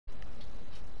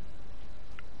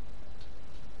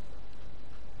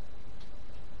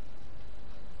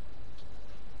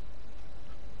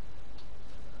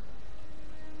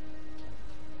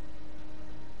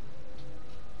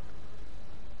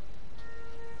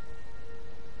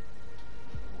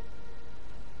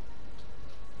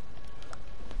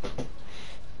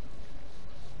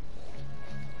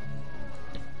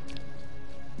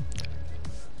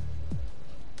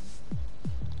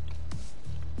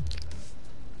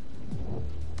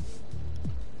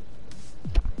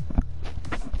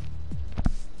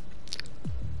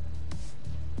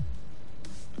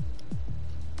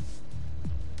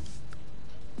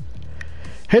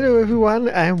Hello everyone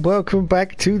and welcome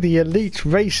back to the Elite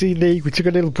Racing League. We took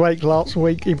a little break last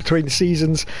week in between the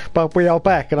seasons, but we are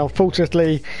back, and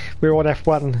unfortunately we're on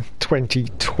F1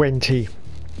 2020.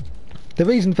 The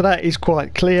reason for that is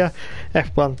quite clear.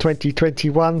 F1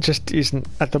 2021 just isn't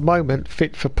at the moment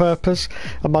fit for purpose.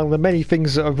 Among the many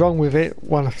things that are wrong with it,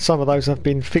 some of those have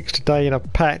been fixed today in a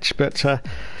patch, but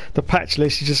the patch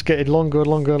list is just getting longer and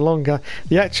longer and longer.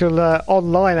 The actual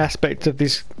online aspect of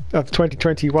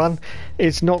 2021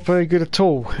 is not very good at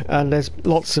all, and there's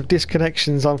lots of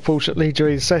disconnections unfortunately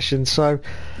during the session. So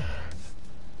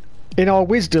in our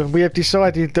wisdom we have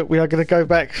decided that we are going to go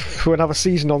back for another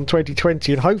season on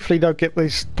 2020, and hopefully they'll get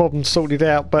these problems sorted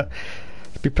out. But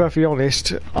to be perfectly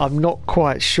honest, I'm not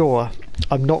quite sure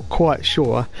if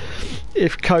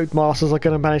Codemasters are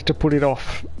going to manage to pull it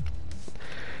off.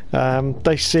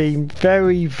 They seem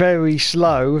very, very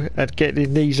slow at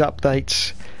getting these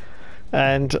updates,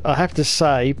 and I have to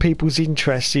say people's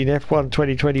interest in F1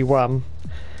 2021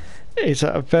 is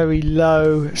at a very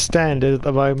low standard at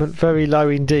the moment, very low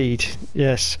indeed.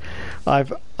 Yes, I'm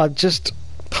just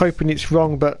hoping it's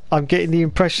wrong, but I'm getting the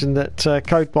impression that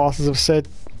Codemasters have said,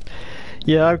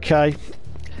 yeah, okay,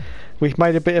 we've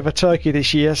made a bit of a turkey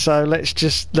this year, so let's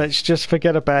just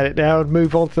forget about it now and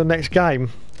move on to the next game,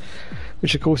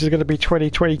 which of course is going to be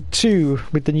 2022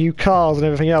 with the new cars and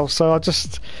everything else. So I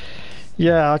just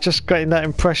getting that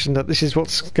impression that this is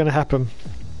what's going to happen.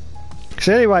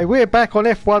 So anyway, we're back on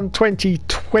F1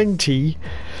 2020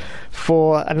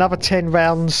 for another 10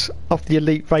 rounds of the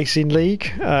Elite Racing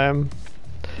League. As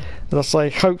I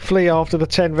say, hopefully after the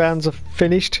 10 rounds are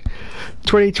finished,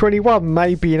 2021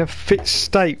 may be in a fit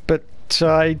state, but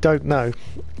I don't know.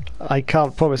 I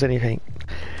can't promise anything.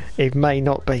 It may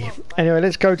not be. Anyway,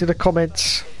 let's go to the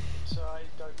comments.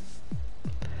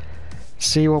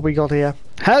 See what we got here.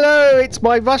 Hello, it's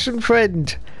my Russian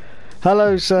friend.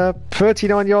 Hello, sir.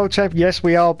 39-year-old chap. Yes,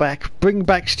 we are back. Bring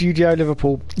back Studio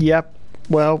Liverpool. Yep.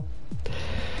 Well,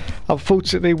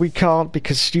 unfortunately we can't,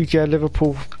 because Studio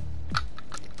Liverpool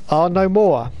are no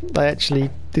more. They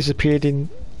actually disappeared in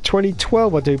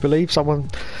 2012, I do believe. Someone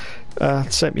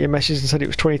sent me a message and said it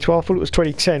was 2012. I thought it was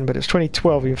 2010, but it's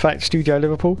 2012 in fact, Studio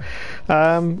Liverpool.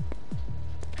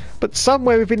 But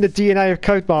somewhere within the DNA of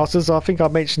Codemasters, I think I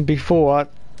mentioned before,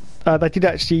 they did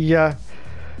actually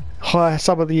hire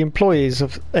some of the employees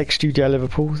of ex-Studio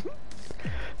Liverpool.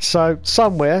 So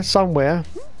somewhere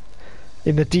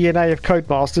in the DNA of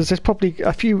Codemasters, there's probably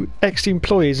a few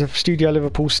ex-employees of Studio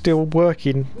Liverpool still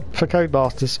working for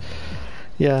Codemasters.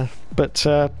 Yeah, but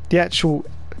the actual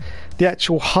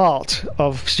heart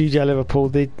of Studio Liverpool,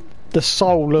 the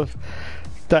soul of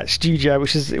that studio,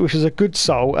 which is a good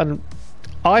soul, and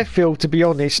I feel, to be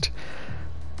honest,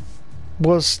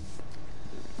 was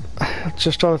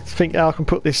just trying to think how I can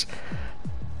put this.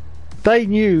 They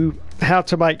knew how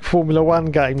to make Formula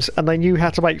 1 games, and they knew how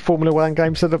to make Formula 1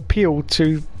 games that appealed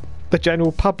to the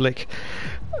general public,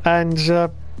 and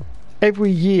every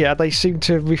year they seem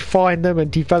to refine them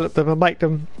and develop them and make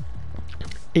them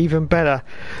even better.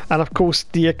 And of course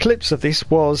the eclipse of this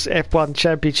was F1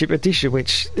 Championship Edition,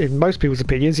 which in most people's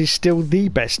opinions is still the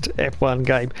best F1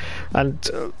 game.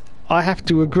 And I have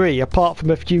to agree, apart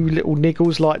from a few little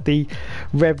niggles like the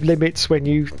rev limiter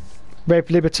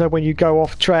when you go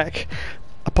off track,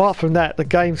 apart from that, the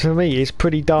game for me is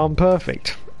pretty darn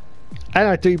perfect. And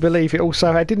I do believe it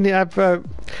also had, didn't it have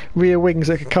rear wings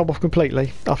that could come off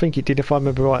completely? I think it did, if I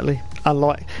remember rightly,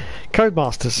 unlike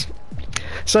Codemasters.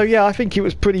 So yeah, I think it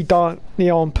was pretty darn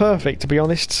perfect, to be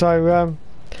honest. So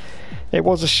it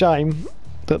was a shame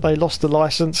that they lost the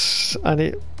license and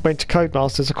it went to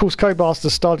Codemasters. Of course,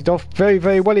 Codemasters started off very,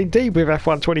 very well indeed with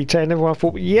F1 2010. Everyone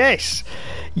thought, yes,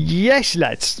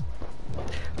 lads,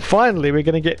 finally we're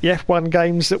going to get the F1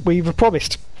 games that we've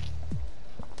promised.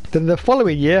 Then the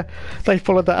following year they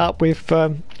followed that up with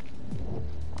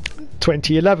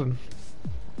 2011,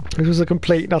 which was a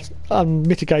complete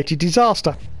unmitigated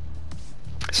disaster.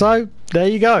 So there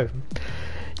you go.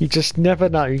 You just never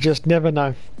know.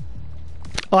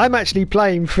 I'm actually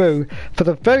playing through for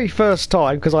the very first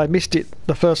time, because I missed it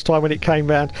the first time when it came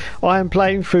round. I am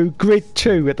playing through Grid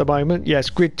 2 at the moment. Yes,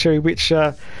 Grid 2, which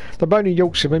the Moaning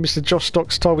Yorkshireman, Mr. Josh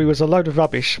Stocks, told me was a load of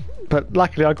rubbish. But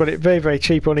luckily I got it very, very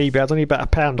cheap on eBay. It's only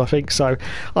about £1, I think. So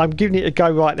I'm giving it a go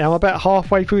right now. I'm about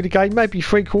halfway through the game, maybe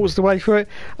 3/4 of the way through it.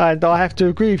 And I have to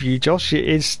agree with you, Josh. It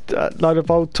is a load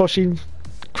of old toshing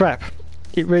crap.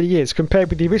 It really is, compared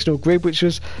with the original Grid, which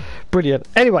was brilliant.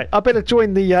 Anyway, I better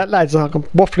join the lads. I'm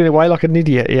waffling away like an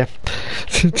idiot here.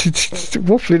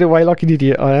 Waffling away like an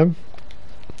idiot, I am.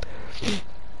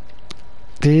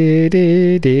 Dee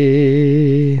dee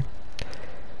dee.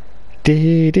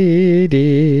 Dee dee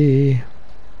dee.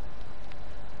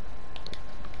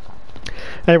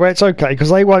 Anyway, it's okay because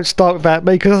they won't start without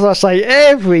me. Because as I say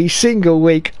every single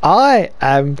week, I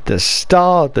am the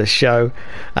star of the show,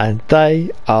 and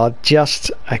they are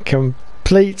just a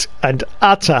complete and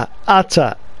utter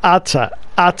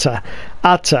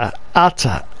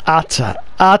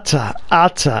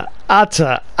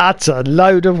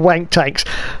load of wank tanks.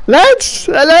 Lads,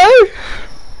 hello.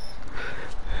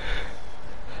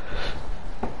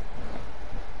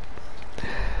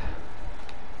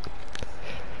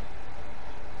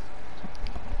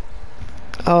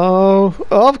 Oh,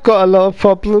 I've got a lot of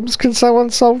problems. Can someone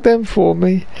solve them for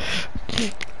me?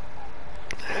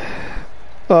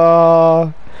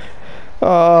 Oh,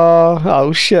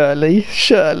 Shirley.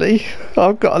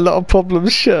 I've got a lot of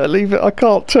problems, Shirley, but I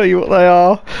can't tell you what they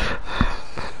are.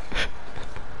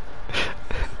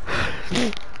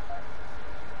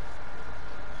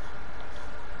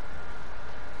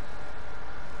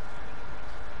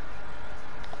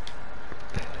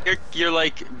 You're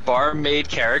like barmaid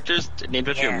characters named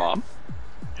after your mom?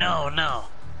 No.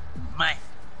 My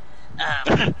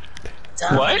What?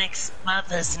 Dominic's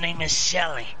mother's name is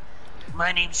Shelley.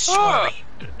 My name's Shirley.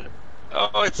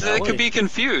 Oh, it could be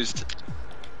confused.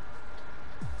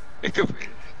 It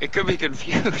could be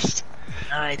confused.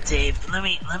 Alright, Dave, let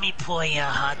me pour you a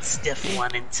hot stiff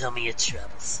one and tell me your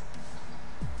troubles.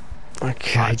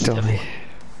 Okay, Donny.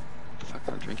 What the fuck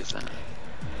kind of drink is that?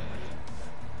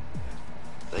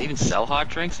 Do they even sell hot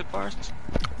drinks at bars?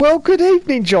 Well, good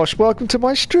evening, Josh. Welcome to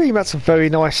my stream. That's a very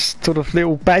nice sort of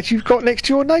little badge you've got next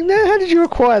to your name there. How did you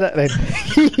acquire that then? Oh,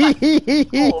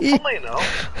 funnily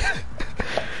enough,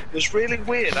 it was really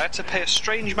weird. I had to pay a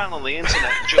strange man on the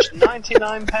internet just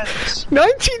 99 pence.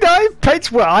 99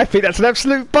 pence? Well, I think that's an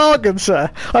absolute bargain, sir.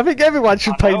 I think everyone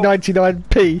should pay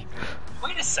 99p.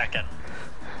 Wait a second.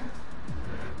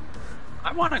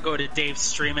 I want to go to Dave's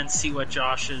stream and see what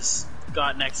Josh has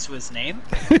got next to his name.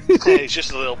 It's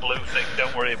just a little blue thing.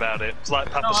 Don't worry about it. It's like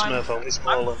Papa Smurf, only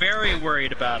smaller. I'm very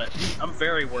worried about it.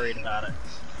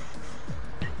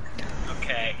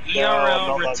 Okay,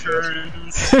 ERL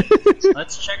Returns.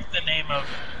 Let's check the name of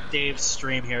Dave's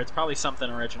stream here. It's probably something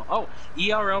original. Oh,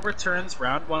 ERL Returns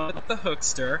Round 1 with the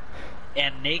Hookster,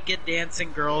 and naked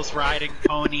dancing girls riding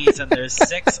ponies, and there's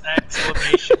 6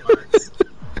 exclamation marks.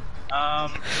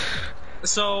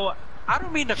 So, I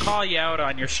don't mean to call you out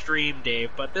on your stream,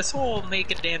 Dave, but this whole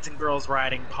naked dancing girls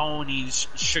riding ponies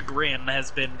chagrin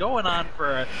has been going on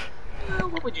for,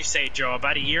 what would you say, Joe,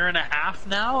 about a year and a half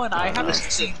now, and I haven't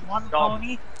seen one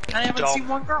pony, and I haven't seen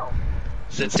one girl.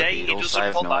 The day he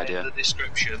doesn't put that in the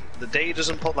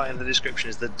description,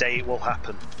 is the day it will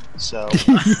happen. So.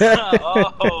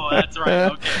 Oh, that's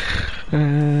right.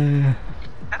 Okay.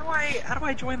 How do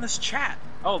I join this chat?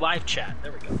 Oh, live chat.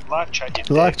 There we go. Live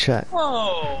chat. Live chat.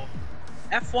 Whoa,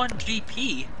 F1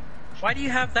 GP. Why do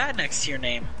you have that next to your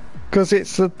name? Because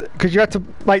you have to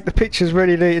make the pictures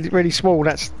really small.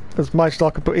 That's as most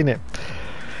I could put in it.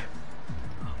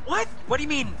 What? What do you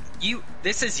mean?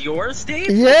 This is yours, Dave?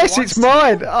 Yes, it's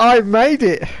mine. I made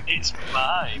it. It's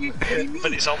mine,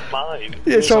 but it's on mine.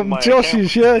 It's on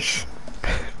Josh's, yes.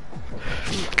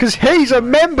 Because he's a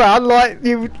member, unlike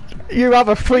you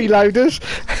other freeloaders.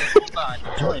 Hold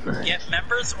on. Get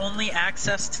members only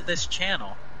access to this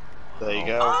channel. There you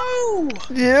go. Oh!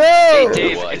 Yeah. Hey,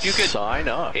 Dave, if you could sign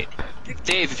up.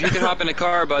 Dave, if you could hop in the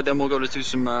car, bud, then we'll go to do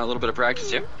some a little bit of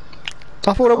practice here.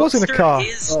 I thought I was in the car.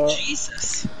 Is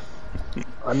Jesus.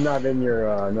 I'm not in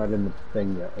your, not in the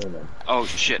thing yet. Hold on. Oh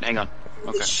shit! Hang on.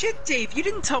 Holy Okay. shit, Dave! You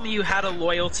didn't tell me you had a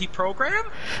loyalty program.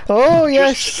 Oh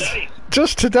yes,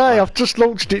 just today. I've just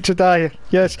launched it today.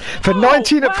 Yes, for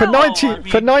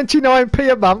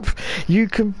 99p a month, you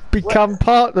can become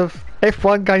part of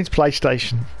F1 Games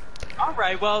PlayStation. All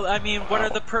right. Well, I mean, what are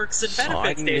the perks and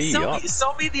benefits, Sign Dave? me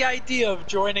Sell me the idea of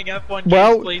joining F1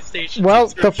 Well, Games PlayStation. Well,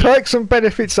 the subscription. perks and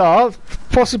benefits are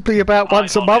possibly about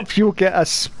once a month you'll get a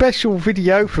special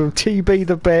video from TB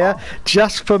the Bear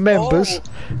just for members.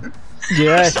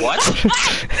 Yes. What?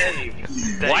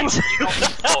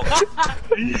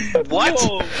 What?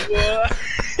 Whoa,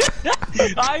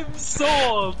 I'm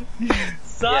sold.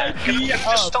 Sign me Just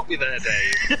up. stop me there,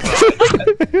 Dave.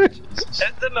 Right.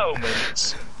 At the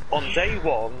moment, on day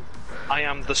 1, I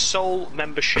am the sole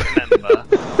membership member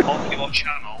of your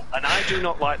channel, and I do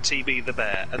not like TB the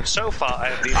Bear. And so far, I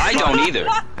have been. I don't either.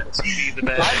 TB the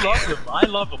Bear. I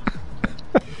love him.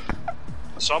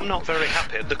 So I'm not very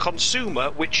happy. The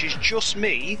consumer, which is just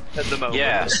me at the moment.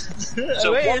 Yeah.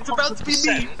 So Wait, it's about to be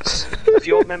me. 100% of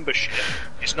your membership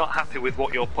is not happy with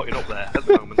what you're putting up there at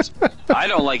the moment. I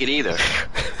don't like it either.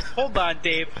 Hold on,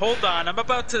 Dave. Hold on. I'm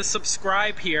about to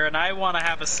subscribe here, and I want to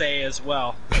have a say as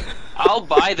well. I'll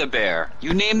buy the bear.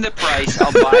 You name the price,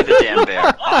 I'll buy the damn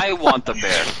bear. I want the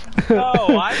bear.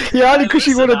 No, Yeah, only because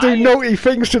you want to do naughty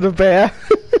things to the bear.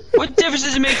 What difference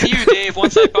does it make to you, Dave?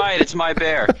 Once I buy it, it's my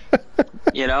bear.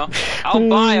 You know? I'll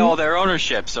buy all their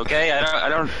ownerships, okay? I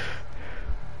don't...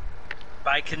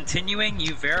 By continuing,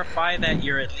 you verify that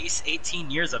you're at least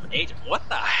 18 years of age. What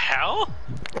the hell?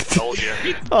 Told you.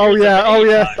 Oh yeah. I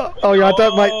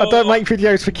don't make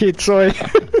videos for kids. Sorry.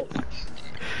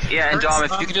 Yeah, and Dom,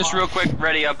 if you could just real quick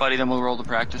ready up, buddy, then we'll roll the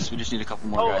practice. We just need a couple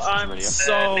more guys to I'm ready up.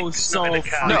 so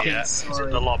fucking sorry. In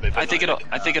the lobby, I think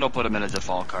it'll put him in a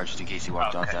default card just in case he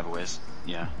walked off to have a whiz.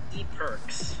 Yeah.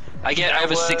 E-perks. I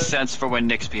have a sixth sense for when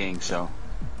Nick's peeing, so.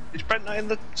 Is Brent not in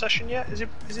the session yet? Is he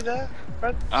there,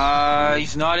 Brent?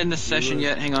 He's not in the session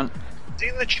yet. Hang on. Is he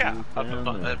in the chat?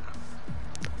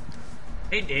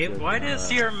 Hey Dave, why does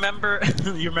your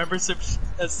membership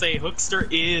say Hookster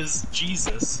is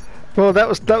Jesus? Well, that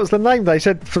was the name they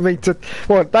said for me to.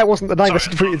 Well, that wasn't the name they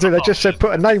said for me to do. They just said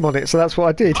put a name on it, so that's what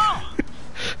I did.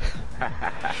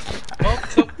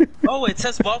 Oh, it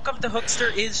says welcome to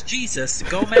Hookster is Jesus,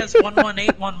 Gomez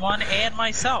 11811, and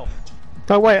myself.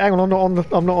 Oh wait, hang on.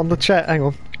 I'm not on the chat. Hang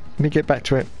on. Let me get back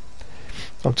to it.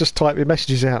 I'll just type your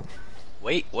messages out.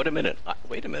 Wait a minute.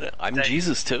 I'm Dave.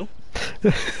 Jesus too.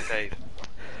 Dave.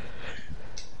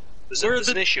 There's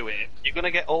an issue here. You're going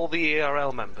to get all the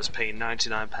ERL members paying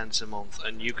 99 pence a month,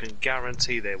 and you can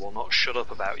guarantee they will not shut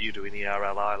up about you doing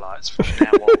ERL highlights from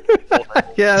now on.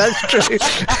 Yeah, that's true.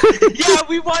 Yeah,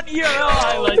 we want ERL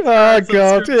highlights. Oh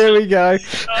god, here we go.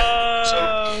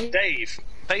 So, Dave,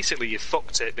 basically you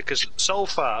fucked it, because so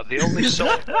far the only soul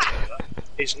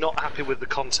is not happy with the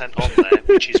content on there,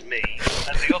 which is me,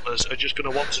 and the others are just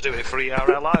going to want to do it for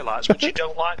ERL highlights, which you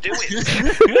don't like doing.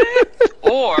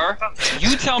 Or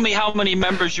you tell me how many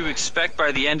members you expect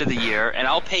by the end of the year, and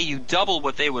I'll pay you double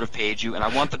what they would have paid you, and I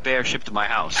want the bear shipped to my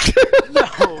house.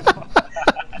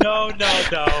 No.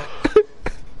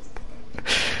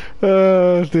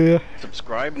 Oh dear.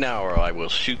 Subscribe now, or I will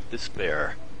shoot this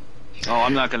bear. Oh,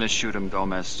 I'm not gonna shoot him,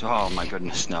 Gomez. Oh my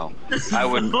goodness, no. I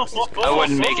wouldn't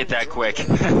make it that quick.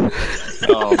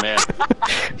 Oh man.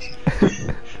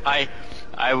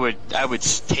 I would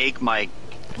take my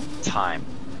time.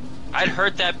 I'd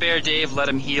hurt that bear, Dave, let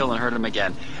him heal, and hurt him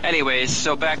again. Anyways,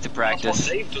 so back to practice. That's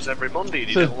what Dave does every Monday, and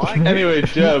he didn't like it. Anyway,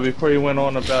 Joe, before you went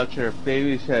on about your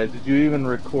baby shed, did you even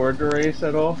record the race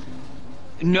at all?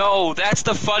 No, that's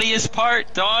the funniest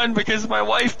part, Don, because my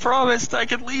wife promised I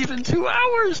could leave in 2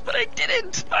 hours, but I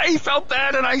didn't. I felt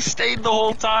bad and I stayed the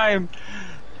whole time.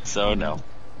 So, no.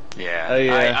 Yeah,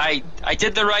 yeah. I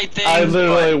did the right thing. I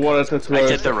literally wanted to throw I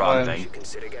did the wrong thing.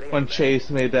 When Chase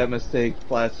made that mistake,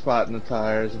 flat spotting the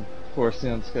tires and forcing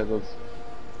the unscheduled.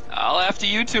 I'll have to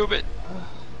YouTube it.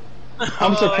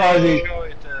 I'm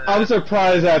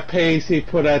surprised at pace he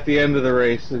put at the end of the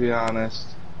race, to be honest.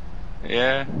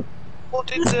 Yeah. What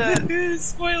did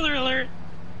Spoiler alert.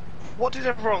 What did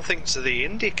everyone think to the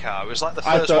IndyCar? It was like the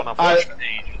first one I've watched for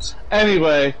ages.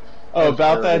 Anyway,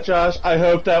 about that, Josh, I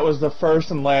hope that was the first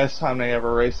and last time they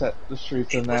ever raced at the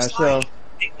streets in Nashville.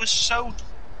 It was so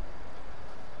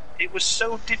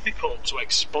difficult to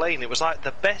explain. It was like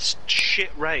the best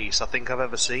shit race I think I've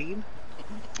ever seen.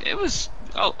 It was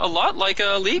a lot like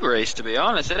a league race, to be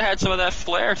honest. It had some of that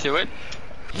flair to it.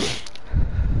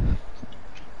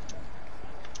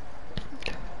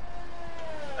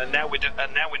 And now we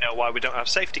know why we don't have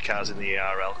safety cars in the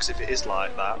ERL, because if it is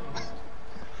like that,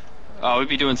 oh, we'd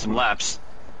be doing some laps.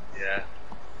 Yeah.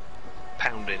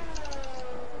 Pounding.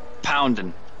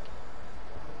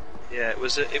 Yeah, it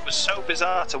was so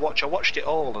bizarre to watch. I watched it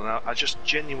all, and I just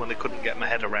genuinely couldn't get my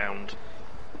head around.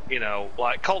 You know,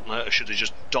 like Colton should have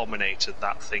just dominated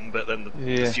that thing, but then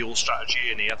the fuel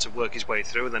strategy, and he had to work his way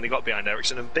through, and then he got behind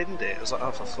Ericsson and binned it. I was like, oh,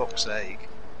 for fuck's sake.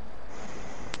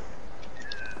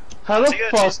 How the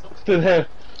fuck did it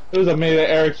was amazing that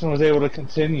Ericsson was able to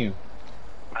continue?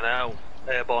 I know.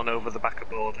 Airborne over the back of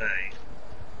board, hey.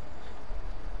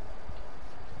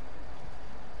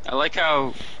 I like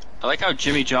how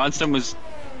Jimmy Johnson was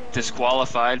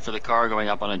disqualified for the car going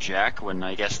up on a jack when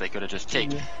I guess they could have just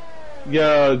taken.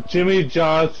 Yo, Jimmy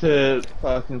Johnson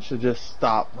fucking should just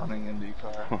stop running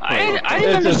IndyCar. I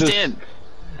didn't understand.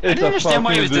 I didn't understand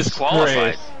why he was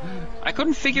disqualified. I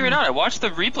couldn't figure it out. I watched the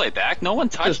replay back. No one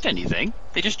touched anything.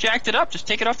 They just jacked it up. Just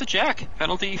take it off the jack.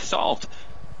 Penalty solved.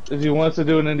 If he wants to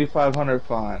do an Indy 500,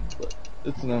 fine. But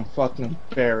it's an fucking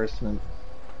embarrassment.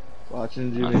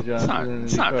 Watching Jimmy Johnson.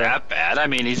 It's not that bad. I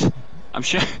mean, I'm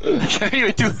sure he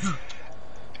would do.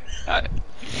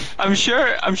 I'm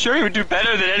sure he would do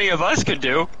better than any of us could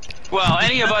do. Well,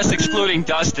 any of us excluding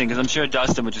Dustin, because I'm sure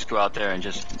Dustin would just go out there and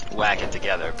just whack it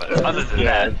together. But other than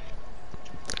that,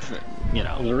 you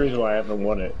know. There's a reason why I haven't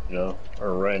won it, you know,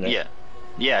 or ran it.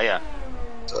 Yeah.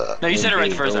 No, you said it right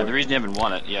the first time. The reason you haven't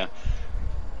won it, yeah.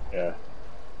 Yeah.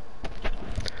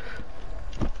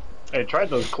 Hey, try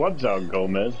those clubs out,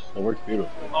 Gomez. It works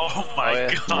beautifully. Oh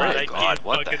my god, I can't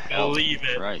what the fucking hell? believe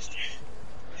it. Christ.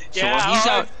 Yeah, so he's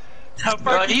out. How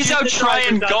far He's did out you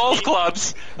trying decide golf to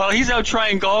clubs. Well, he's out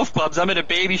trying golf clubs. I'm at a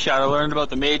baby shower. I learned about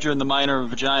the major and the minor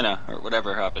vagina, or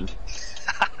whatever happened.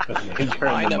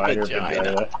 Minor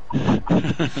vagina.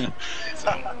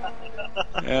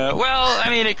 Well, I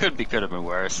mean, it could have been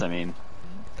worse. I mean,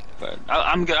 but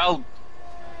I'm good.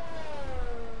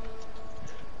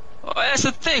 Well, that's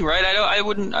the thing, right?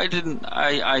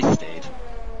 I stayed,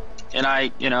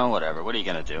 and whatever. What are you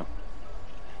gonna do?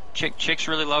 Chicks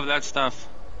really love that stuff.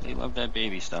 They love that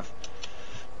baby stuff.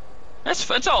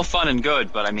 It's all fun and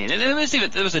good, but I mean, there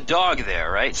was a dog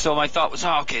there, right? So my thought was,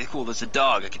 oh, okay, cool, there's a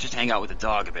dog. I could just hang out with the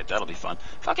dog a bit. That'll be fun.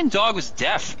 Fucking dog was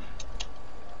deaf.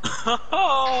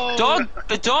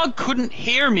 The dog couldn't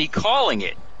hear me calling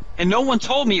it, and no one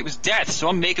told me it was deaf. So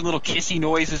I'm making little kissy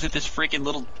noises at this freaking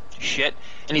little shit,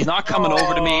 and he's not coming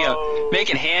over to me,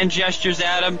 making hand gestures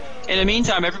at him. In the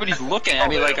meantime, everybody's looking at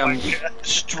me like I'm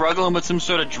struggling with some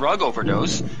sort of drug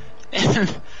overdose,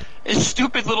 and this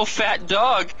stupid little fat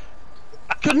dog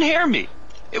couldn't hear me.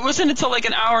 It wasn't until like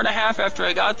an hour and a half after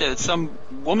I got there that some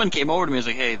woman came over to me and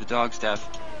was like, hey, the dog's deaf.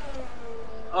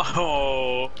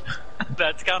 Oh,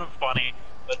 that's kind of funny,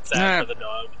 but sad for the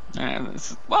dog.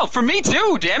 Well, for me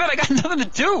too, damn it, I got nothing to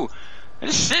do. I'm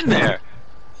just sitting there.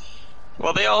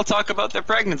 Well, they all talk about their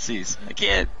pregnancies. I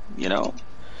can't,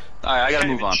 Alright, I gotta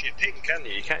move on. You can't even chip in, can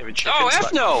you? You can't even chip Oh, in.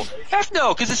 F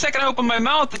no, because the second I open my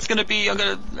mouth, it's gonna be, I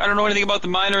don't know anything about the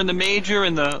minor and the major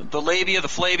and the labia, the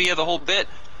flavia, the whole bit.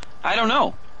 I don't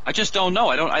know. I just don't know.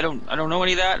 I don't know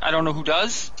any of that. I don't know who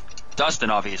does. Dustin,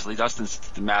 obviously. Dustin's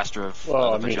the master of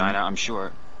the vagina, I'm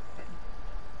sure.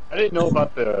 I didn't know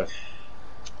about the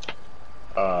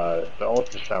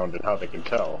ultrasound and how they can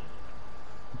tell.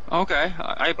 Okay,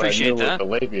 I appreciate but I knew that.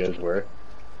 what the labias were.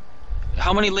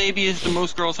 How many labias do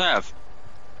most girls have?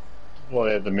 Well,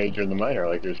 they have the major and the minor,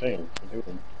 like you're saying.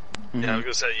 Yeah, I was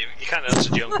gonna say you kind of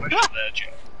answered your own question there,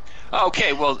 Joe.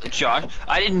 Okay, well, Josh,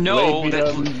 I didn't know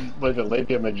that. Was it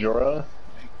labia majora?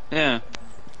 Yeah.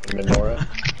 Minora?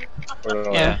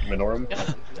 Or, yeah. Minorum?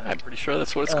 Yeah, I'm pretty sure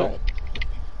that's what it's called.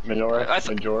 Minora?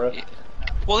 Majora?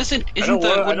 Well, isn't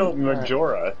I know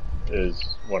majora is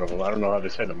one of them. I don't know how they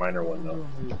say the minor one though.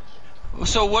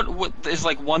 So what is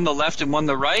like one the left and one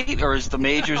the right, or is the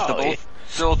majors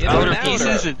both Inner outer and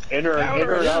pieces? Inner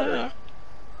and outer.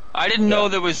 I didn't know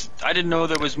there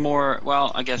was more.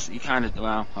 Well, I guess you kind of.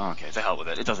 Well, okay, to hell with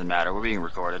it. It doesn't matter. We're being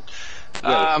recorded.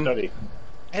 Study.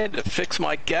 I had to fix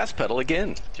my gas pedal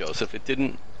again, Joseph. It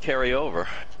didn't carry over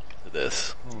to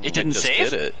this. It didn't just save?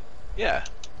 Did it. Yeah.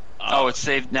 Oh, it's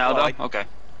saved now, though? Okay.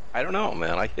 I don't know,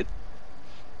 man. I hit...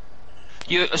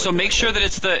 So make sure that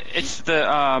it's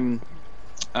the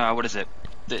what is it?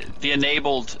 The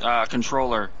enabled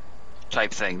controller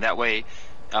type thing. That way,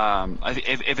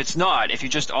 if it's not, if you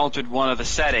just altered one of the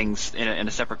settings in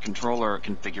a separate controller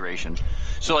configuration,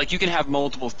 so like you can have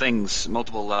multiple things,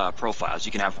 multiple profiles.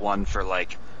 You can have one for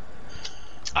like,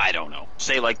 I don't know,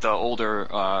 say like the older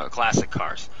classic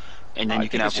cars, and then you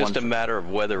can have it's just a matter of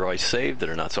whether I saved it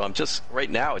or not. So I'm just right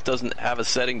now it doesn't have a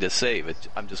setting to save.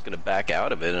 I'm just going to back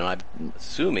out of it, and I'm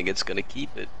assuming it's going to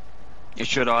keep it. It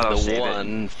should auto save the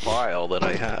one file that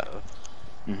I have.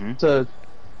 Mm-hmm. So,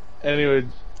 anyway,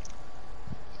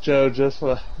 Joe, just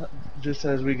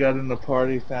as we got in the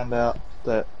party, found out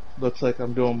that looks like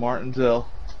I'm doing Martinsville.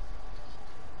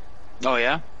 Oh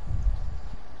yeah,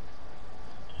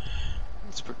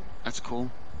 that's cool.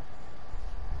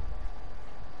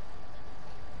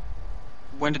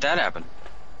 When did that happen?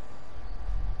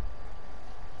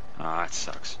 Ah, that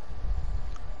sucks.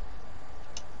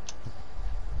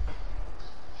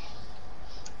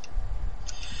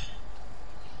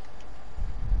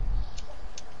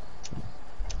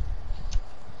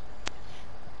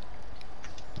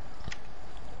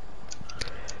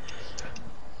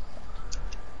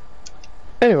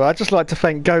 Anyway, I'd just like to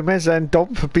thank Gomez and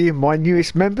Dom for being my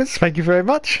newest members. Thank you very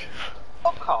much.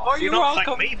 Oh, you're not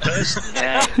thank me personally.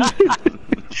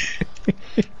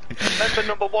 Member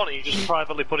number one, and you just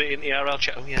privately put it in the ERL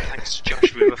chat. Oh yeah, thanks to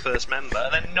Josh, we were first member,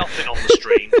 and then nothing on the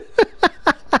stream.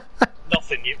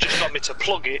 Nothing. You've just got me to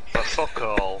plug it for fuck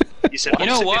all. You said, you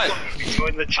know what?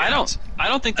 Join the chat. I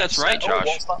don't think that's right, Josh.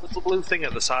 What's that little blue thing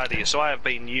at the side of you? So I have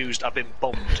been used. I've been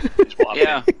bummed. Is what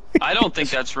I've been. I don't think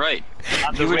that's right.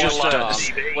 You were just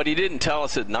what he didn't tell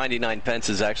us that 99 pence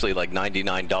is actually like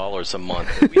 $99 a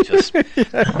month. We just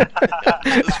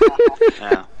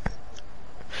yeah.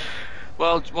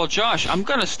 Well, Josh, I'm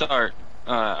gonna start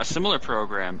a similar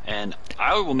program, and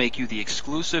I will make you the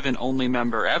exclusive and only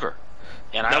member ever.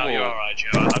 And I No, will. you're alright,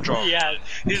 Joe. I'll draw. Yeah,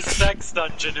 his sex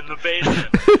dungeon in the basement.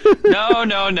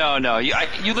 No.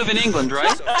 You live in England,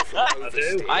 right? I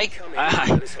do.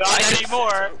 Not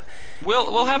anymore.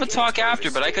 We'll have a talk after,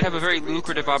 but I could have a very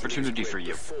lucrative opportunity for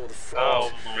you.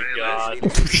 Oh my god.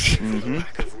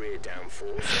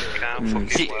 Can't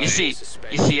fucking You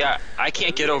see, I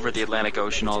can't get over the Atlantic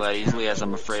Ocean all that easily, as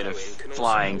I'm afraid of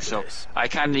flying. So I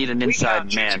kind of need an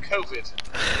inside man. COVID.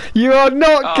 You are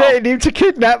not getting him to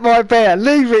kidnap my bear.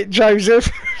 Leave it,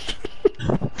 Joseph.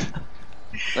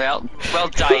 Well,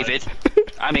 David.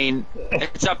 I mean,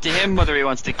 it's up to him whether he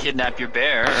wants to kidnap your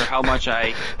bear or how much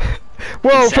I.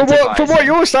 Well, from incentivize what him.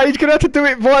 you're saying, he's gonna have to do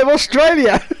it via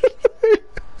Australia.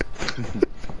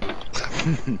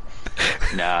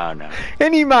 No.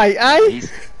 Any mate, eh?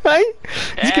 He's gonna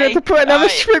have to put another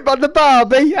shrimp on the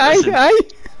barbie, Listen.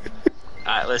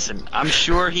 eh? Listen, I'm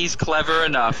sure he's clever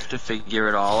enough to figure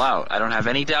it all out. I don't have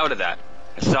any doubt of that.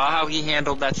 I saw how he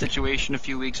handled that situation a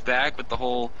few weeks back with the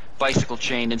whole bicycle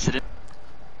chain incident.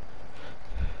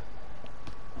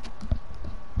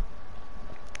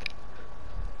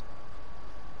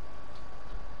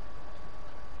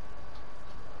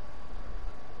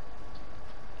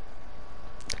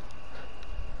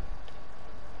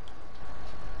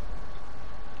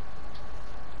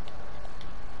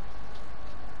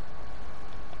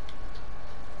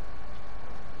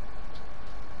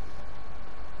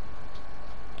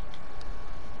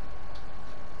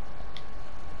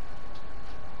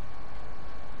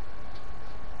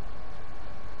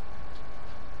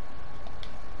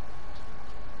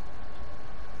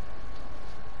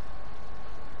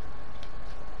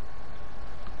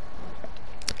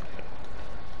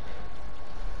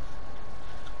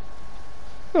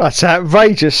 That's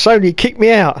outrageous. Sony kicked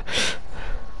me out.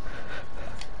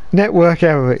 Network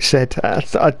error, it said.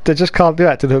 They just can't do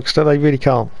that to the Hookster. They really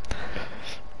can't.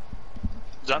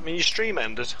 Does that mean your stream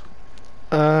ended?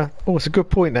 Oh, it's a good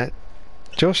point, that.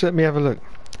 Josh, let me have a look.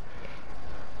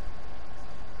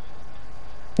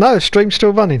 No, the stream's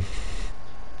still running.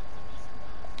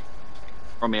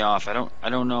 Throw me off. I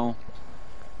don't know.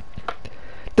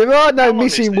 There are no How long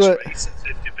is missing this words. race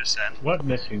at 50%? What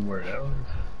missing word?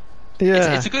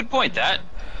 Yeah. It's a good point, that.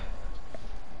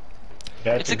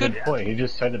 That's It's a a good good- point. He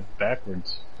just said it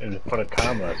backwards and put a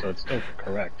comma, so it's still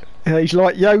correct. He's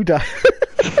like Yoda.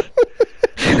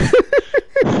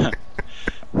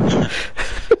 When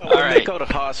All they right. go to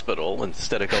hospital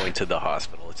instead of going to the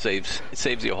hospital, it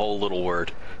saves you a whole little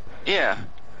word. Yeah,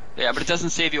 but it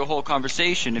doesn't save you a whole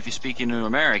conversation if you're speaking to an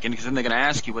American, because then they're going to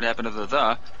ask you what happened to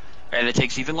the, and it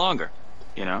takes even longer,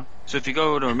 you know? So if you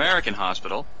go to an American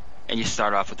hospital, and you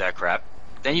start off with that crap,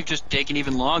 then you've just taken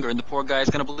even longer, and the poor guy's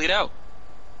going to bleed out.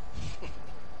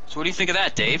 So what do you think of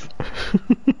that, Dave?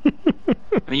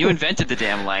 I mean, you invented the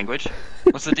damn language.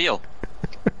 What's the deal?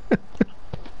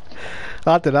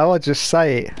 I don't know, I just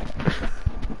say it.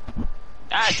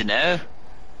 I don't know.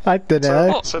 I don't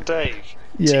know. So Dave,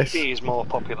 Yes. TV is more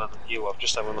popular than you. I've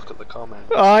just had a look at the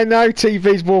comments. I know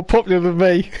TV's more popular than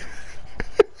me.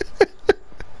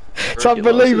 It's Tuberculosis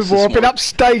unbelievable. is I've been more-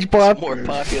 upstaged by More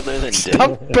popular than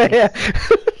stuffed bear.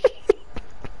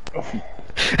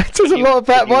 It says a lot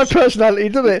about my personality,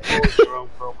 doesn't it? It's your own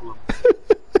problem.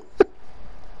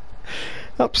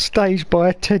 Upstaged by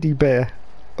a teddy bear.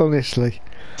 Honestly.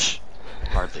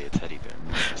 Hardly a teddy bear.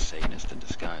 More like a Satanist in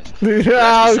disguise. Oh,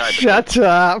 beside the shut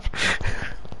up.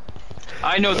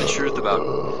 I know the truth about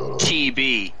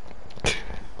TB.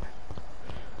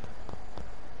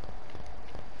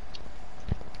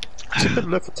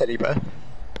 Look for teddy bear.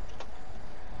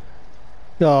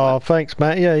 Oh, thanks,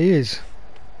 Matt. Yeah, he is.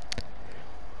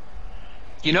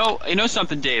 You know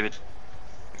something, David.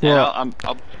 What? And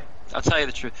I'll tell you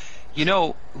the truth. You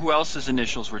know who else's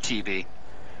initials were TB?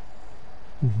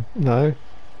 No.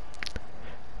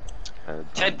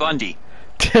 Ted Bundy.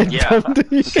 Ted Yeah. Bundy.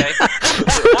 Okay.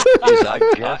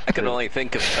 Jeez, I can only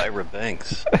think of Tyra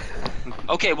Banks.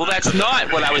 Okay. Well, that's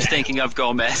not what I was thinking of,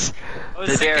 Gomez. I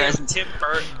was The bear thinking hasn't- Tim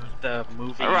Burton, the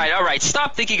movie. All right.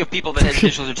 Stop thinking of people that have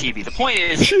initials or TB. The point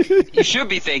is, you should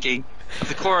be thinking of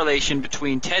the correlation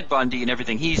between Ted Bundy and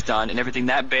everything he's done and everything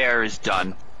that bear has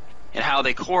done, and how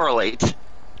they correlate.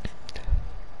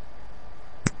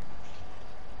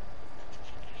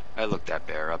 I looked that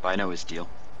bear up. I know his deal.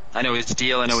 I know his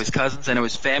deal. I know his cousins. I know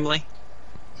his family.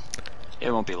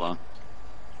 It won't be long.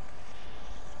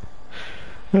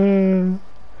 What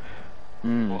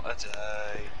a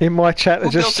day. In my chat, Who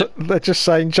they're just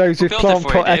saying Joseph built it Plant for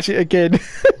you, Pot at Dave? it again.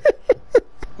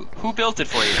 Who built it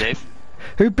for you, Dave?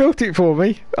 Who built it for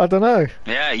me? I don't know.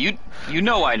 Yeah, you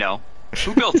know I know.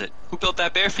 Who built it? Who built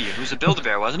that bear for you? It was a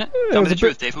Build-A-Bear, wasn't it? Tell me the a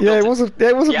truth, bit, Dave. Who yeah, built it was a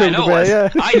it was a Yeah, I know it Build-A-Bear.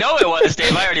 was. Yeah. I know it was,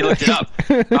 Dave. I already looked it up.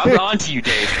 I'm on to you,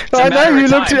 Dave. It's a I know matter you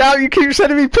of looked time. it out. You keep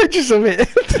sending me pictures of it.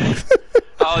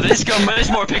 Oh, there's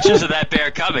more pictures of that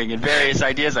bear coming and various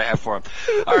ideas I have for him.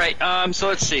 All right, so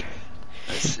let's see.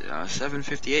 That's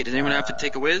 7:58. Does anyone have to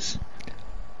take a whiz?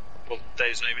 Well,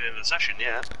 Dave's not even in the session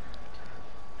yet.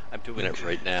 I'm doing it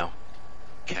right now.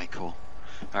 Okay, cool.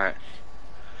 All right.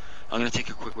 I'm going to take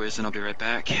a quick whiz and I'll be right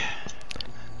back.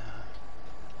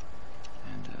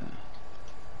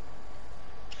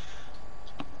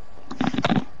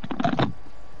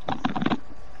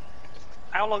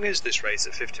 How long is this race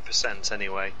at 50%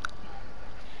 anyway?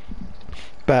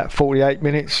 About 48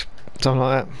 minutes, something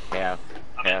like that. Yeah.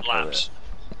 I mean, laps.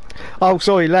 Oh,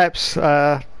 sorry, laps.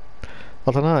 I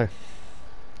don't know.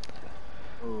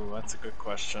 Ooh, that's a good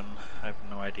question. I have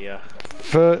no idea.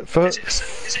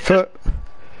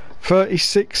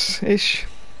 36-ish.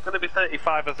 Going to be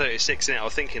 35 or 36 in it. I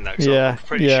was thinking that. 'Cause Yeah, I'm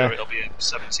pretty yeah. sure it'll be a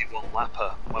 71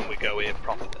 lapper when we go in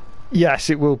properly. Yes,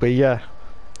 it will be. Yeah.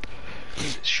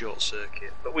 It's short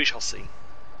circuit, but we shall see.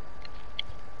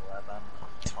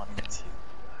 11:22.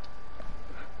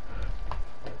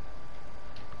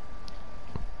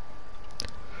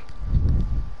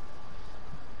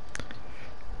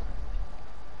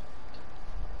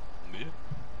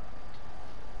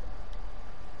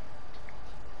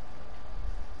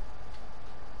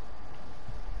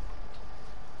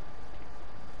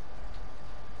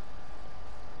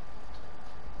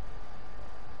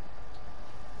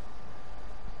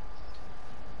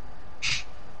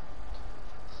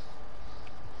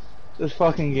 This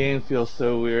fucking game feels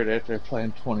so weird after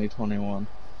playing 2021.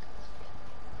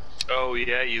 Oh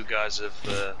yeah, you guys have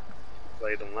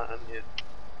played on that, haven't you?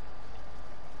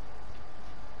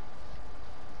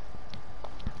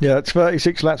 Yeah, it's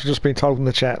 36 laps. I've just been told in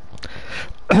the chat.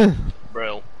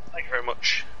 Brill. Thank you very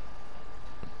much.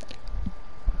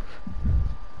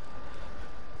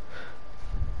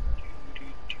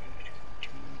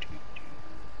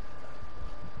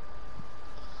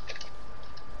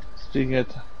 Speaking of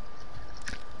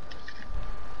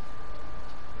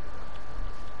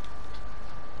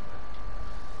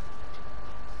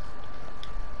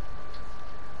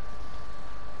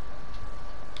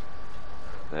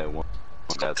That one.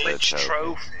 Got glitch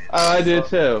trophy. I did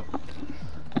too.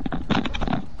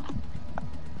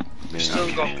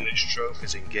 Still got glitch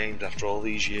trophies in games after all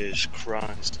these years.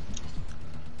 Christ.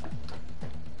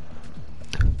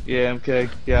 Yeah, MK.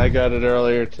 Yeah, I got it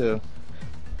earlier too.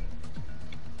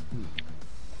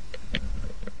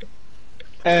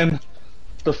 And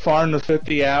the farm to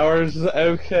 50 hours,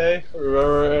 okay?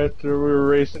 Remember after we were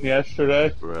racing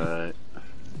yesterday? Right.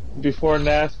 Before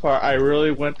NASCAR, I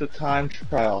really went to time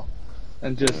trial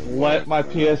and just let my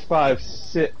PS5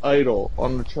 sit idle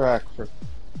on the track for.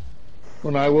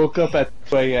 When I woke up at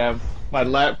 2 a.m., my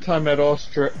lap time at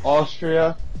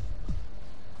Austria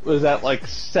was at like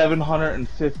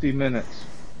 750 minutes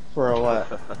for a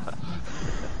lap.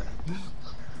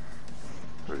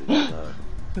 Pretty tough.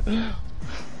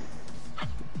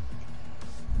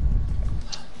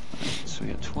 So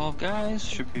we got 12 guys.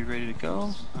 Should be ready to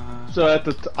go. So at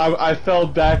the I fell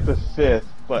back to 5th,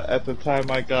 but at the time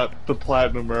I got the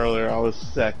platinum earlier, I was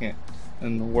 2nd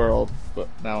in the world. But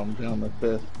now I'm down to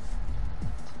 5th.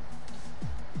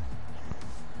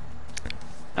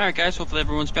 All right, guys. Hopefully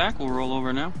everyone's back. We'll roll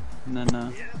over now, and then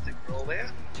Yeah, I think we're all there.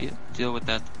 deal with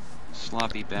that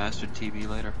sloppy bastard TV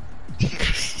later.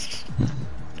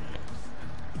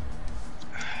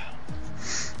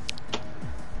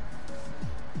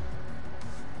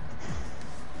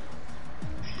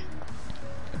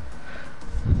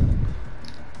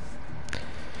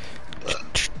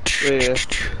 Yeah.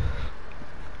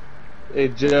 Hey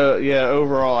Joe, yeah.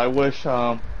 Overall, I wish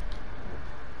Alan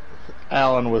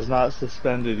was not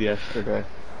suspended yesterday.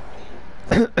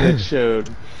 It showed.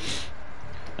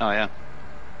 Oh yeah.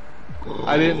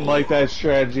 I didn't like that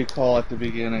strategy call at the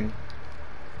beginning.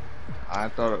 I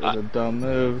thought it was a dumb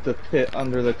move to pit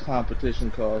under the competition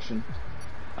caution.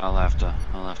 I'll have to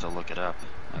look it up.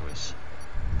 I was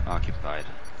occupied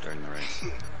during the race.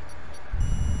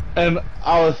 And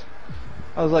I was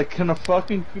like, can a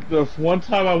fucking, the one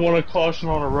time I won a caution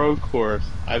on a road course,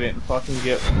 I didn't fucking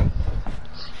get one.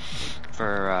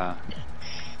 For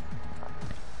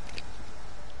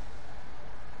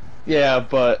Yeah,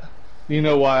 but you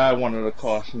know why I wanted a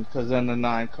caution, because then the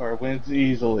 9 car wins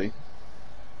easily.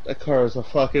 That car is a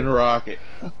fucking rocket.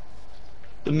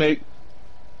 To make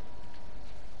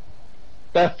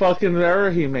that fucking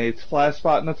error he made, flat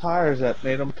spotting the tires, that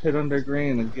made him pit under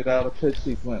green and get out of pit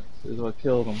sequence, is what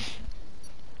killed him.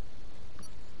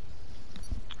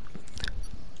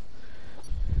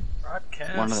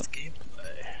 Broadcast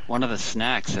gameplay. One of the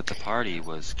snacks at the party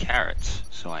was carrots,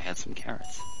 so I had some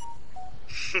carrots.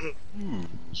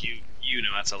 You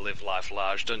know how to live life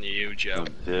large, don't you, Joe?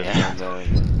 Yeah.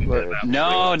 About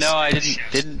No, brings I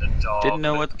the dog didn't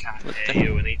know that what can't the hear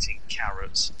you and eating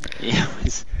carrots. Yeah, it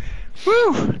was,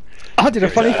 woo! I did a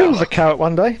funny thing with a carrot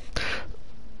one day.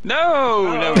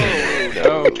 No.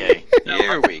 Okay,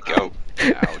 here we go.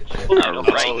 Ouch. All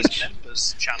right.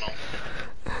 Members channel.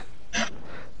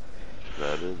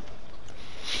 That is.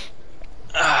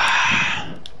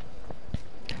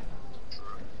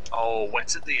 Oh,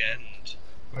 wet at the end.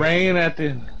 Rain at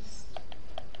the.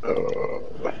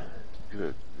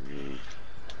 Good.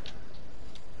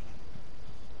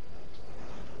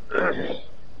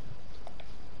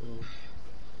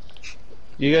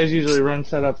 You guys usually run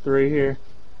setup 3 here.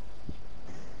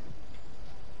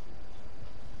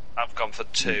 I've gone for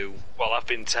 2. Well, I've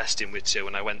been testing with 2,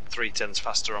 and I went 3/10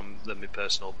 faster than my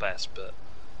personal best, but.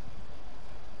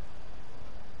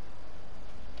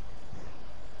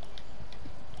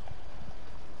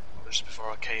 Just before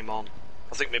I came on.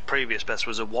 I think my previous best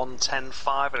was a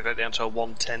 1:10.5, and I got down to a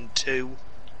 1:10.2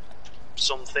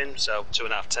 something, so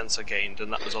 2.5 tenths I gained,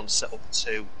 and that was on setup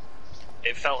 2.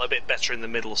 It felt a bit better in the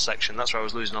middle section, that's where I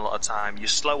was losing a lot of time. You're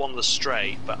slow on the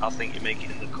straight, but I think you make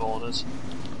it in the corners.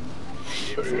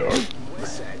 There you are.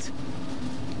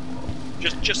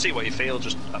 Just see what you feel,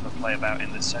 just have a play about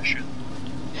in this session.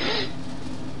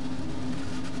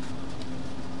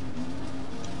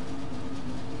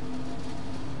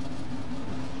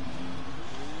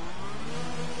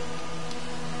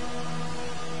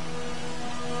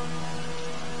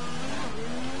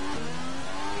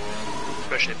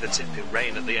 Especially if the tipping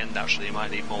rain at the end, actually, you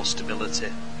might need more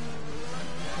stability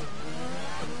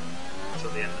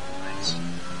until the end of the race.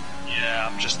 Yeah,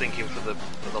 I'm just thinking for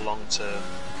the long term.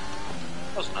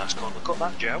 That was a nice corner cut,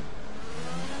 that, Joe.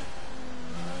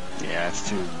 Yeah, it's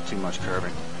too much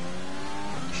curving.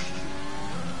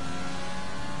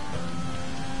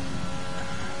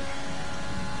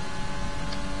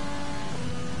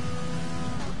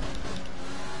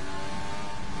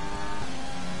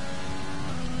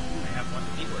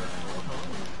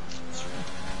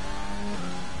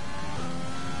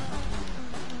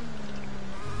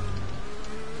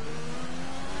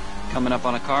 Coming up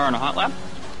on a car on a hot lap.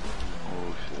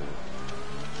 Oh shit.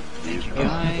 Thank you,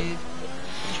 guys.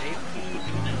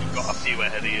 You've got a few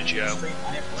ahead of you, Joe.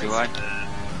 Do I? I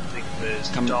think there's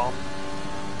Come- Dom.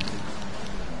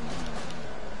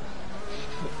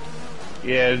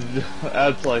 Yeah,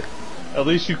 that's like. At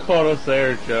least you caught us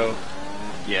there, Joe.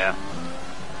 Yeah.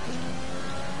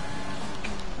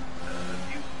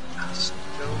 You asked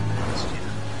Gomez,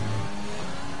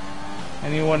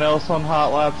 Anyone else on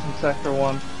hot laps in Sector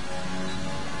 1?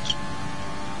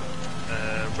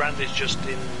 Randy's just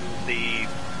in the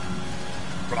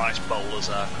rice bowl, as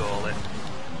I call it.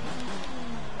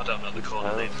 I don't know the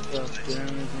corner name.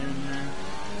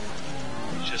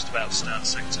 He's just about to start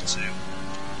Sector 2.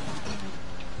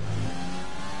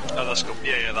 Oh, that's good.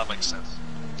 Yeah, that makes sense.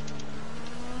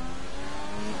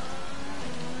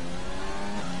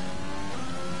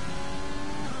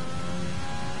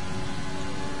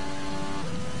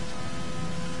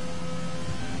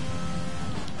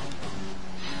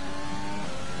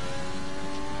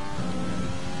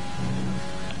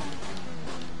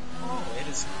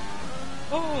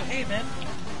 Oh, hey, man.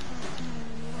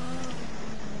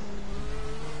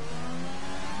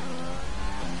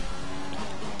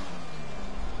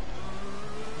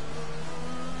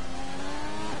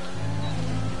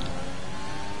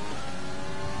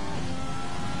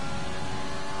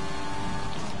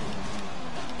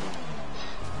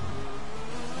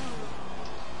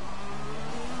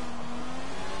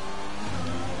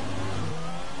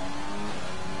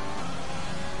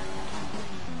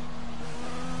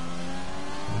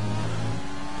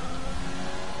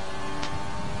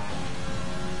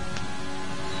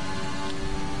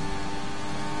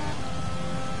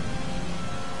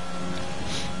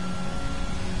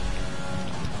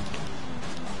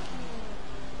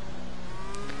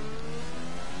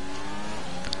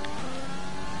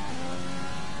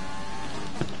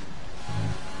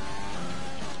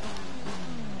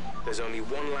 There's only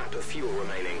 1 lap of fuel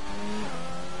remaining.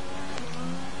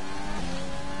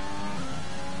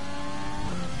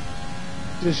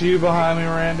 Is this you behind me,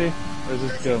 Randy? Or is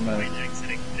this Gomez?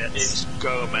 It's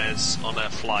Gomez on a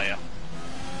flyer.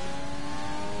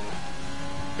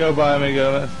 Go by me,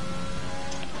 Gomez.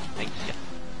 Thanks. Yeah.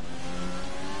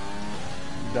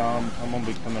 Dom, I'm gonna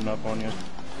be coming up on you.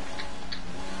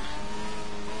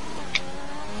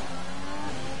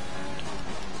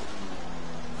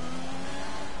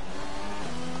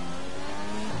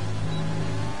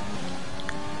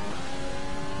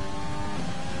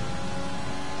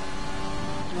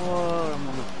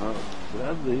 Should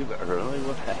I leave early?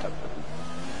 What happened?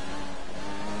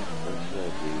 What should I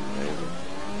do, maybe?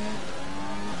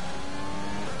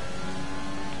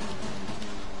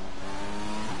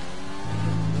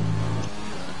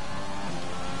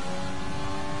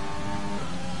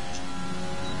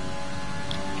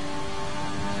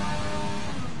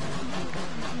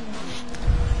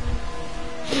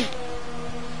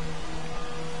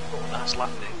 Oh, nice lap,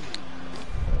 Nick.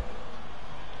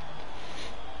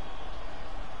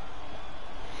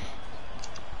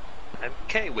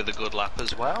 MK with a good lap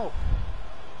as well.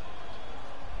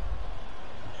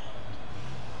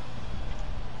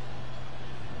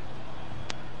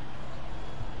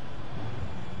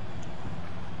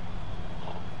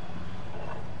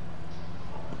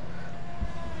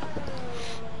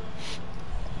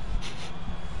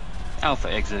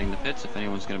 Alpha exiting the pits. If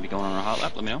anyone's going to be going on a hot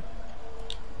lap, let me know.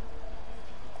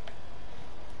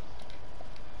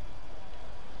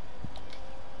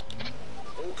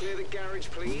 All clear the garage,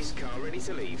 please. Car ready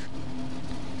to leave.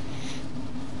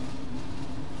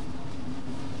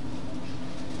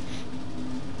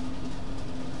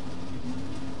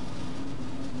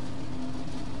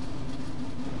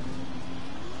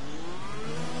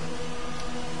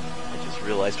 I just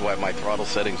realized why my throttle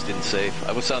settings didn't save.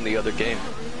 I was on the other game.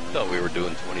 Thought we were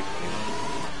doing 2021.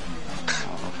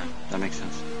 Oh, okay. That makes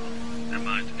sense. Never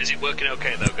mind. Is it working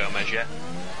okay though, Gomez, yeah?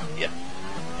 Yeah.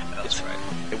 That's right.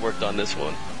 It worked on this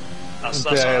one. That's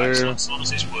alright, as long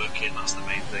as it's working, that's the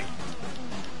main thing.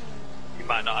 You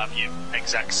might not have your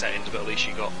exact settings, but at least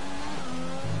you got...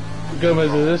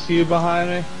 Gomez, is this you behind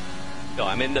me? No,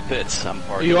 I'm in the pits. I'm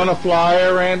parked. You on a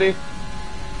flyer, Randy?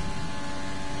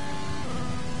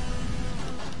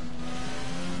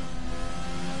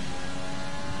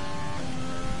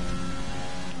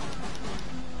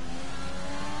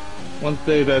 One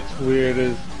thing that's weird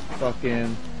is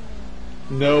fucking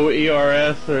no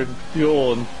ERS or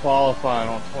fuel in qualifying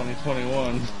on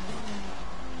 2021.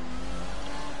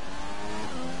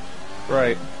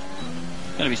 Right.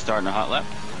 Gonna be starting a hot lap.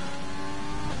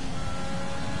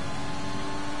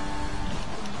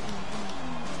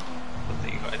 I don't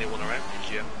think you got anyone around,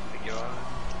 did you? I think you're alright.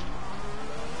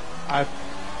 I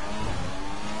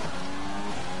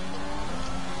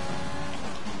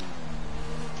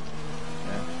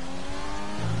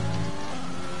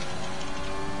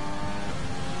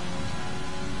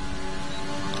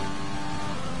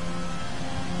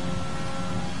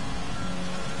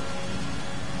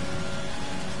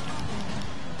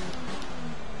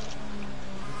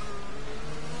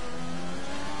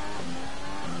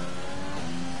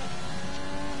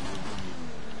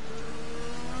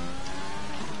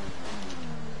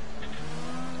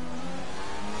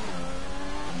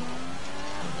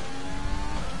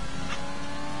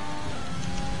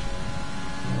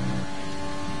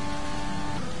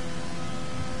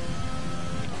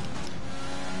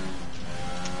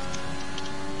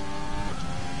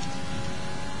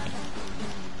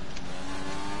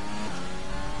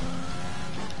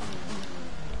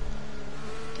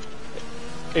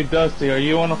Hey Dusty, are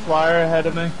you on a flyer ahead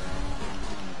of me?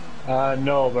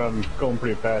 No, but I'm going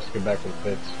pretty fast to get back to the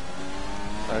pits.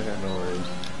 Okay. No worries.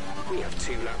 We have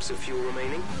 2 laps of fuel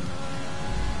remaining.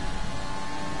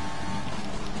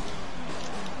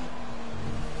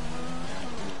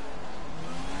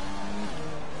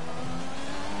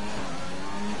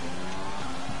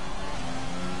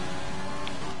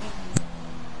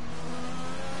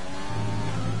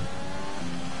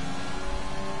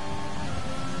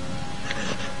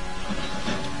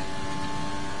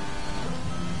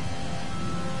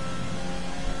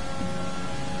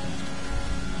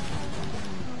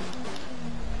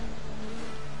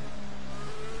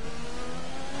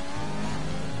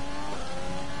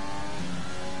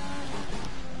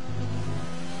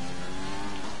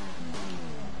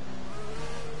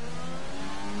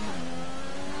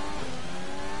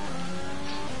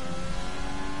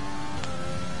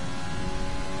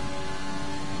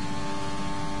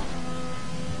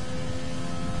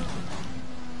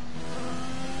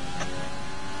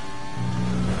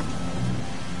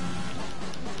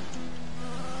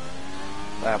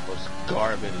 That was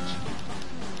garbage.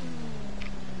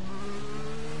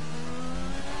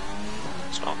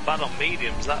 It's not bad on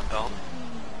mediums, that, Don.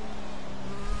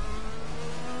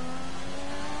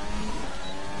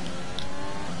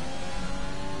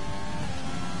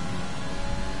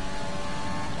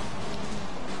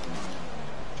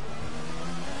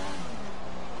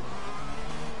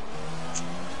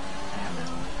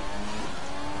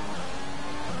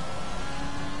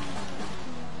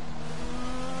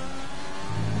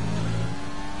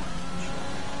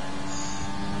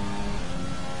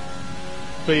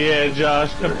 But yeah,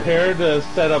 Josh, compared to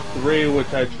setup 3,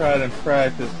 which I tried in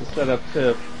practice, to setup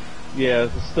 2, yeah,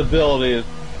 the stability is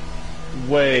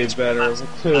way better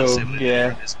with 2.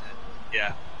 Yeah.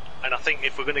 Yeah. And I think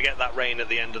if we're going to get that rain at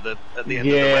the end of the of the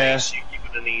race, you're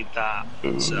going to need that.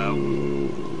 So.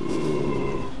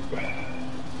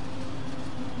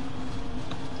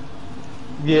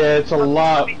 Yeah, it's a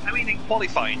lot. I mean, in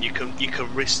qualifying, you can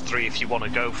risk 3 if you want to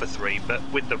go for 3, but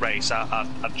with the race, I'd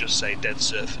just say dead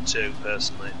cert for 2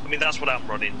 personally. I mean, that's what I'm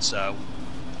running, so.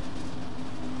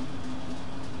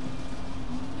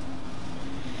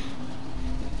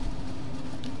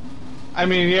 I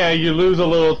mean, yeah, you lose a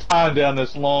little time down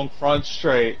this long front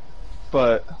straight,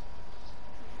 but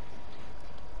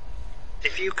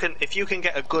if you can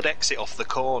get a good exit off the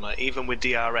corner, even with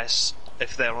DRS,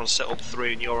 if they're on setup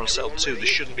 3 and you're on setup 2, they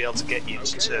shouldn't be able to get you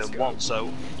into turn 1.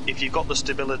 So if you've got the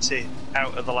stability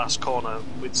out of the last corner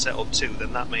with setup 2,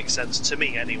 then that makes sense to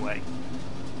me anyway.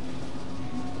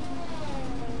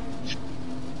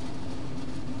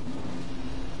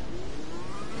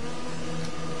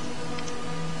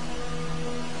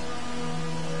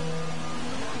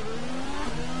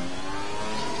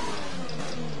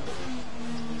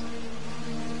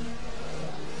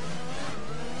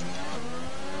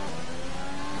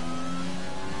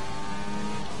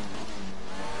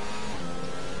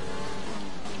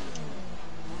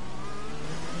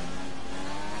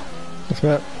 That's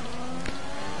right.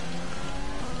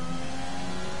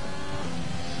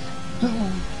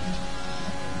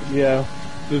 yeah,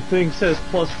 the thing says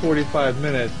plus 45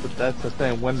 minutes, but that's the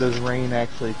thing. When does rain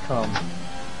actually come?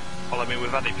 Well, I mean,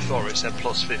 we've had it before. It said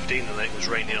plus 15, and then it was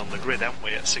raining on the grid, haven't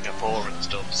we, at Singapore and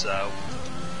stuff. So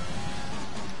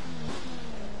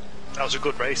that was a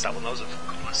good race. That one. That was a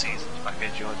couple of seasons back. I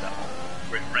enjoyed that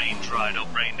one. It rained, dried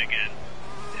up, rained again.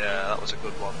 Yeah, that was a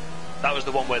good one. That was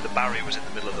the one where the barrier was in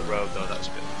the middle of the road, though. That was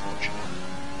a bit unfortunate.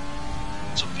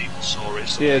 Some people saw it,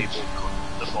 some people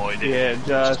couldn't avoid it. Yeah,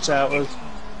 Josh, that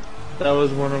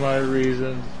was one of my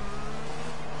reasons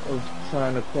of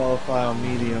trying to qualify on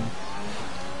medium.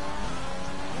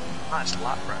 Nice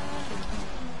lap, bro.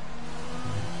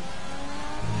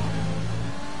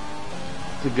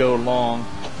 To go long.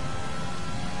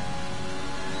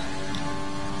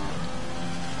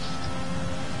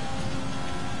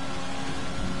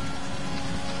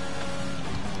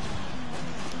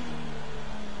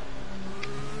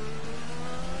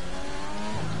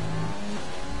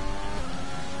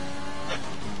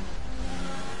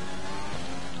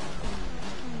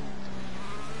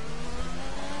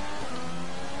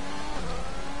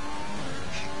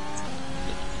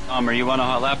 Are you on a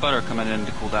hot lap, bud, or coming in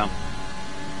to cool down?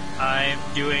 I'm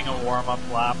doing a warm-up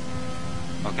lap.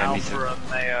 Okay, Alfa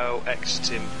Romeo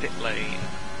exiting pit lane.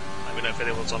 Let me know if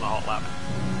anyone's on a hot lap.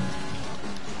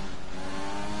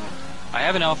 I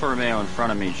have an Alfa Romeo in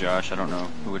front of me, Josh. I don't know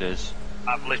who it is.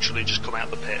 I've literally just come out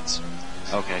the pits.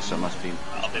 Okay, so it must be...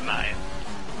 That'll be mine.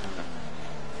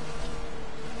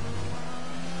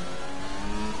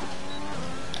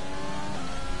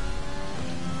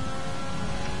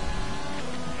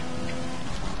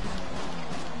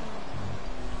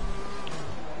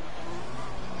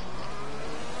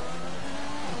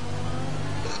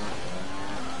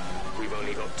 We've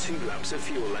only got 2 laps of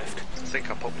fuel left. I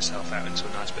think I put myself out into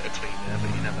a nice bit of clean air,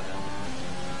 but you never know.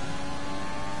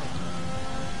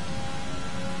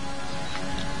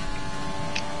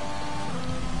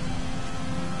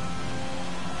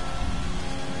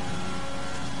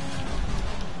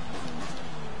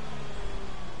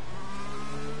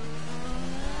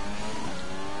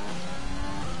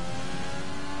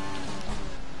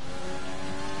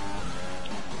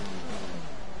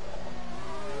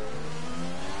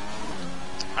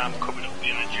 I'm coming up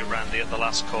behind you, Randy, at the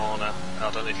last corner.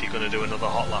 I don't know if you're going to do another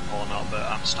hot lap or not, but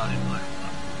I'm starting my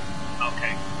lap.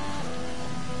 Okay.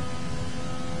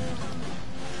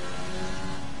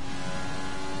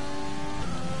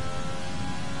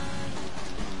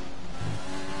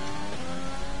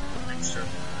 Thanks, sir.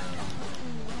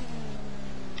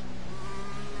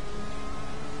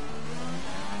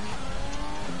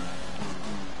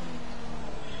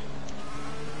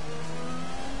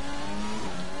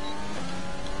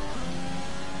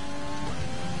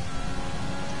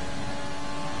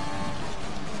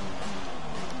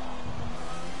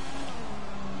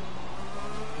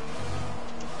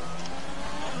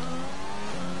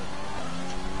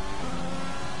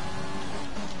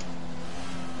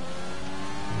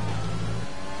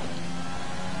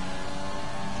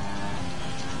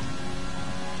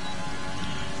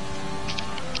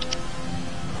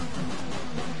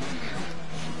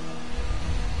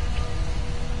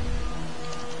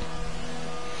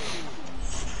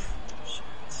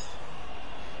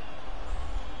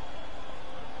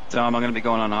 Tom, I'm going to be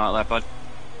going on a hot lap, bud.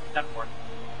 10-4.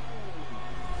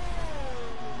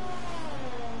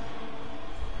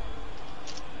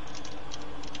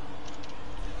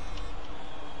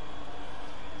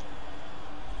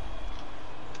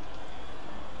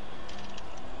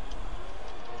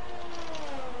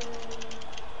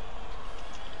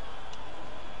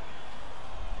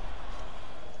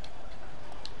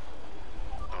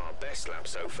 Our best lap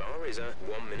so far is a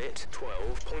 1 minute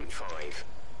 12.5.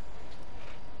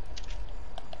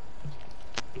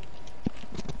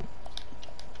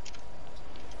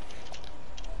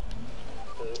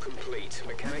 All complete.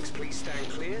 Mechanics, please stand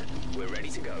clear. We're ready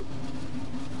to go.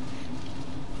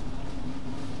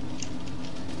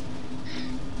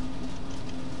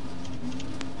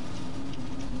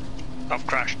 I've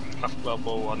crashed.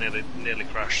 Well, I nearly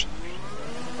crashed.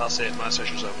 That's it. My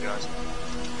session's over, guys.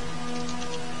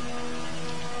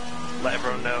 Let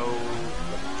everyone know.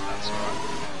 That's alright.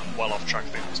 I'm well off track. I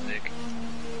think it was Nick.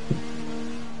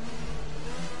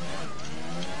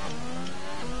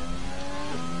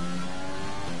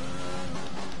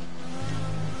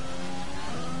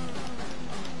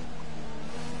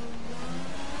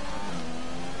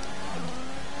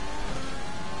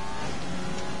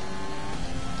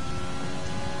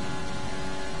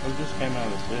 Who just came out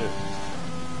of the pit?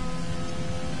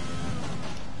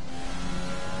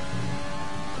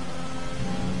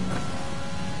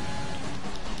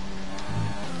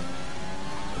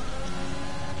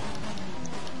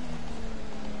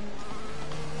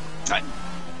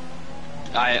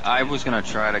 I was gonna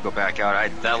try to go back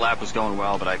out. That lap was going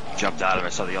well, but I jumped out of it. I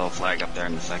saw the yellow flag up there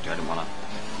in the sector. I didn't want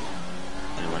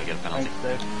to get a penalty.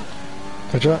 Thanks,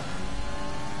 Dave. Good job.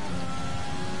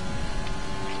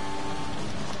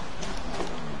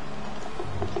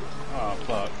 Oh,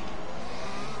 fuck.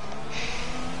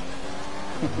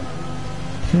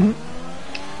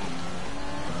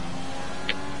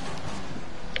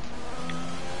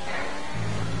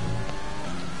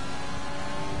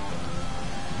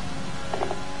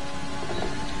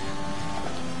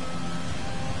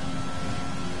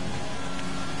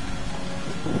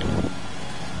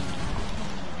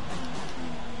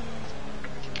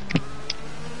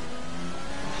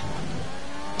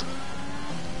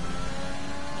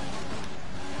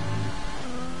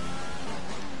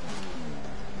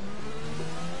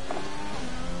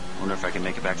 Wonder if I can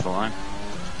make it back to the line.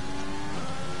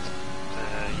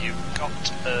 You've got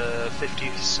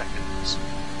 50 seconds.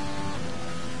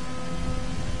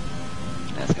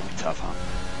 That's gonna be tough, huh?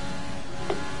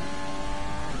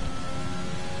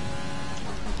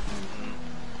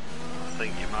 I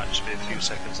think you might just be a few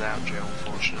seconds out, Joe,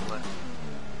 unfortunately.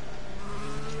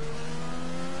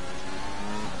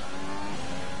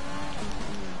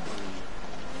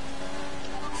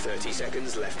 "30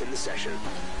 seconds left in the session.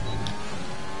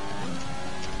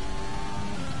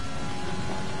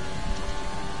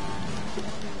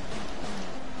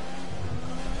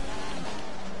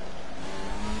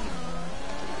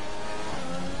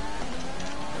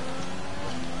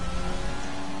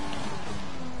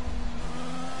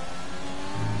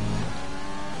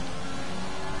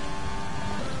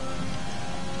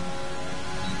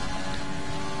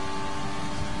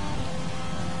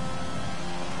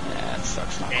 Yeah, it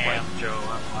sucks not Damn, quite. Joe,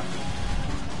 I'm lucky.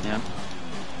 Yeah.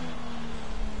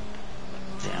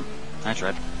 Damn. I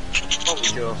tried. Oh,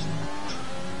 Joe.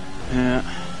 Yeah.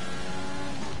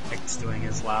 Nick's doing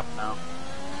his lap now.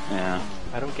 Yeah.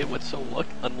 I don't get what's so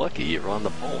unlucky. You're on the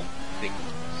pole. I think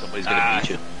somebody's gonna beat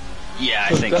you. Yeah,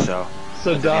 I think so.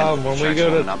 So At the end, Dom, when we track's go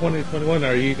to warming up. 2021,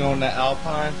 are you going to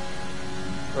Alpine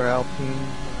or Alpine?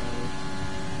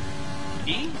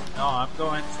 Me? No, I'm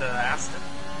going to Aston.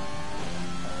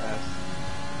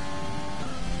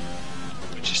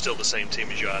 Which is still the same team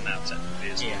as you are now, technically,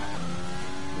 isn't it? Yeah.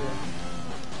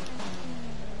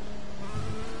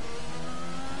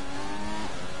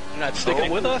 You're not sticking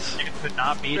with us, You could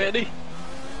not beat it. Randy?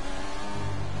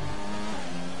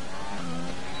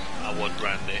 I want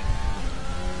Randy.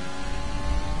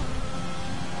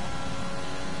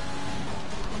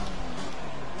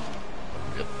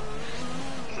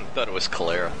 I thought it was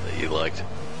Clara that you liked.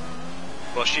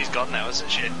 Well, she's gone now, isn't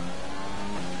she?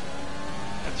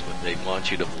 That's what they want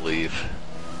you to believe.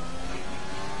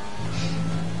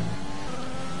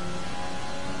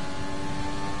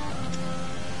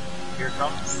 Here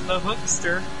comes the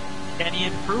Hookster. Can he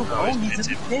improve? Oh, Oh, he's he's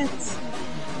in the pits.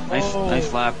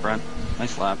 Nice lap, Brent.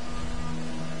 Nice lap.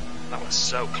 That was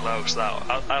so close. That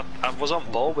I was on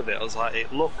board with it. I was like,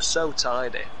 it looks so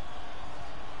tidy.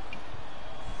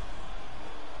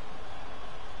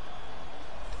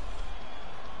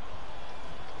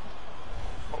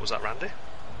 What was that, Randy?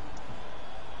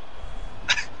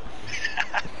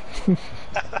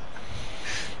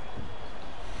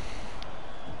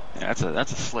 Yeah,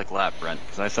 that's a slick lap, Brent.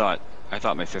 Because I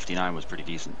thought my 59 was pretty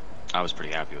decent. I was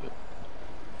pretty happy with it.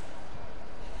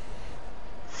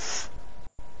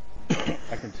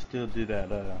 I can still do that.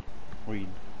 Read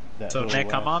that. So little Nick,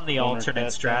 I'm last on the corner alternate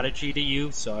cut strategy to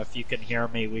you, so if you can hear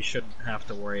me, we shouldn't have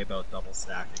to worry about double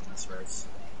stacking this race.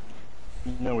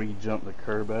 down. You know where you jump the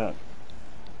curb at?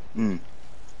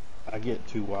 I get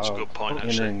too wild. That's a good point,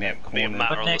 actually. entering that Me and Matt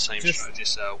corner. are on the Nick, same strategy,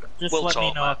 so Just we'll let me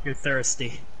talk, know Matt. if you're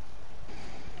thirsty.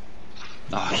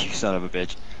 Oh, you son of a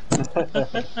bitch.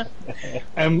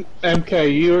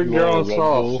 MK, you're want on a Red sauce,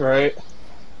 Bull? right?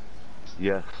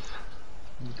 Yes.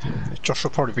 Josh will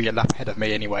probably be a lap ahead of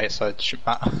me anyway, so it should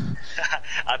matter.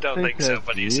 I don't think think so, that's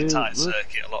but it's a it. tight Let's-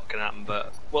 circuit, a lot can happen,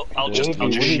 but well, I'll Dave, just what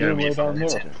are you share doing me way if down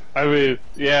there? I mean,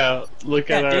 yeah. Look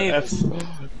at Yeah, our Dave. F.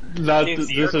 Not Dave's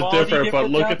this ear is quality different, but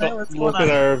different look down at there? What's look going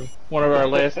at on? our one of our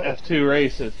last F2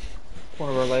 races. One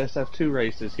of our last F2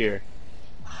 races here.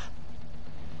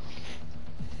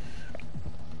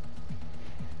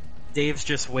 Dave's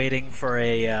just waiting for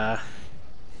a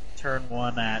turn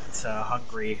one at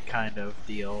Hungary kind of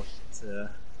deal to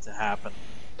happen.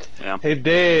 Yeah. Hey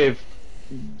Dave,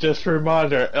 just a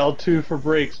reminder, L2 for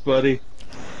brakes, buddy.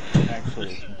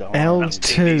 Actually, it's Dawn.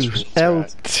 L2,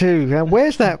 L2. Now,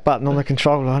 where's that button on the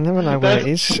controller? I never know where it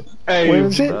is. Hey, Where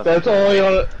is it? That's only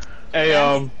on.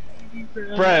 Hey,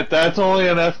 Brett, that's only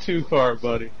an F2 car,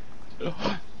 buddy. I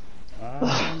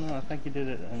don't know. I think you did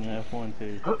it in F1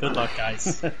 too. Good luck,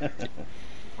 guys.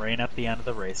 Rain at the end of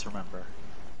the race, remember.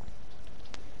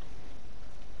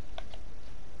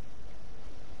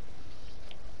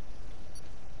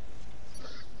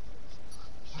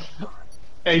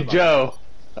 Hey Joe,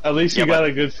 at least you Yeah, got bud.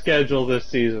 a good schedule this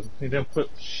season. You didn't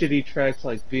put shitty tracks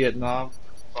like Vietnam,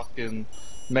 fucking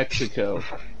Mexico.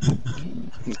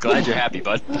 Glad you're happy,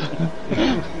 bud.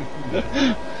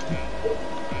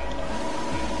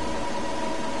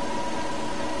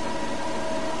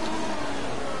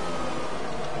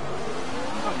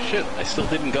 Oh shit! I still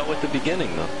didn't go at the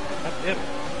beginning though. God damn it.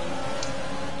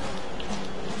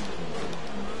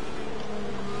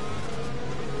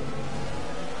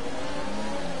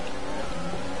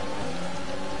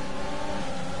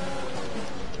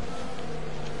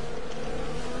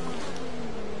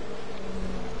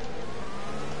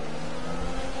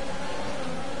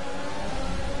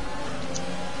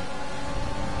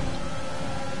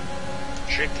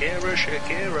 Shakira,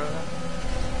 Shakira.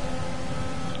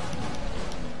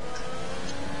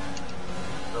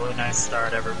 Really nice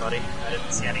start, everybody. I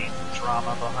didn't see any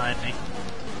drama behind me.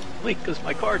 Wait, because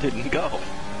my car didn't go.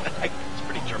 It's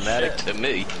pretty dramatic to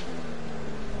me.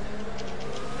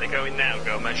 They're going now,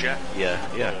 go measure. Yeah.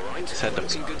 All right, Just had to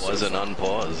looking good pause so and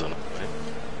far. unpause. And, right?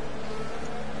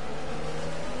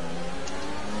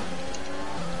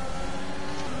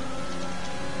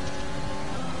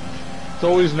 It's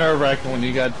always nerve-wracking when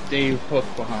you got Dave Hook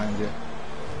behind you.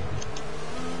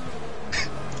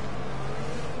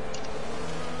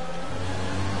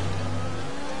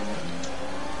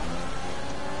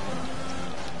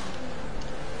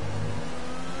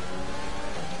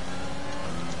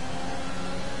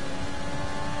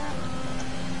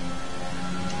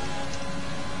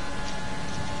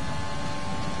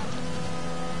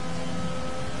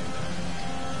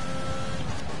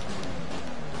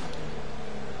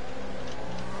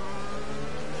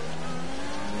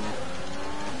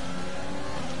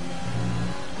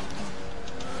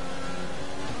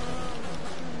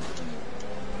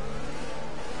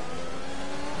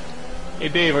 Hey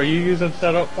Dave, are you using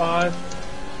setup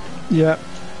 5? Yeah.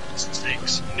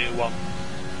 6, new one.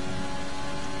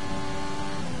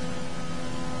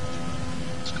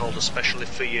 It's called especially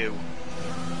for you.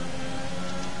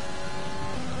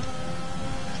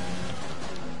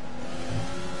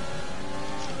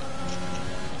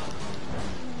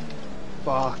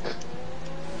 Fuck.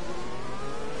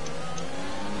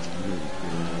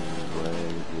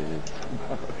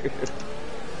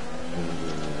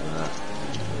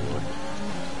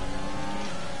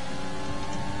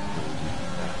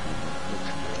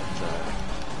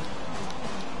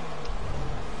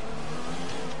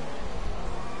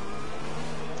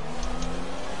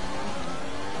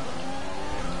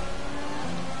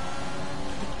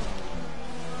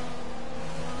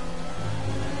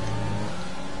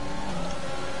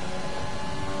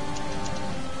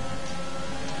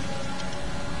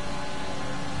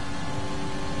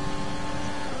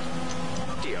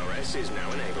 DRS is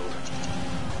now enabled.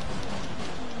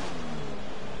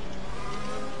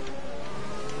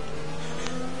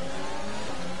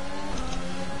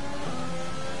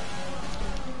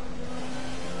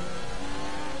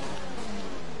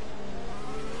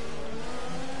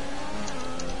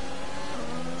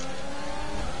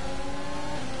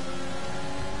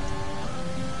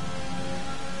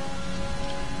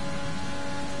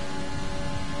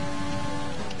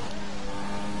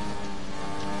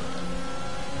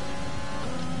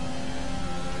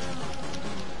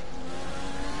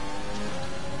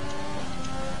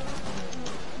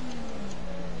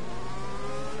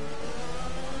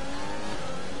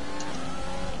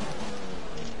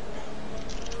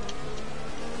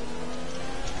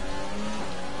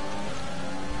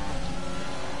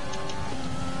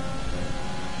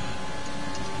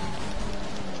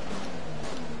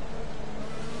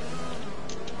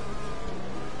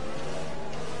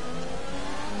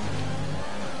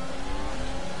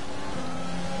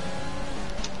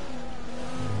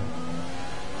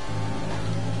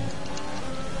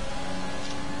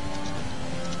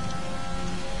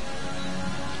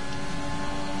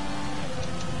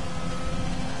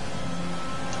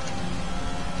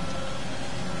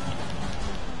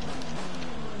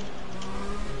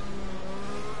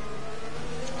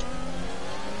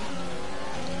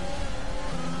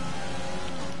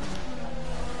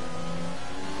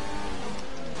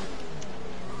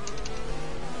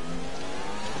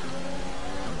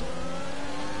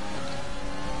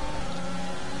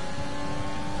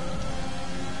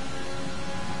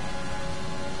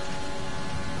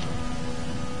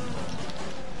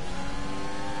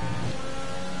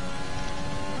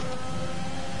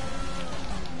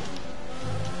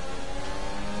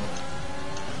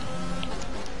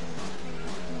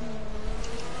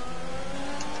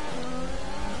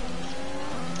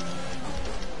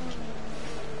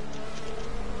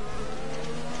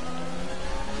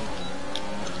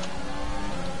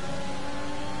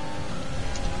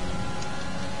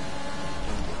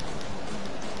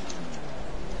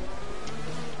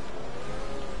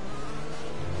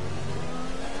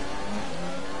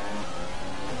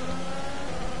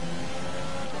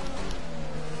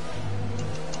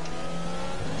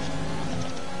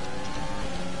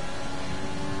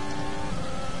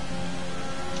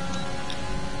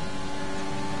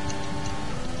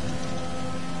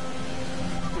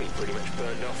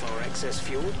 burned off our excess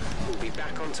fuel. We'll be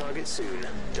back on target soon.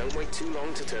 Don't wait too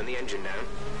long to turn the engine down.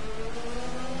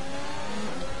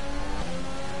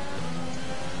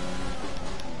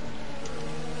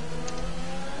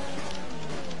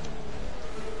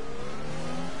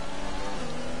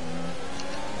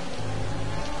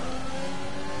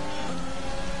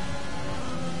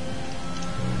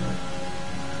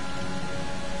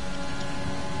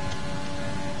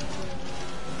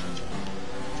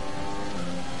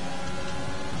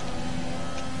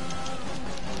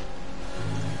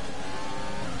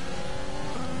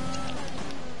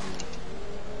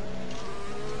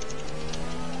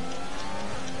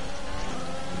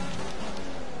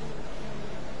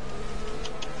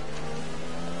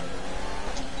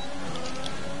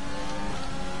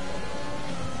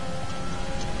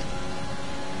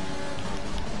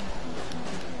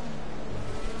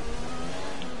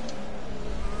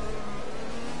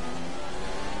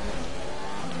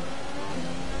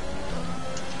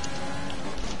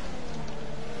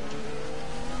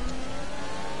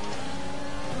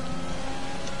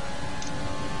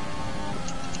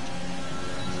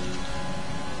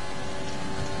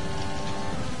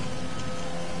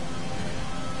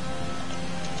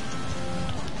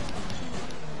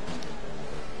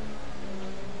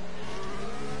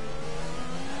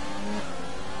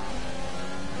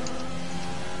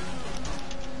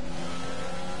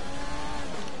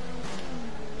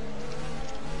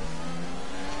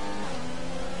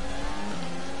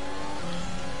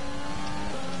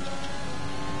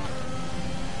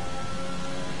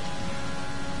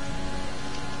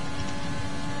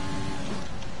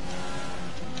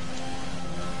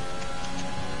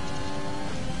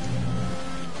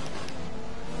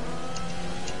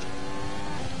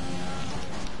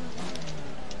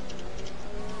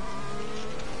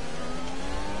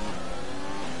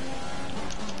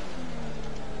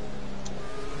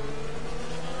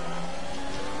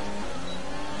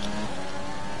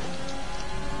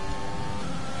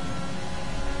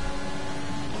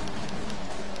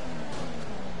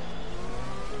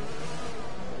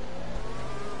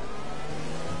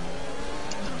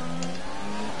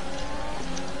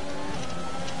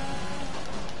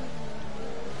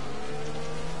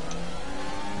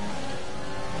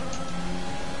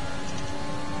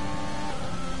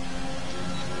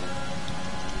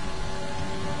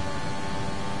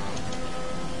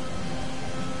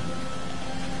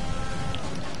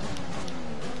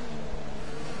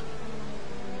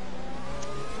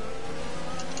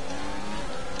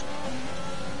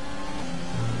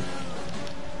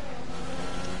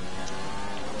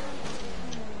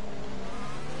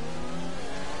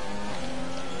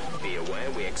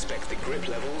 We expect the grip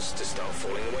levels to start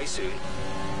falling away soon.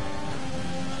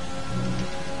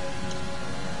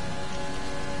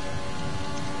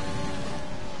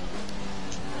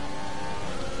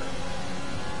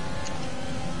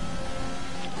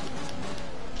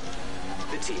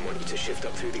 The team want you to shift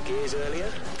up through the gears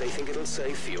earlier. They think it'll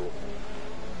save fuel.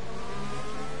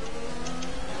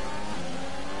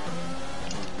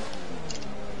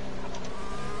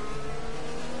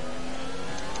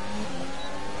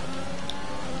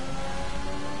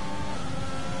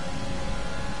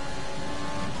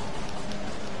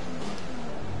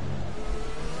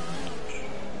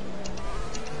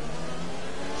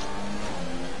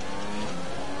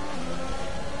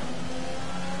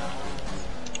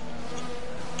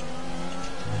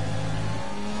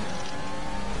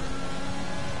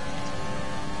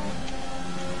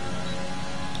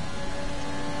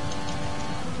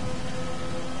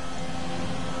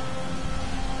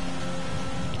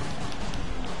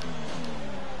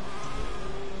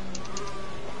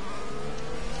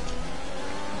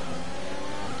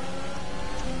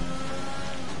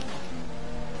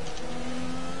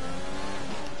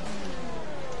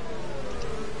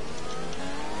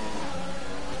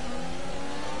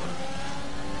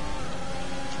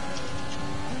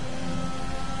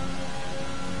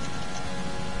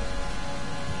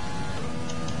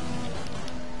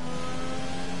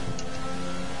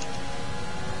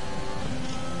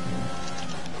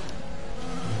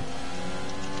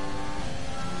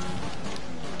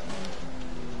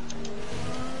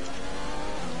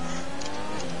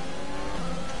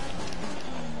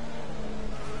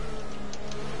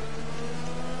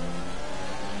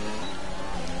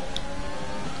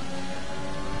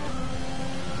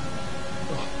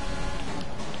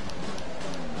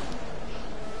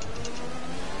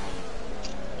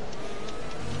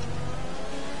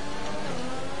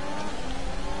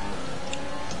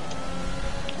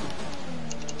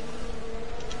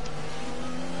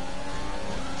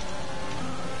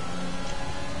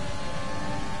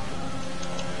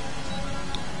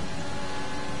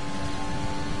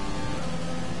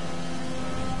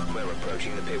 You're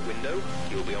approaching the pit window.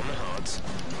 You'll be on the hards.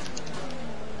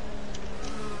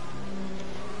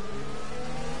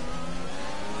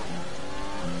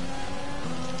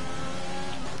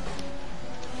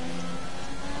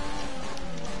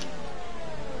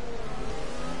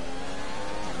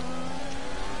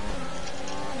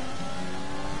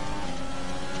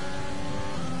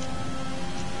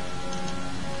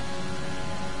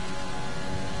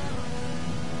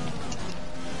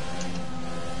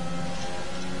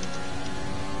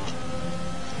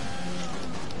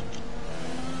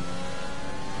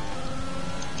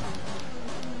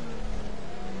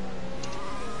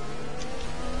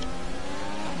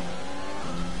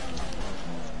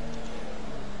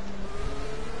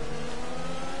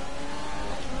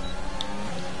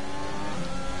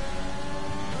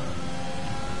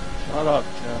 Shut up,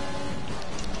 Jeff.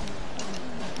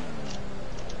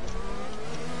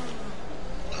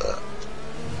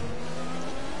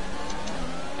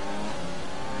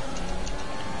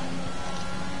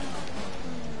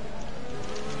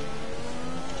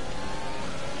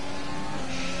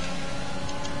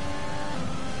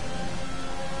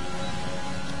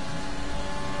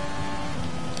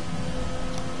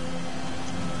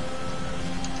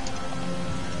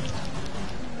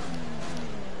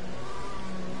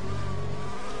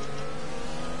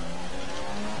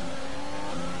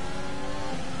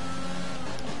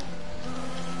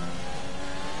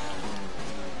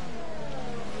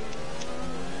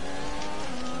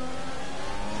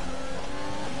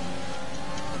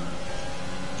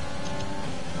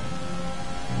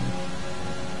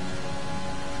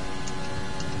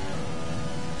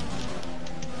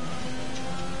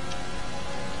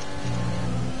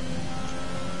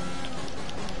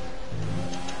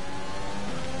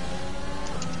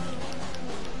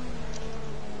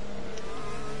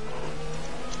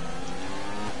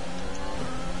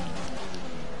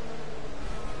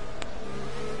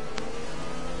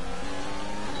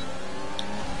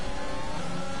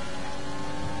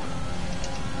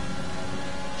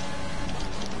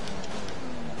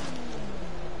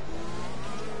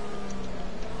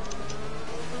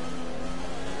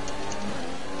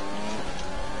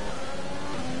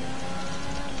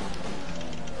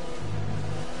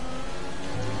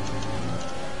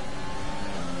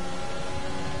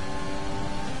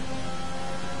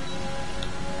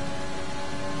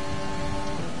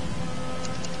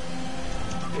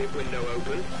 Pit window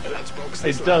open. Let's box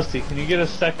Hey this lap. Dusty, can you get a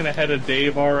second ahead of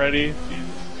Dave already?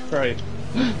 Jesus Christ.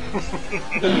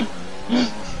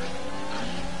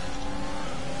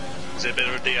 Is it a bit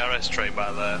of a DRS train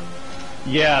back there?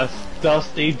 Yes,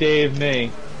 Dusty, Dave,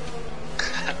 me.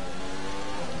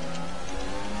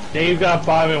 Dave got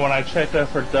by me when I checked out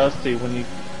for Dusty when you,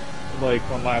 like,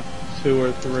 on lap 2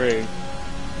 or 3.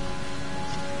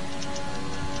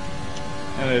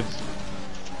 And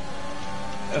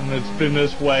it's been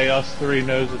this way, us three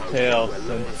nose to tail We're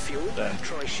low on since fuel. then.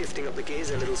 Try shifting up the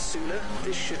gears a little sooner.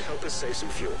 This should help us save some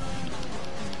fuel.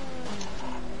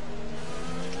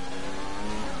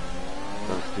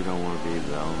 Dusty don't want to be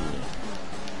the only.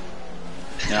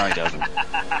 No, he doesn't.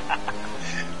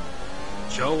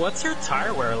 Joe, what's your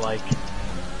tire wear like?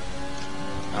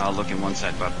 I'll look in one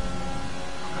sec, bud.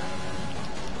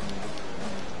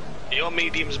 Your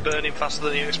medium's burning faster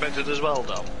than you expected as well,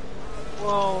 Dom.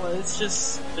 Well, it's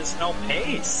just, there's no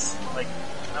pace. Like,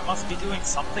 I must be doing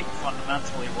something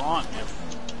fundamentally wrong if,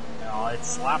 you know,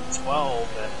 it's lap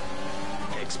 12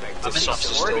 and Expect I'm in the softs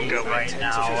are still 40s going right 10 to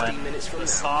now 15 and minutes from the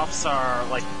now. softs are,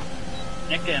 like,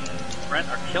 Nick and Brent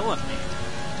are killing me.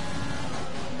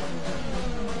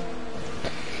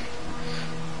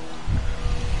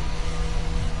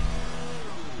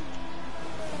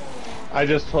 I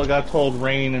just got told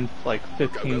rain in like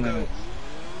 15 minutes.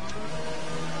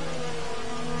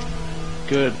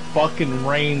 Good fucking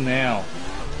rain now.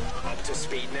 Up to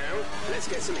speed now. Let's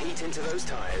get some heat into those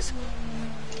tires.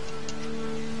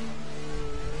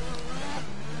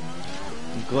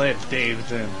 I'm glad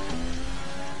Dave's in.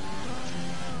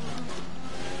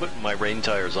 Putting my rain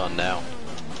tires on now.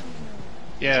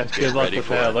 Yeah, Get good luck ready with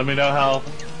for that. it. Let me know how.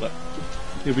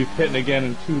 You'll be pitting again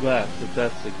in 2 laps if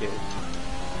that's the case.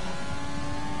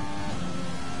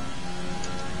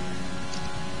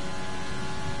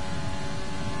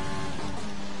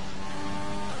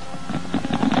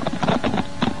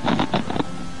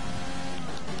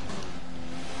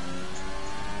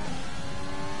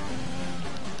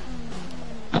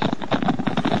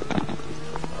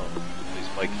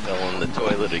 Mike fell in the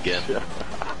toilet again.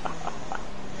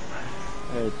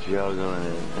 Hey, juggling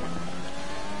it.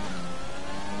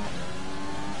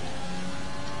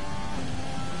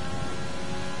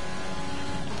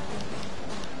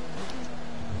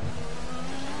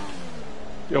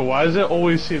 Yo, why does it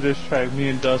always see this track? Me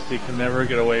and Dusty can never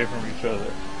get away from each other.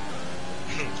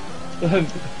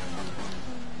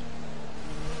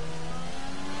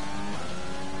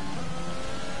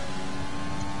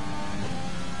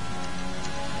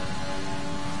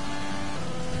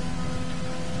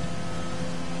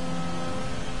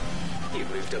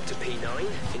 You've moved up to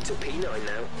P9, into P9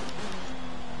 now.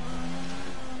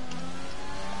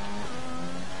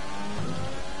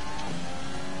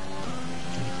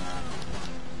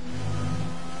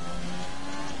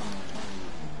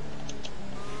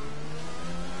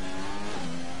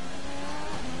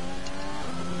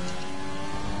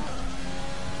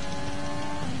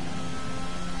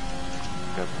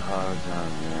 Got the hogs on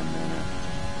there, man.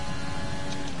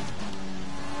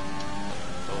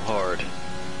 So hard.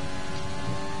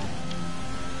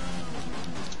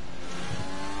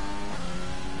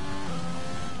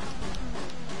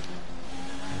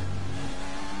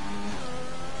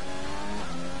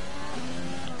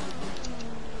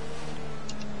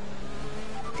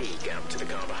 The gap to the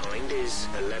car behind is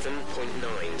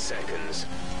 11.9 seconds.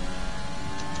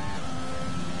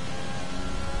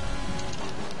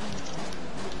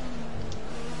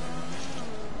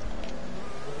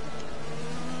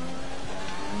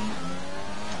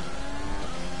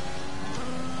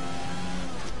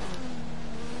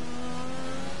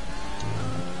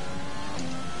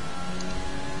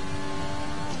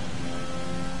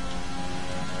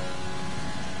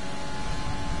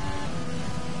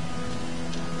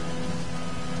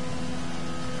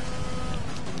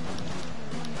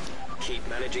 Keep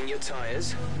managing your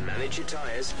tyres. Manage your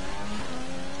tyres.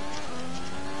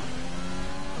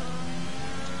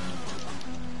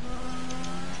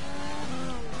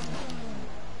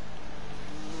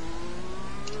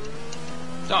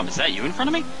 Dom, is that you in front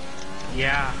of me?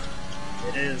 Yeah,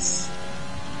 it is.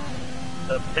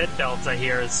 The pit delta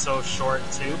here is so short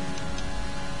too.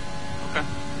 Okay.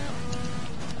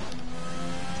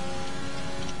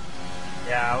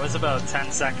 Yeah, I was about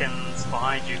 10 seconds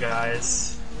behind you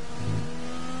guys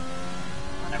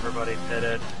when everybody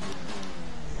pitted.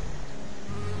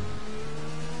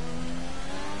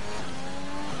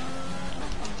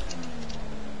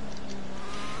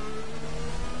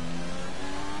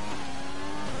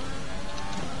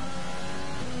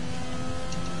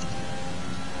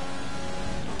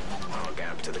 Our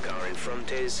gap to the car in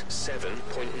front is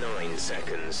 7.9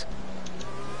 seconds.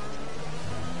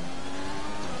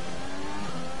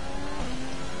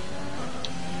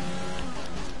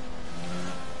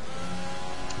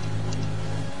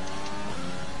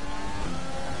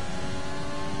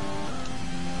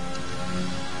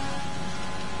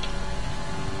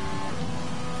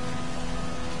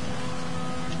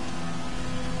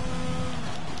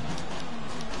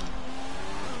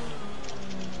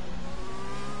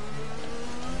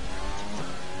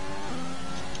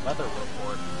 Weather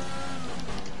report.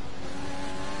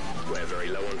 We're very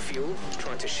low on fuel.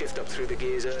 Try to shift up through the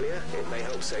gears earlier. It may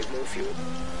help save more fuel.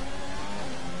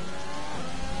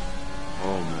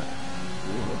 Oh man.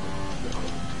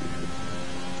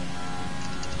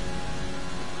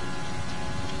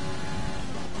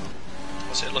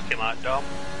 What's it looking like, Dom?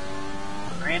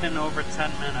 Rain in over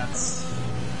 10 minutes.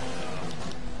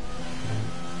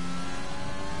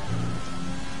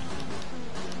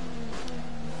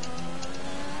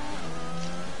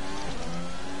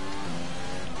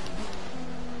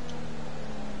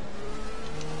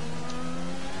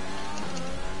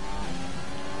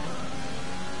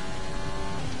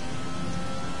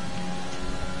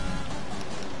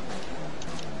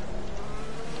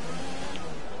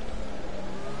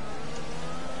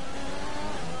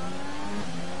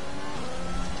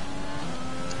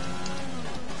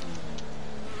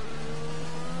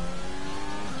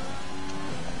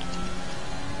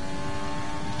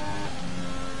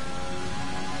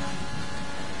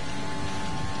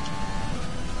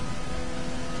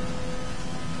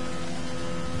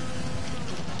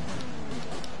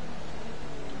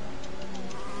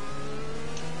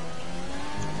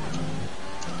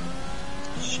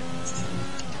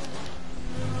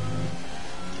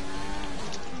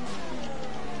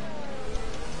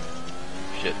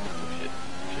 Shit.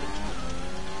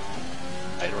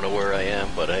 I don't know where I am,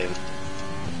 but I'm...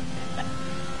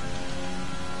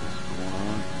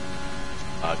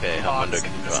 Okay, I'm under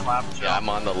control. Yeah, I'm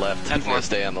on the left. I'm gonna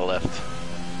stay on the left.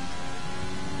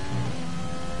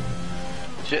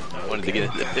 Shit, I wanted to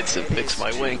get it to fix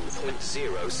my wing.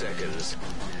 2.0 seconds.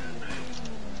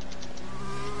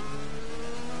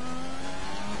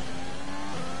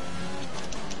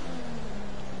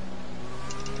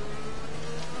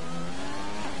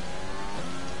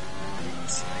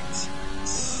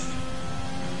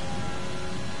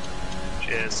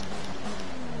 Cheers.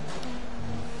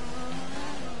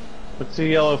 What's the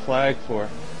yellow flag for?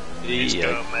 It's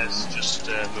Gomez just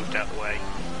moved out the way.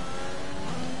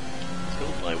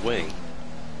 Killed my wing.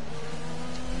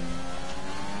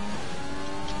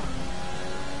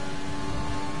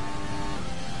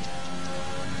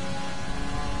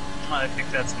 I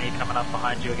think that's me coming up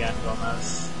behind you again,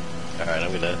 Gomez. Alright,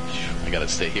 I gotta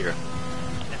stay here.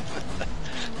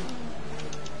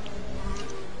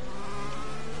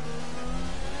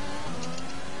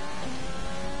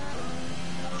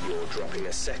 You're dropping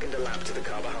a second a lap to the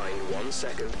car behind. 1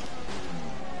 second.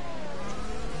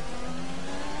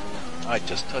 I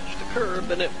just touched the curb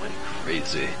and it went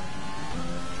crazy.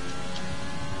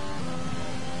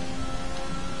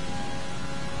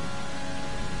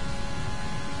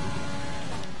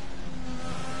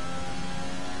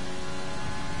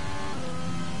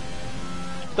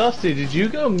 Dusty, did you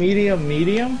go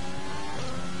medium?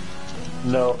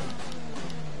 No.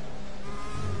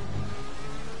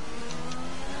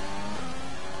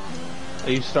 Are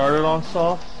you started on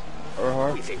soft or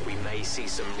hard? We think we may see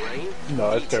some rain. No,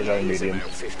 I started on ETA is medium.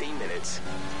 about 15 minutes.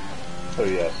 So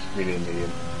yes, medium.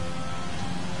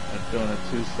 Like doing a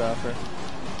two-stopper.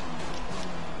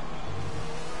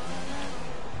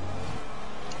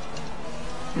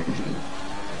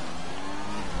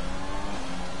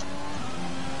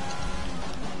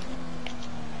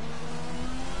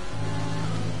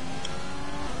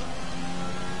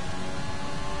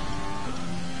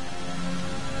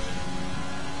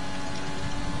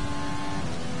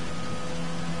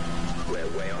 We're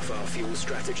way off our fuel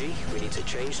strategy. We need to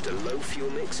change to low fuel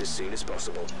mix as soon as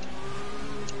possible.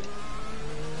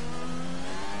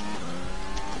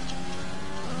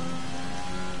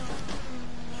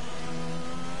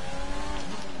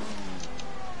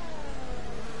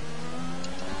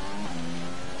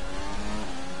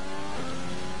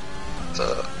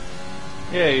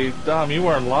 Yeah, Dom, you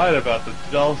weren't lying about the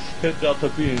pit delta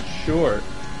being short.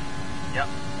 Yep.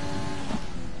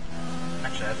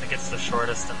 Actually, I think it's the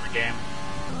shortest in the game.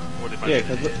 Yeah,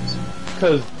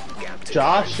 because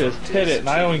Josh just hit it and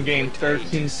I only gained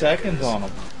 13 seconds on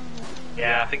him.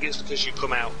 Yeah, I think it's because you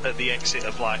come out at the exit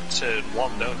of like turn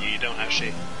 1, don't you? You don't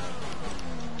actually.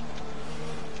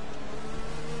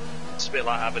 It's a bit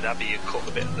like Abu Dhabi, you cut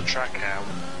a bit of the track out.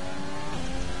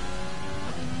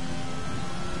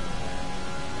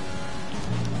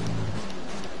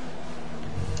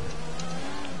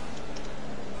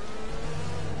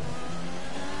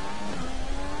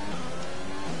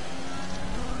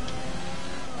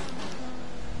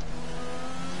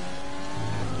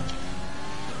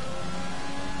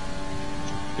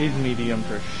 These mediums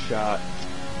are shot.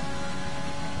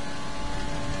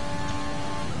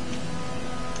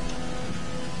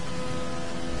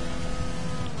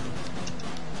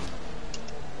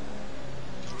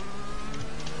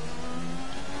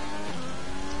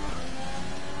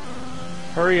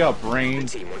 Hurry up, Rain. The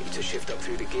team want you to shift up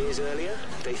through the gears earlier.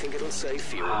 They think it'll save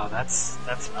fuel. Wow, that's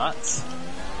nuts.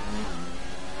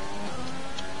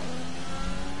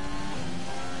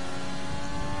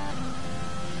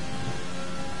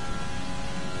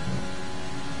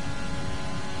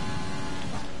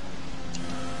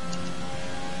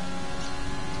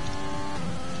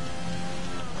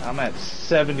 I'm at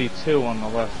 72 on the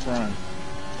left front.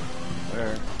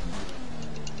 Where?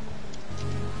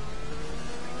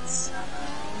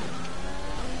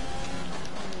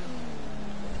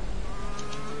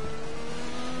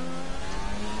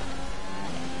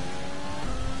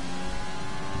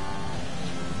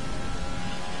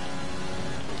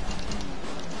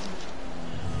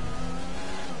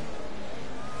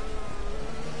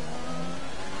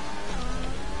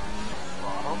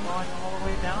 Throttle going all the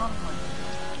way down?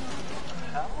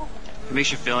 If it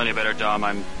makes you feel any better, Dom,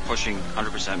 I'm pushing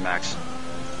 100% max.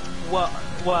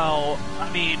 Well,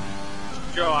 I mean,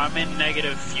 Joe, I'm in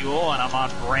negative fuel and I'm on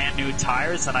brand new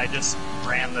tires, and I just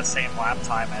ran the same lap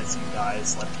time as you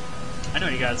guys. Like, I know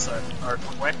you guys are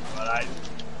quick, but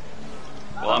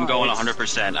Well, I'm going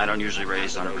 100%. I don't usually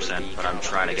race 100%, but I'm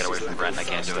trying to get away from Brent. I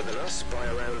can't do it.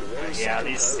 Yeah,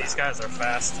 these guys are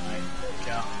fast tonight.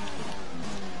 Yeah.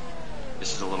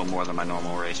 This is a little more than my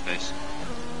normal race pace.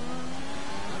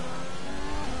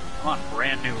 I'm on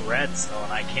brand new reds though,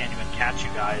 and I can't even catch you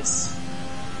guys.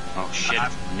 Oh shit!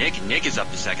 Nick is up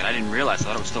to second. I didn't realize. I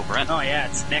thought it was still Brent. Oh yeah,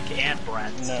 it's Nick and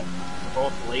Brent. No. They're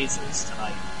both lasers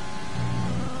tonight.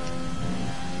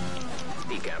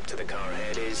 The gap to the car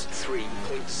ahead is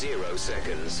 3.0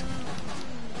 seconds.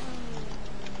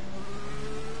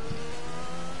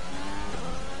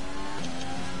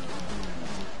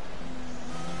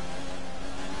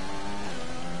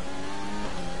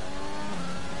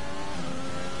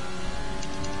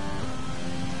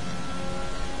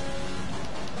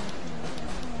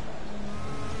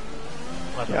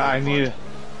 Yeah, I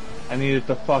need it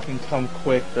to fucking come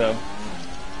quick though.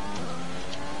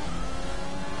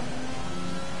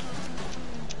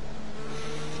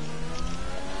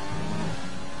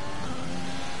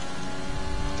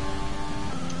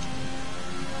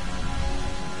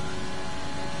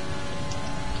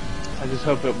 I just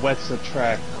hope it wets the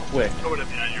track quick. Coming up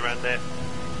behind you around there.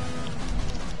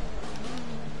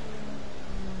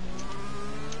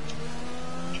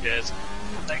 Cheers.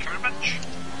 Thank you very much.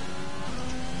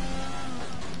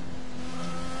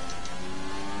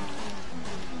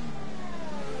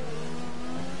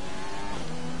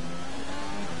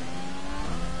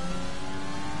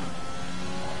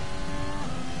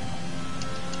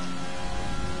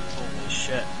 Holy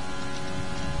shit.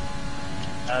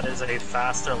 That is a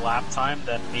faster lap time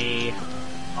than me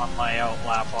on my out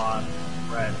lap on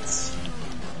Reds.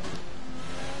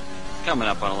 Coming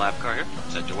up on a lap car here.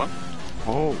 Sector 1.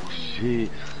 Oh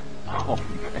shit. Oh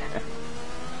man.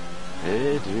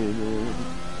 Hey dude.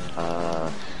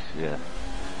 Shit.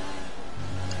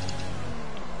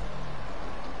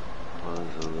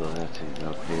 Was a letting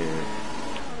up here.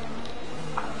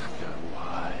 I've got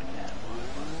wide.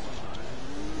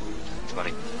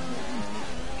 Buddy.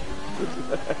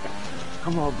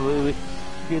 Come on, Bluey.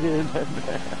 Get in there,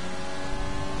 man.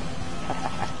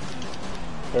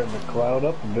 Starting to cloud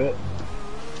up a bit.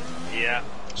 Yeah,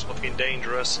 it's looking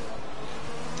dangerous.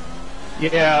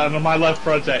 Yeah, and my left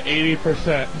front's at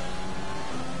 80%.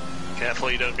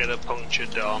 Careful you don't get a puncture,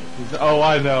 Don. Oh,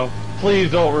 I know. Please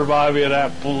don't remind me of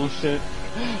that bullshit.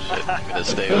 Shit, I'm gonna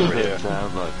stay over here.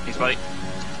 He's buddy.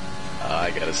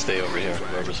 I gotta stay over here.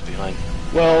 Whoever's behind.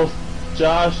 Well,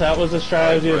 Josh, that was a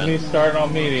strategy of me starting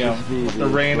on medium with the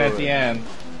rain at the end.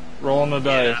 Rolling the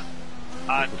dice.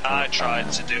 I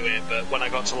tried to do it, but when I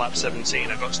got to lap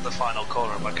 17, I got to the final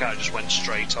corner and my car just went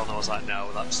straight on. I was like, no,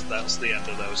 that's the end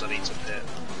of those. I need to pit.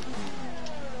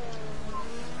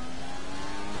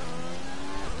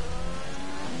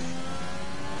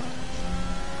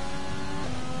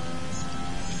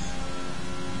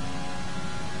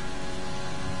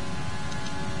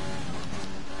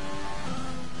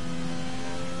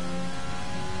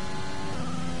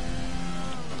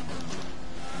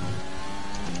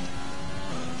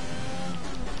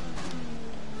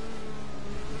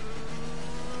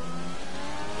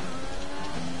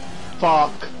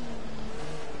 Fuck.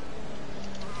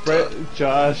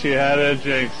 Josh, you had to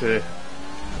jinx it.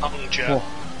 Puncture. Oh.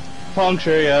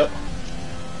 Puncture, yep.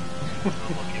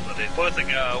 Unlucky, buddy. Worth a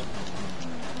go.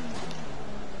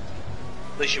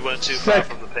 At least you weren't too far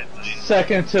from the pit lane.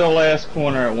 Second to the last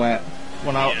corner it went.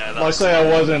 When luckily I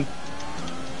wasn't.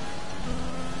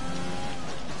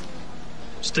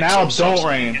 Now don't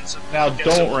rain. Now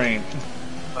don't rain.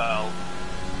 Well.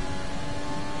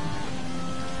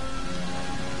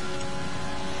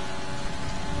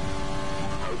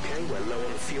 Okay, we're low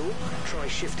on fuel. Try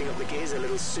shifting up the gears a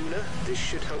little sooner. This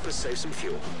should help us save some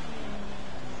fuel.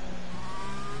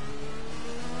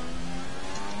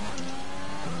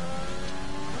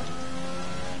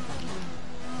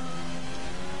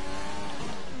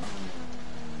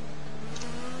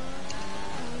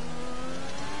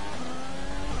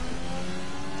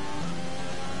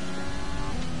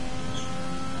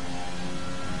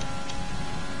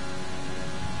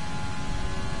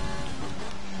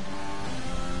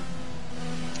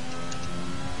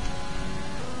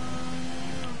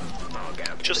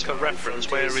 Just for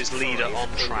reference, where is leader on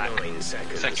track?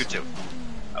 Sector 2.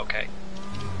 Okay.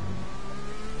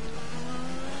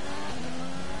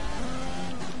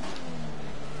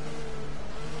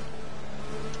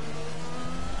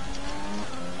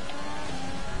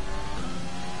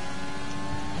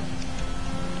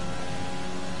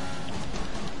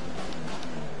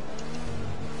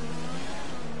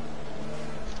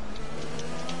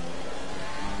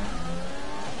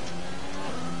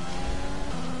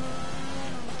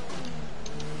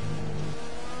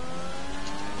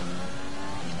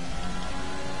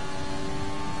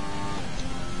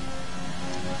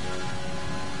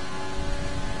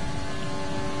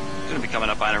 Gonna be coming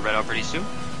up on a red out pretty soon.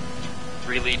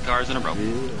 3 lead cars in a row.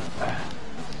 Yeah.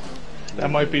 That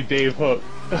might be Dave Hook.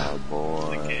 Oh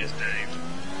boy. I think it is Dave.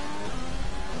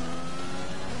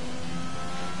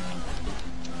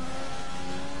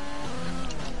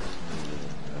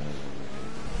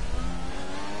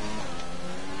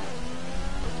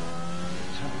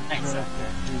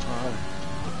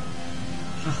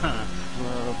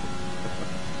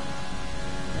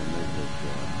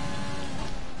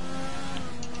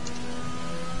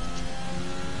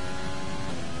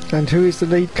 And who is the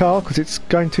lead car? Because it's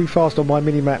going too fast on my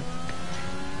mini-map.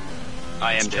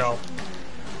 I am Joe.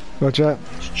 Roger.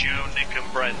 It's Joe, Nick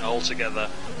and Brent all together.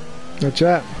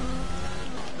 Roger.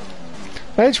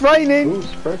 It's raining. Ooh,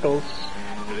 sprinkles.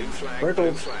 Blue flag, blue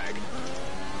Sprinkles. flag.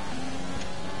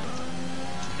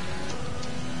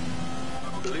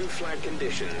 Blue flag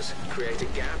conditions. Create a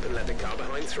gap and let the car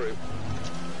behind through.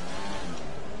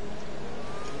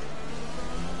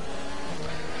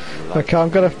 Okay, I'm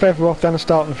going to feather off down the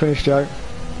start and finish, Joe.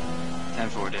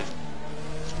 10-4, Dave.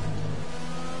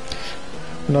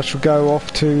 And I shall go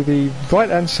off to the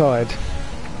right-hand side.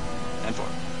 10-4.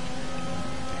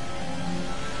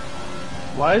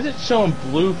 Why is it showing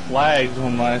blue flags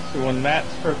when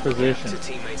Matt's for position? To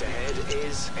teammate ahead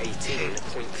is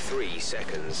 18.3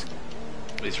 seconds.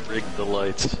 He's rigged the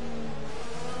lights.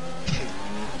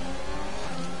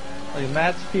 Like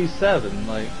Matt's P7,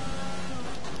 like.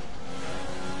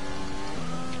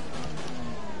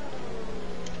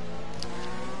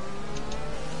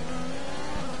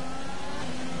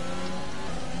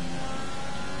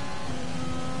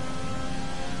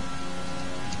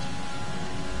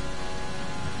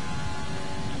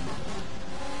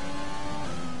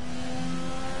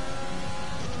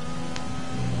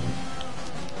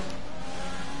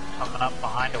 Coming up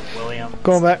behind a Williams.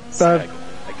 Go on back. I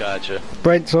gotcha.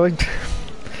 Brent, sorry.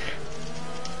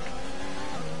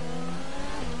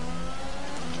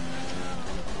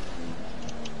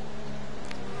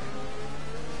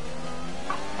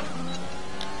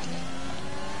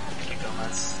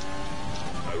 Gomez.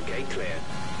 Okay, clear.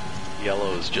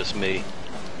 Yellow is just me.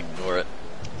 Ignore it.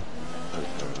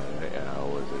 That's alright, yeah, I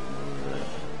was ignoring it.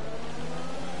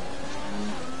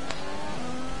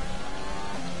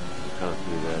 Can't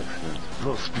do the accident.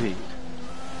 Full speed.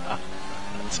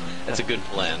 That's a good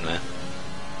plan, man.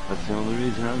 That's the only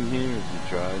reason I'm here, is to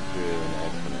drive through an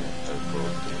accident at full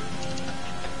speed.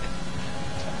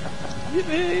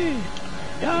 Yippee!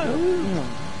 Yahoo!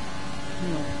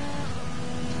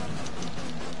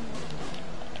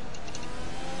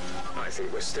 I think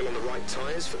we're still on the right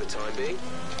tyres for the time being.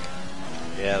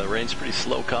 Yeah, the rain's pretty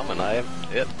slow coming.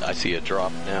 Yep, I see a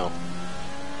drop now.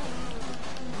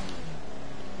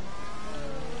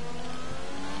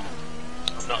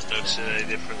 I'm not noticing any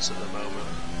difference at the moment.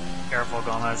 Careful,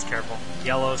 Gomez, careful.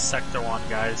 Yellow sector 1,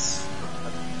 guys.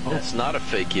 That's not a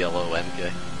fake yellow,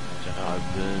 MK.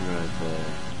 I've been right there.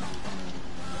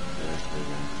 Exactly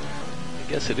right there. I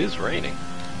guess it is raining.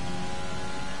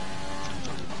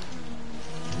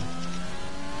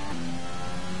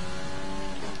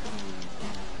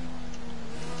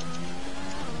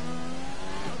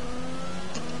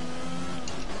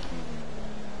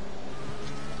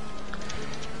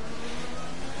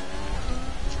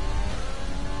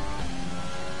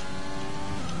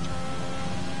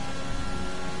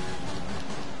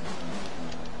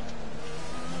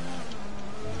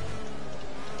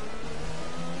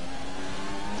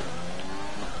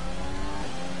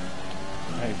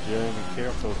 Hey Joe, be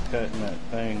careful cutting that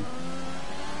thing.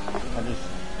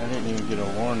 I didn't even get a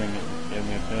warning, it gave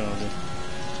me a penalty.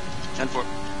 10-4.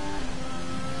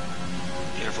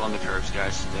 Careful on the curves,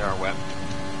 guys. They are wet.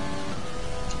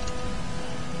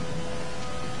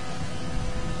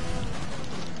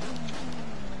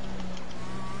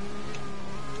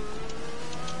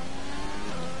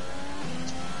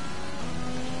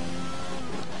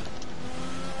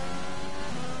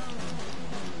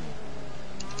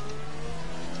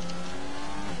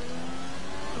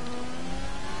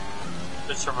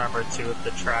 Just remember too, if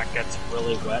the track gets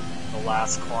really wet, the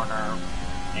last corner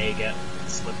may get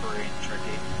slippery and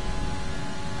tricky.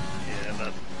 Yeah,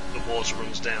 but the water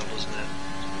runs down, doesn't it?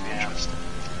 It's Yeah. interesting.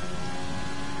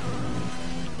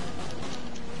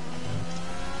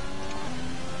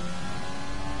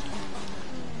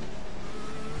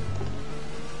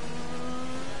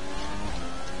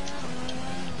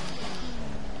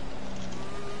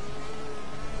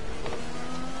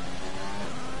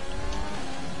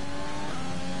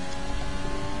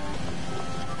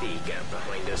 The gap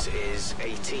behind us is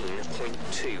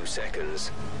 18.2 seconds.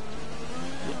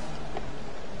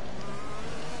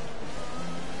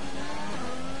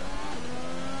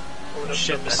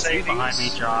 Shit, that's behind me,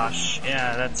 Josh.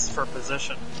 Yeah, that's for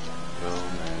position. Oh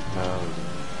man, how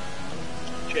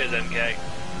Cheers, MK.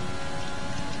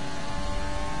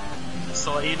 Just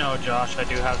to let you know, Josh, I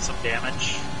do have some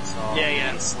damage. So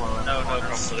Yeah. slow in No the problem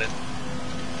corners. with it.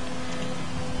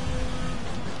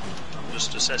 I'm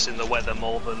just assessing the weather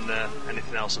more than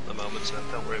anything else at the moment, so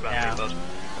don't worry about Yeah. me, bud.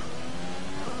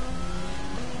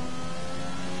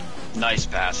 Nice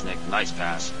pass, Nick. Nice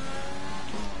pass.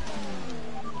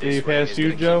 Did he This rain pass is you,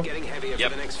 gonna keep Joe? getting heavier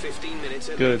Yep. for the next 15 minutes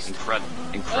at Good. least.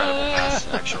 Incredible pass,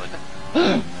 actually.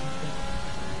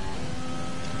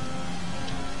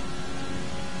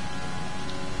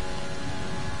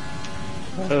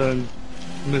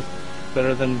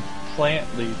 Better than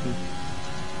plant leaving.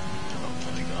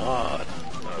 God.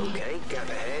 Okay, gap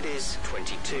ahead is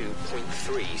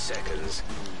 22.3 seconds.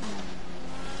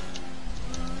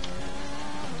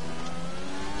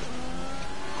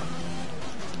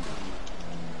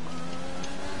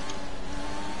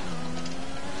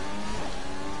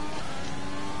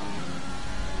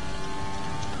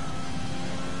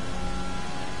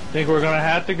 Think we're gonna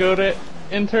have to go to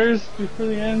inters before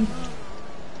the end?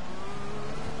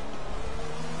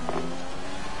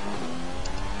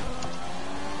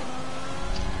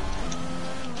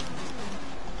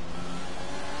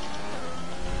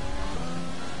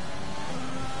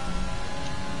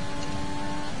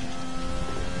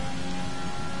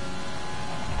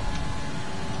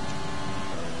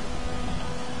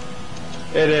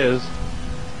 It is.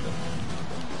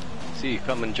 See you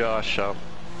coming, Josh.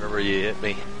 Wherever you hit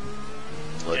me,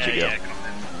 let you go. Yeah, come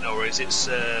in. No worries, it's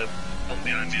on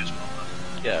behind me as well.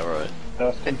 Yeah, right.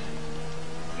 Dustin?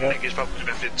 I think it's probably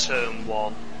going to be turn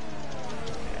 1.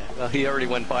 Well, he already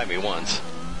went by me once.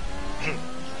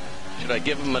 Should I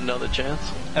give him another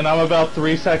chance? And I'm about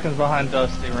 3 seconds behind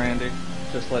Dusty, Randy.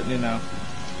 Just letting you know.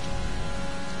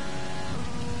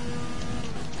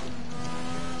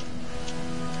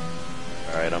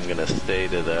 Alright, I'm gonna stay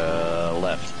to the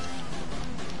left.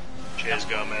 Cheers,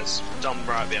 Gomez. Dom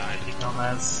right behind you.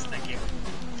 Gomez, thank you.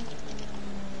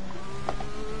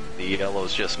 The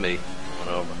yellow's just me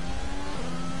going over.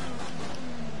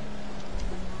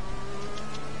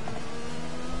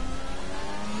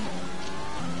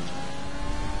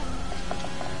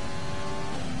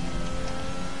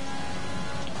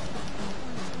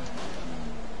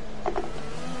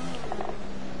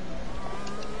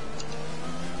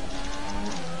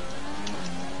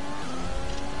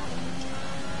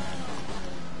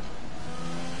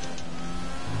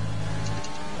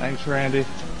 Thanks, Randy.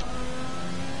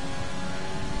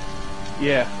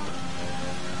 Yeah.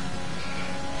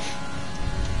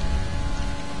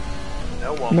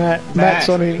 No one. Matt's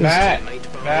on it.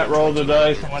 Matt rolled the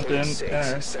dice and went in.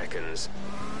 6 seconds.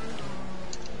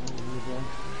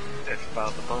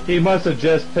 He must have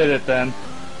just pit it then.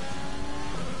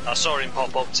 I saw him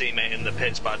pop up teammate in the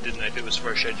pits, but I didn't know if it was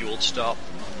for a scheduled stop.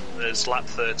 There's lap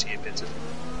 30 he pitted.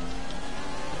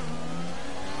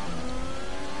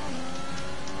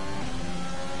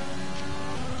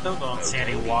 Still don't see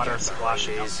any water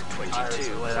splashing up the tires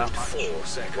really that much.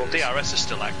 Well, DRS is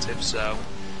still active, so...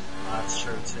 That's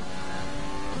true too.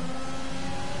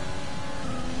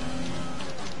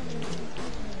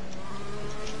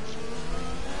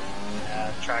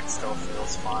 Yeah, the track still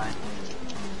feels fine.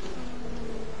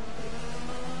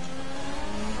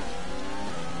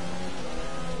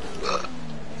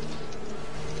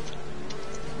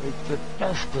 Make the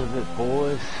best of it,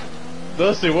 boys.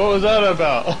 Dusty, what was that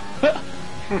about?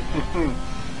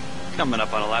 Coming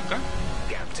up on a lap car.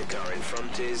 Gap to car in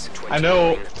front is I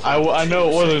know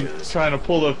it wasn't trying to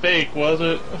pull a fake, was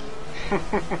it?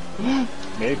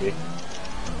 Maybe.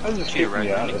 I was just keeping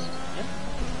you honest.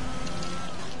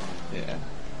 Yeah.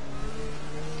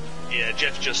 Yeah,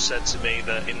 Jeff just said to me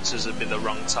that Inters had been the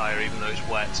wrong tyre even though it's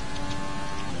wet.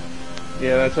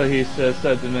 Yeah, that's what he said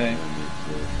to me.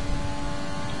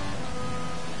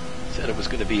 Said it was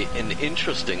going to be an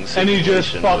interesting situation. And he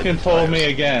just fucking with told me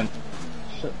tires. again.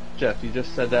 Jeff, you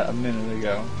just said that a minute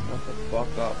ago. What the fuck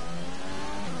up?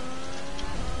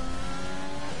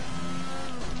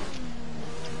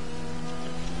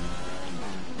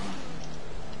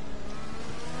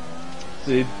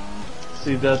 See,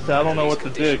 Dusty, I don't know what to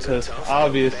do because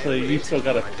obviously you still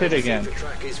got to pit again. The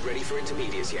track is ready for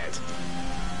intermediates yet.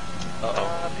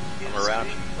 Uh-oh. I'm around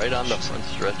right on the front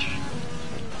stretch.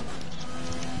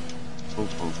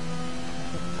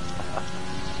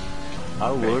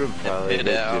 I would have probably It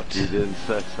hit out. if you didn't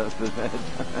say something that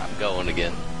time. I'm going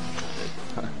again.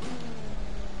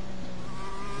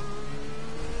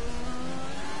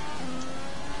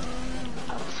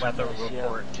 Weather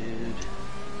report. Dude.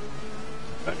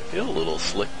 I feel a little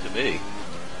slick to me.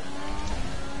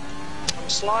 I'm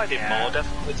sliding more,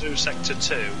 definitely through sector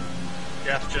 2.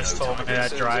 Jeff just told me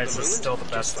that dries is still the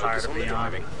best tire to be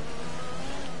on.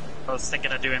 I was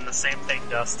thinking of doing the same thing,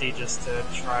 Dusty, just to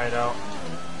try it out.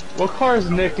 What car is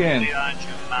Nick in? Behind you,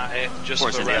 Matty, just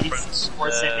Force for India. reference.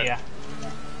 Force India.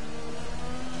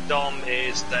 Dom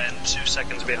is then 2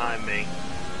 seconds behind me.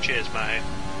 Cheers, Matty.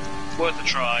 It's worth a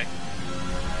try.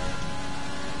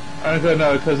 I don't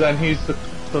know, because then he's the.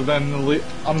 So then the lead,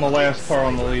 I'm the last car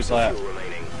on the lead lap.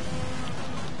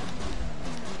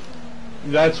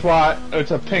 That's why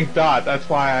it's a pink dot. That's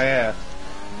why I asked.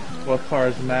 What car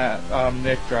is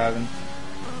Nick driving?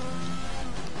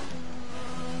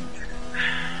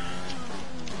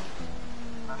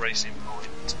 Racing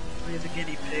point. Be the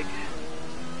guinea pig.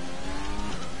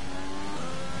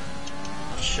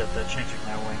 shit, they're changing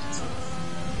my wings.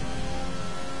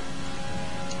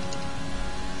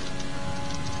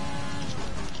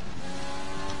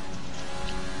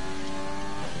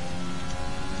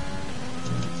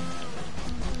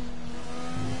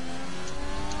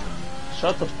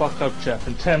 Shut the fuck up, Jeff.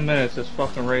 In 10 minutes, this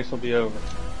fucking race will be over.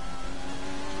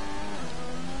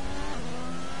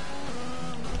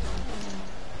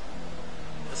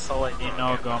 Just to let you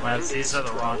know, Gomez, these are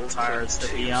the wrong tires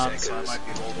to be on, so I might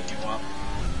be holding you up.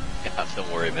 Yeah,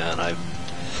 don't worry, man.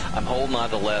 I'm holding on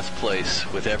to last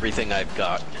place with everything I've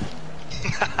got.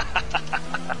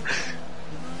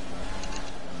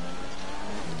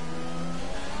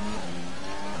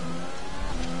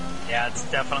 Yeah, it's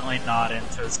definitely not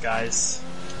Into's, guys.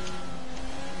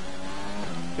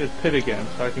 Get pit again,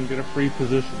 so I can get a free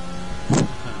position.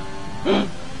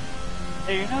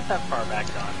 Hey, you're not that far back,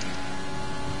 Don.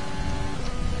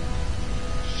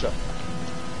 Shut up.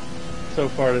 So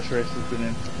far, this race has been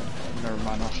in. Never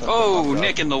mind, I'll shut the Oh, fuck up.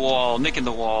 Nick in the wall. Nick in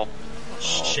the wall.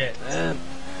 Shit. Man.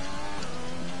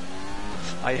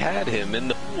 I had him in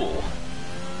the pool.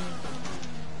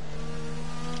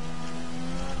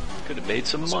 Could have made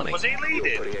some money. Was he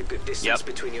leading? Putting a good distance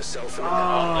between yourself and the Oh,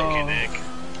 Lucky Nick.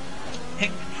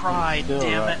 Pink Pride, Still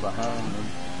damn right it. behind me.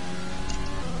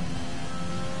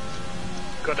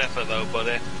 Good effort though,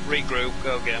 buddy. Regroup,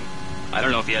 go again. I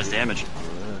don't know if he has damage.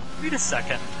 Wait a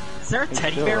second. Is there a He's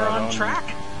teddy still bear right on on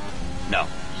track? No.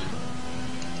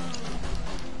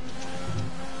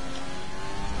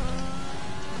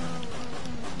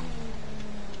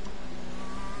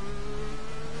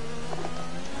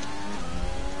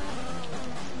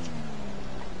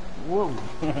 Whoa.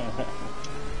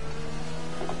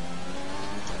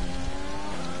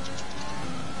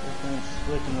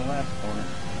 Slick in the last corner.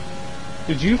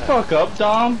 Did you fuck up,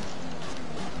 Dom?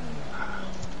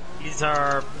 These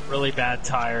are really bad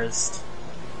tires.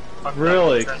 Fuck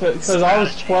Really? that Because I was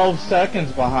strategy. 12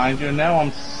 seconds behind you, and now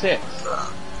I'm 6.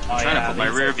 Oh, I'm trying to put my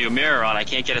these rear view mirror on. I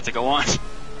can't get it to go on.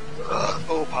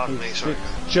 Oh, pardon me, sorry.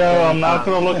 Joe, I'm not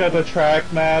gonna look at the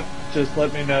track map. Just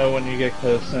let me know when you get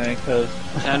close to me, because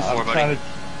 10-4, buddy.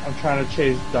 I'm trying to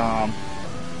chase Dom.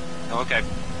 Okay.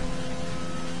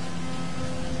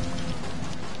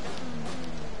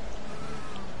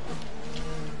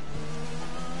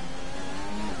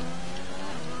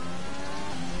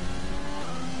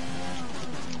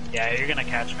 Yeah, you're gonna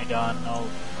catch me, Don. No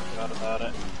doubt about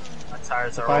it. My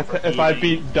tires are If I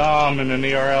beat Dom in an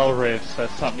ERL race,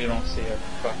 that's something you don't see every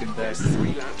fucking day. There's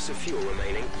 3 laps of fuel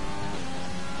remaining.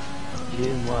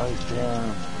 Getting wise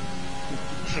down.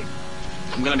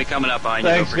 I'm gonna be coming up behind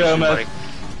Thanks, you. Pretty soon, Gomez. buddy.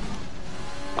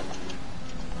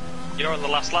 You're on the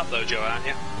last lap though, Joe, aren't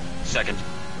you? Second.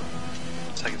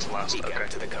 Second to last, The okay. gap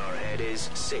to the car ahead is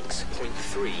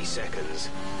 6.3 seconds.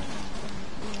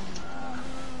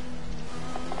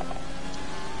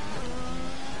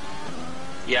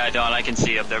 Yeah, Don, I can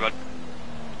see up there, but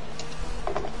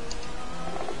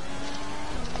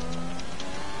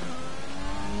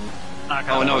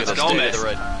oh no, I'm it's gonna stay Gomez. to the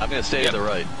right. I'm going to stay to the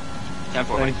right. 10-4,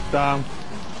 buddy. Thanks, Dom.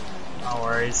 No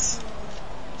worries.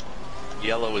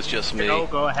 Yellow is just me. Joe,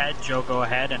 go ahead. Joe, go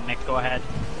ahead. And Nick, go ahead.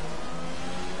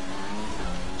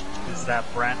 Is that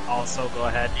Brent also go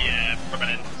ahead? Yeah,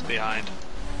 Brennan's behind.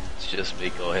 It's just me.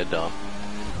 Go ahead, Dom.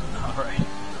 Alright.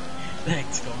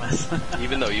 Thanks, Gomez.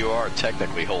 Even though you are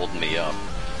technically holding me up,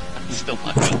 I'm still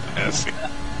not going to pass you.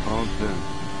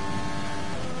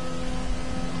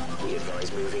 We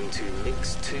advise moving to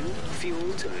mix 2,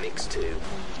 fuel to mix 2.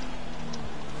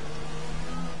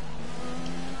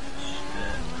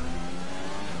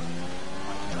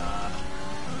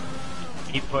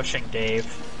 Keep pushing, Dave.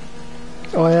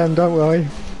 I am, don't worry.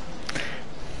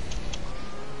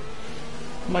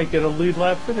 Might get a lead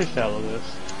lap finish out of this.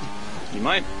 You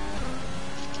might.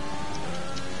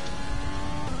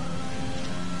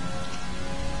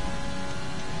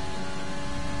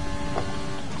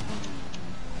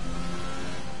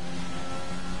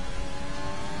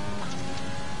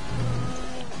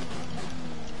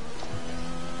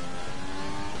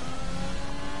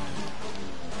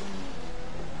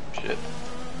 Shit.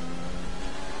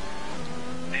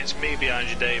 It's me behind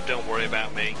you, Dave. Don't worry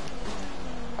about me.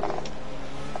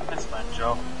 That's fine,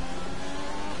 Joe.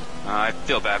 I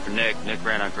feel bad for Nick. Nick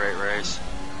ran a great race.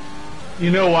 You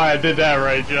know why I did that,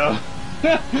 right, Joe?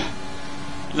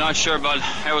 Not sure, but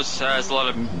that was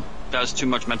that was too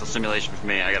much mental stimulation for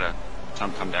me. I gotta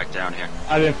come back down here.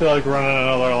 I didn't feel like running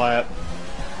another lap.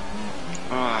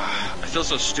 I feel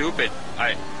so stupid.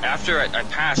 After I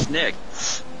passed Nick,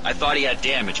 I thought he had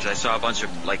damage because I saw a bunch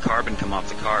of like carbon come off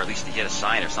the car. At least he hit a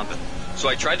sign or something. So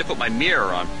I tried to put my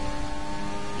mirror on,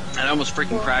 And I almost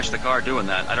freaking crashed the car doing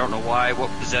that. I don't know why. What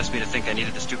possessed me to think I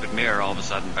needed the stupid mirror all of a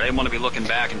sudden? I didn't want to be looking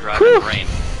back and driving in the rain.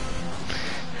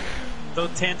 So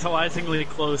tantalizingly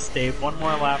close, Dave. One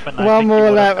more lap and one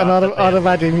more lap and I'd have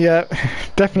had him, yeah.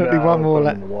 Definitely one more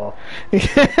lap.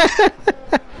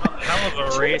 Hell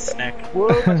of a race, Nick.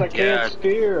 Whoops, I can't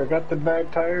steer. I got the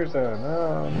bad tires on.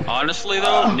 Oh. Honestly,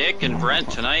 though, Nick and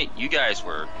Brent tonight, you guys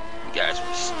were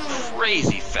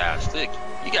crazy fast.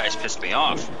 You guys pissed me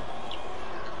off.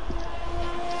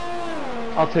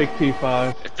 I'll take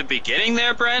P5. At the beginning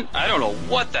there, Brent, I don't know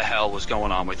what the hell was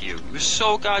going on with you. You were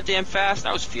so goddamn fast.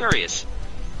 I was furious.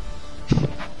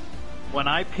 When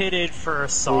I pitted for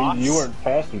softs... You weren't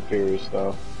fast and furious,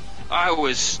 though.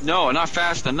 No, not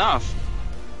fast enough.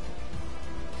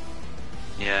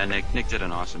 Yeah, Nick did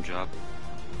an awesome job.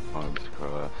 Arms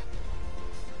crossed.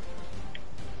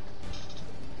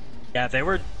 Yeah,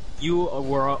 you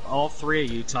were, all three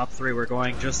of you, top three, were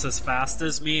going just as fast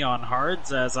as me on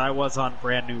hards as I was on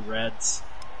brand new reds.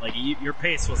 Like, your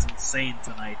pace was insane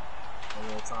tonight,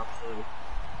 the top three.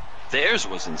 Theirs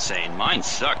was insane. Mine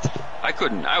sucked.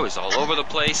 I was all over the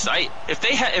place.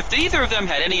 If either of them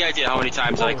had any idea how many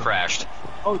times I crashed.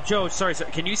 Oh, Joe, sorry.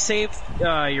 Can you save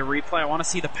your replay? I want to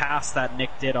see the pass that Nick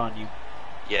did on you.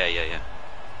 Yeah.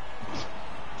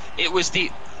 It was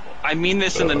I mean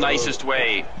this in the nicest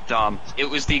way, Dom. It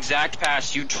was the exact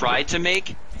pass you tried to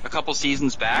make a couple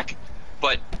seasons back,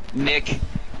 but Nick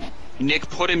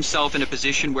put himself in a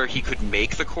position where he could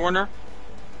make the corner,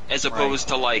 as opposed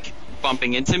to, like,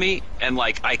 bumping into me, and,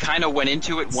 like, I kind of went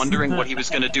into it wondering what he was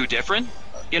going to do different,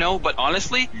 you know, but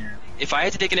honestly, if I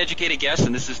had to take an educated guess,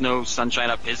 and this is no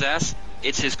sunshine up his ass,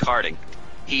 it's his karting.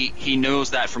 He knows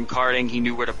that from karting. He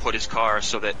knew where to put his car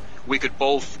so that we could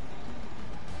both...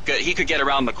 He could get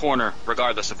around the corner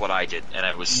regardless of what I did, and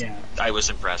I was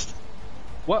impressed.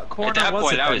 What corner At that was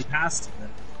point, it that he passed him in?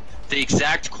 The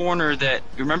exact corner that...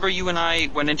 Remember you and I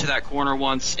went into that corner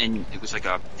once, and it was like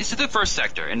this is the first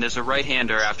sector, and there's a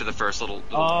right-hander after the first little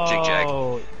jig-jag.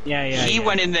 Oh, yeah. He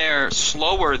went in there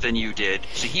slower than you did,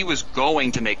 so he was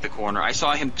going to make the corner. I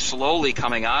saw him slowly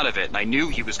coming out of it, and I knew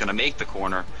he was going to make the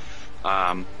corner.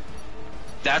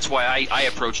 That's why I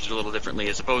approached it a little differently,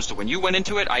 as opposed to when you went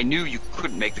into it, I knew you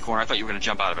couldn't make the corner. I thought you were going to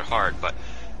jump out of it hard,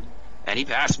 and he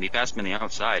passed me. He passed me on the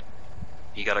outside.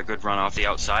 He got a good run off the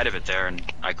outside of it there, and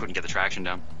I couldn't get the traction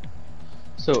down.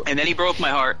 And then he broke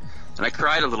my heart, and I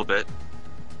cried a little bit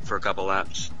for a couple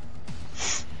laps.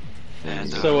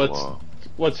 And, so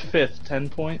what's fifth? 10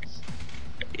 points?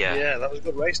 Yeah. Yeah, that was a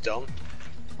good race, Don.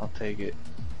 I'll take it.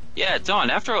 Yeah, Don,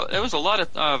 there was a lot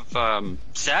of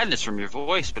sadness from your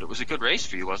voice, but it was a good race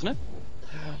for you, wasn't it?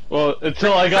 Well,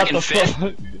 until I got the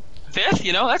fifth,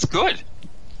 you know, that's good.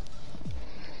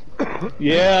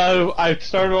 Yeah, I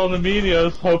started on the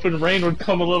medias hoping rain would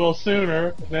come a little sooner,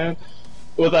 and then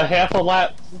with a half a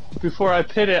lap before I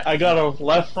pitted, I got a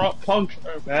left front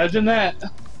puncture. Imagine that.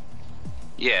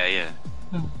 Yeah.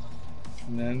 And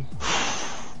then...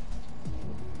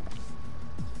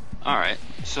 Alright,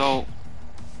 so...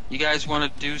 You guys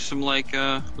want to do some, like,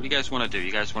 what do you guys want to do?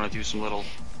 You guys want to do some little,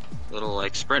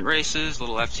 like, sprint races,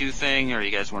 little F2 thing, or you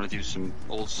guys want to do some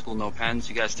old school no pens?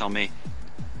 You guys tell me.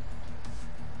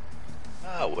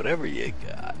 Whatever you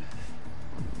got.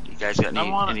 You guys got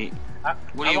any...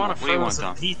 What do you want,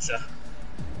 Tom? Pizza.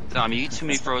 Tom, you eat too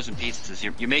many frozen pizzas.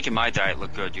 You're making my diet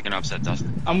look good. You're going to upset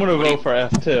Dustin. I'm going to vote for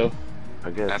F2.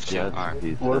 I guess F2,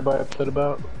 alright. What am I upset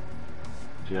about?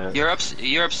 You're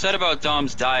upset about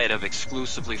Dom's diet of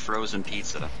exclusively frozen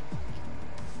pizza.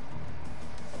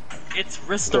 It's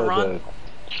restaurant.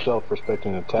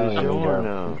 Self-respecting Italian,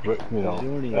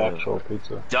 actual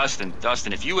pizza.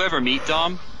 Dustin, if you ever meet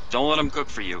Dom, don't let him cook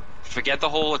for you. Forget the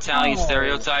whole Italian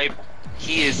stereotype.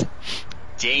 He is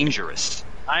dangerous.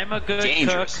 I'm a good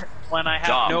cook when I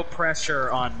have no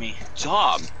pressure on me.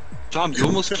 Dom, you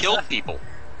almost killed people.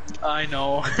 I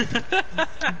know.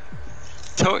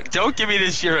 Don't give me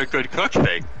this "you're a good cook"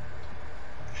 thing.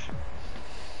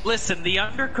 Listen, the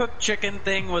undercooked chicken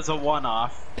thing was a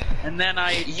one-off, and then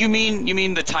You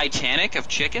mean the Titanic of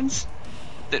chickens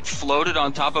that floated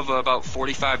on top of about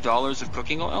 $45 of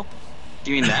cooking oil?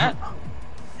 Do you mean that?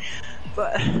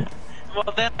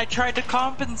 Well, then I tried to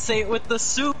compensate with the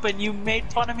soup, and you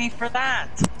made fun of me for that.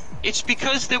 It's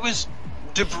because there was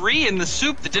debris in the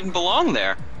soup that didn't belong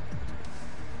there.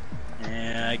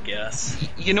 Yeah, I guess.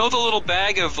 You know the little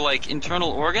bag of, like, internal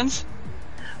organs?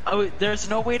 Oh, there's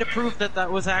no way to prove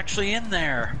that was actually in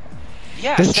there.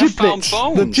 Yeah, the Steph found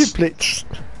bones. The giblets.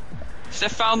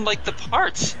 Steph found, like, the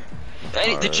parts.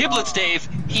 The giblets, Dave,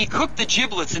 He cooked the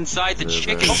giblets inside the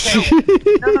chicken Okay. soup.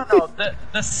 No.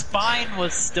 The spine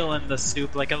was still in the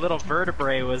soup, like a little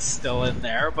vertebrae was still in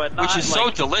there, but not Which is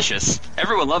like... so delicious.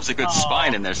 Everyone loves a good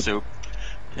spine in their soup.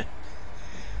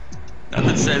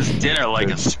 Nothing says dinner like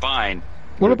a spine.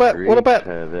 What about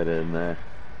have it in there?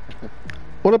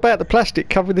 what about the plastic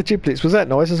covering the giblets? Was that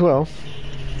nice as well?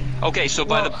 Okay, so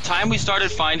by the time we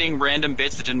started finding random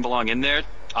bits that didn't belong in there,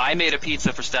 I made a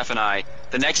pizza for Steph and I.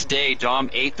 The next day, Dom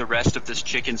ate the rest of this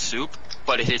chicken soup,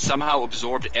 but it had somehow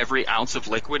absorbed every ounce of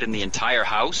liquid in the entire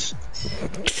house.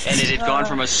 And it had gone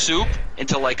from a soup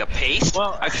into like a paste.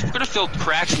 Well, I could have filled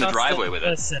cracks in the driveway with it.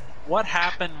 Listen, what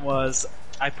happened was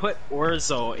I put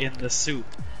orzo in the soup,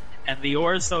 and the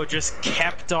orzo just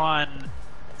kept on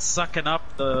sucking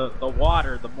up the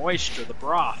water, the moisture, the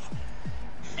broth.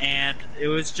 And it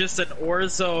was just an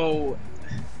orzo...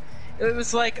 It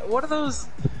was like one of those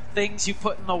things you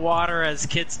put in the water as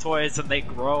kids' toys and they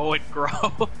grow and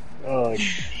grow. Oh, like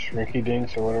Shrinky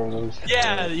Dinks or whatever those.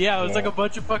 Yeah, it was like a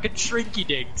bunch of fucking Shrinky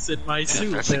Dinks in my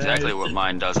soup. That's exactly what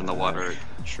mine does in the water,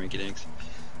 Shrinky Dinks.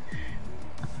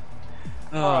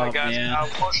 Alright, guys. Man.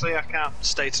 Unfortunately, I can't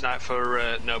stay tonight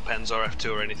for no pens or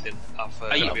F2 or anything.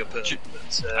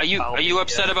 Are you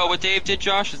upset about what Dave did,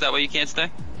 Josh? Is that why you can't stay?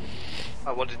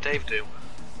 Oh, what did Dave do?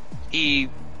 He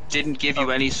didn't give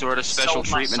you any sort of special Sold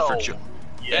my treatment for... soul.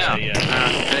 Yeah.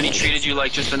 Then he treated you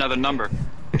like just another number.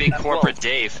 Big corporate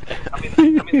Dave. I mean,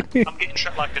 I'm getting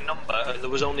treated like a number, and there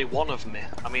was only one of me.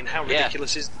 I mean, how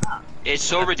ridiculous is that? It's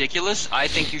so ridiculous. I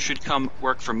think you should come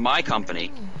work for my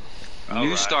company.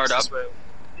 New startup.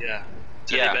 Yeah.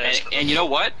 Yeah, and you know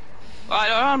what?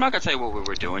 I'm not going to tell you what we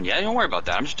were doing yet. Don't worry about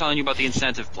that. I'm just telling you about the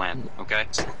incentive plan, okay?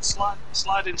 Slide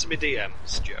into my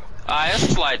DMs, Joe.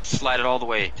 Let's slide it all the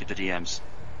way to the DMs.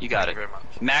 You got it. Thank you very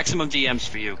much. Maximum DMs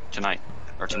for you tonight.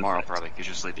 Or tomorrow, probably, because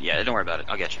you're sleeping. Yeah, don't worry about it.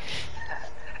 I'll get you.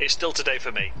 It's still today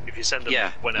for me, if you send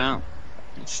them whenever. No.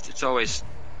 It's always...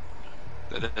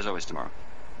 There's always tomorrow.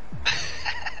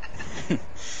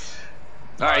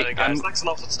 Alright, guys. Thanks a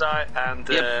lot for tonight, and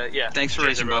yeah. Thanks for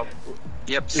raising, bud.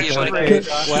 Yep, see you, buddy.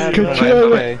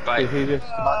 Bye.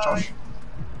 Josh.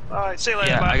 Alright, see you later.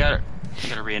 Yeah, I gotta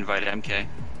reinvite MK.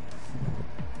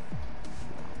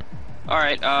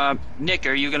 Alright, Nick,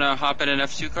 are you gonna hop in an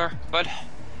F2 car, bud?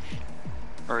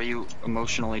 Or are you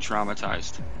emotionally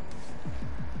traumatized?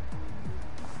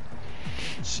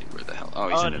 Let's see where the hell... Oh,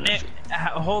 he's in an Nick,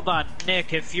 hold on,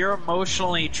 Nick, if you're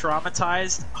emotionally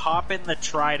traumatized, hop in the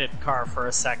Trident car for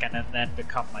a second and then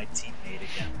become my teammate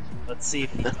again. Let's see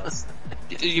if he does.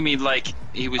 You mean like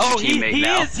he was your teammate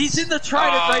now? He is! He's in the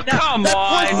Trident right now! Come that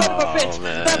on! Poor son of a bitch!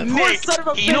 Man. That poor son of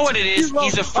a bitch! You know what it is?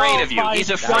 He's afraid of you.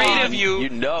 He's afraid of you. You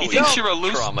know he thinks you're a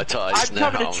loose... traumatized I'm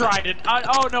coming to Trident.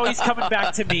 Oh no, he's coming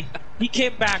back to me. He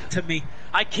came back to me.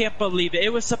 I can't believe it.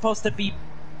 It was supposed to be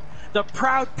the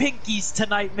Proud Pinkies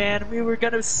tonight, man. We were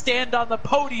gonna stand on the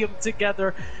podium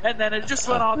together, and then it just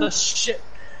went all to shit.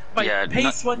 My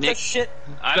pace went to shit.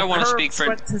 I don't want to speak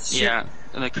for... Yeah.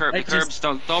 And the curbs,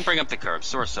 don't bring up the curbs.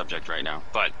 Sore subject right now.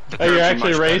 But the curbs are you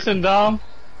actually racing, Dom?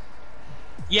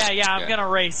 Yeah, I'm gonna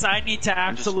race. I need to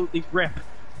absolutely rip.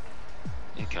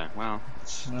 Okay, well.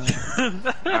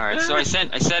 Alright, so I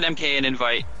sent MK an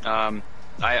invite. I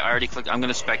already clicked. I'm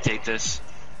gonna spectate this,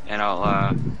 and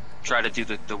I'll try to do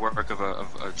the work of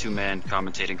a two-man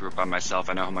commentating group by myself.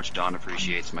 I know how much Don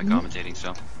appreciates my commentating,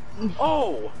 so.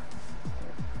 Oh,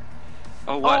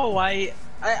 what? Oh, I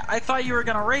thought you were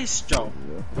gonna race, Joe.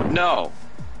 No,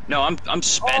 I'm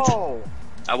spent. Oh.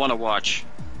 I want to watch.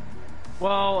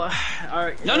 Well,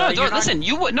 don't listen.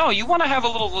 You want to have a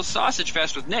little sausage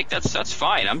fest with Nick? That's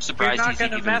fine. I'm surprised you're not he's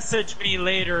gonna even... message me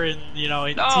later in tears.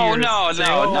 No.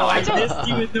 I missed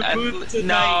you in the booth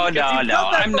tonight. No.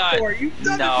 I'm not.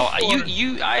 No,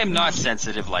 I am not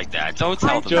sensitive like that. Don't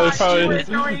tell them. Joe's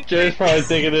probably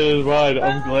thinking in his mind,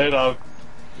 I'm glad I'm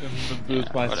in the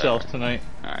booth myself tonight.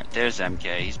 Alright, there's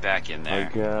MK. He's back in there.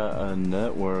 I got a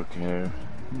network here.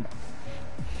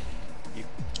 You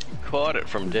caught it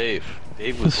from Dave.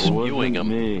 Dave was spewing him.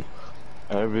 Me.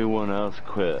 Everyone else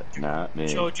quit, not me.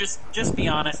 Joe, just be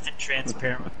honest and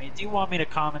transparent with me. Do you want me to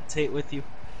commentate with you?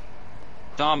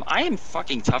 Dom, I am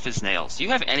fucking tough as nails. Do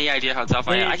you have any idea how tough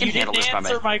I am? I can handle this by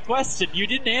myself. You didn't answer my question. You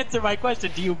didn't answer my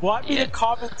question. Do you want me to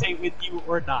commentate with you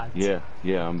or not? Yeah,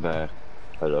 I'm back.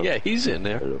 Hello. Yeah, he's in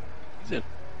there. Hello. He's in.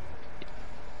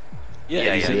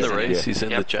 Yeah, he's in the race. Yeah. He's in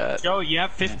the chat. Joe, you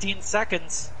have 15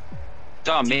 seconds.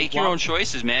 Dom, make your own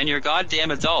choices, man. You're a goddamn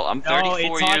adult. I'm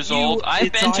 34 years old.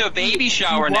 I've been to a baby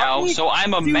shower now, so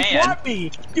I'm a man. You want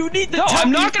me. You need to tell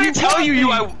I'm not going to tell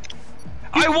you.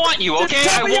 I want you, okay?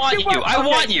 I want you. I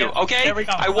want you, okay? There we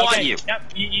go. I want Okay, you. Yep,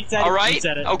 you said All it. right? You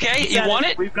said it. Okay, you said want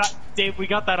it? We've got Dave. We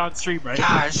got that on stream, right?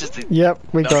 God, it's just Yep,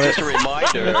 we got Just it. a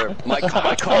reminder,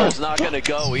 my car's not going to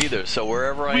go either, so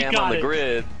wherever I am on the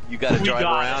grid, you got to drive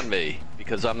around me,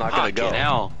 because I'm not going to go.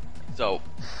 Hell. So,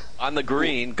 on the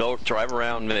green, go drive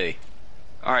around me.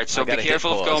 All right, so be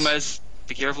careful of Gomez.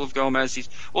 Be careful of Gomez.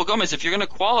 Well, Gomez, if you're going to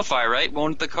qualify, right,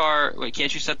 won't the car... Wait,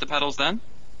 can't you set the pedals then?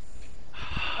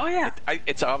 Oh, yeah.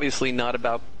 It's obviously not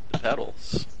about the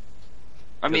pedals.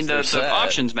 I mean, the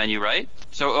options menu, right?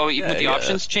 So, even with the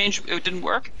options change, it didn't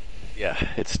work? Yeah,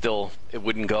 it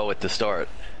wouldn't go at the start.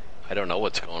 I don't know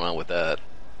what's going on with that.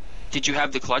 Did you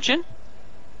have the clutch in?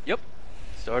 Yep.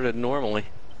 Started normally.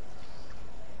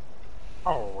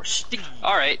 Oh, Steve.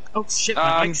 All right. Oh, shit,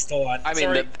 my mic's still on. I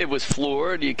mean, it was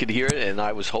floored, you could hear it, and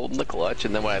I was holding the clutch,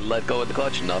 and then when I let go of the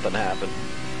clutch, nothing happened.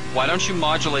 Why don't you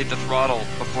modulate the throttle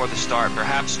before the start?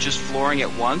 Perhaps just flooring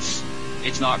it once,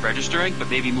 it's not registering, but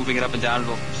maybe moving it up and down,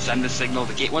 it'll send the signal.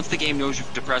 Once the game knows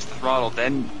you've depressed the throttle,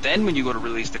 then when you go to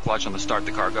release the clutch on the start,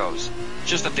 the car goes.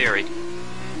 Just a theory.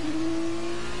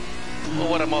 Well,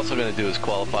 what I'm also going to do is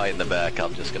qualify in the back.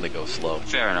 I'm just going to go slow.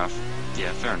 Fair enough.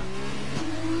 Yeah, fair enough.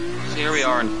 So here we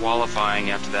are in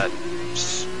qualifying after that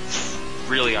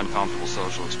really uncomfortable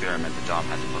social experiment that Dom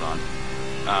had to put on.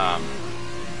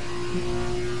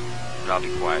 But I'll be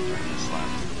quiet during this lap.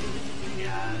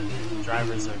 Yeah,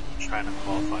 drivers are trying to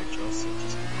qualify Joseph.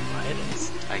 Just quiet.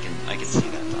 I can see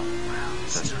that, Dom. Wow,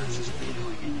 this is going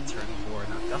into turn 4.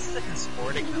 Now, Dustin is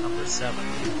sporting the number 7.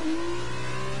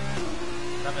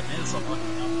 7 is a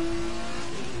lucky number.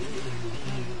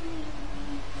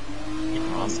 In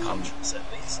most countries, at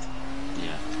least.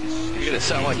 Yeah. You're going to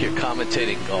sound like you're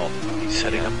commentating golf. He's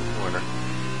setting up the corner.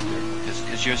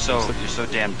 Because you're so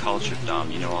damn cultured,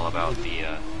 Dom. You know all about the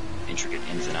intricate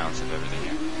ins and outs of everything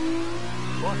here.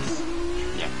 Of course.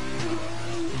 Yeah.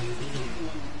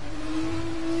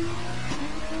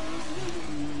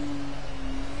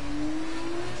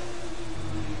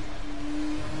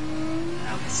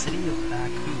 Now, the city of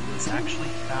Baku was actually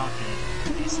founded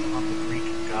based on the Greek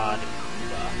god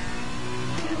Kuba,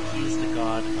 and he is the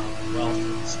god of wealth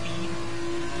and speed.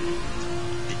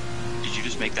 Did you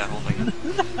just make that whole thing up?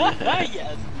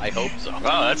 Yes. I hope so.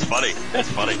 Oh, that's funny. That's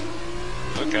funny.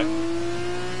 Okay.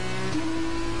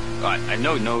 I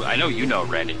know you know,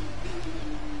 Randy.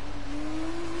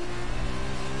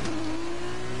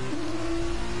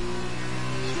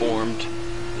 Formed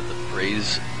with the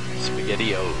phrase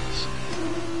SpaghettiOs.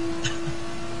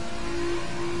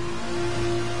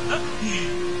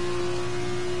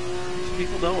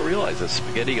 People don't realize that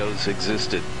SpaghettiOs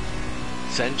existed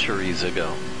centuries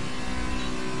ago.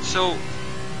 So,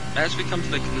 as we come to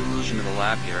the conclusion of the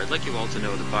lap here, I'd like you all to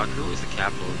know that Baku is the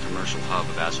capital and commercial hub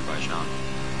of Azerbaijan.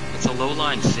 It's a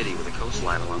low-lying city with a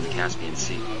coastline along the Caspian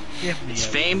Sea. It's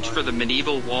famed for the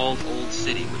medieval walled old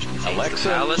city, which contains the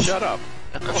palace shut up.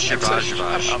 of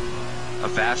Shivaj, a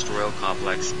vast royal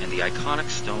complex, and the iconic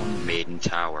stone Maiden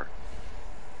Tower.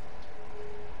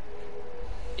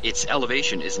 Its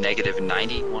elevation is negative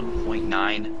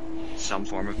 91.9, some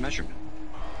form of measurement.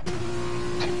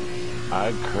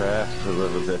 I crashed a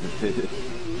little bit.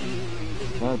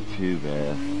 Not too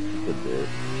bad. Just a bit.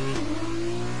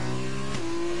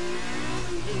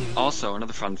 Also,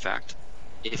 another fun fact.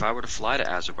 If I were to fly to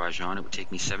Azerbaijan, it would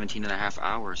take me 17.5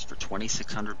 hours for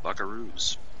 2,600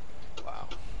 buckaroos. Wow.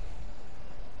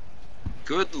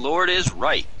 Good Lord is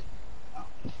right.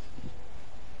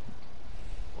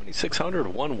 2,600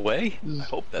 one way? I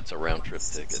hope that's a round trip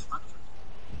ticket.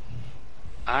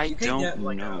 I You can don't get,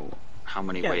 like, know how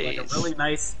many Yeah, ways. like a really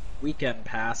nice weekend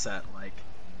pass at like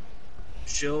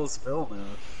Gilles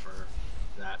Villeneuve for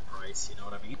that price. You know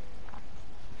what I mean?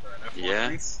 For an F1 Yeah.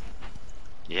 race.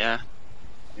 Yeah,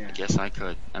 Yeah. I guess I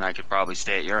could. And I could probably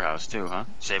stay at your house too, huh?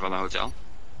 Save on the hotel?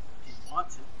 If you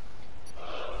want to.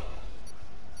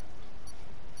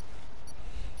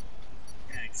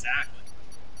 Yeah, exactly.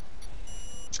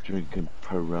 Drinking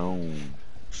Peroni.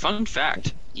 Fun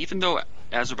fact, even though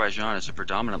Azerbaijan is a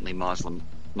predominantly Muslim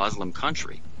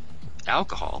country,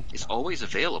 alcohol is always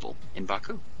available in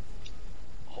Baku.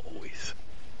 Always.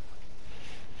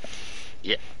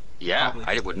 Yeah, Probably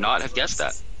I just would for not the have guessed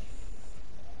that. tourists.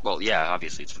 Well, yeah,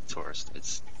 obviously it's for the tourist.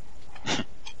 It's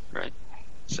right.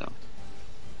 So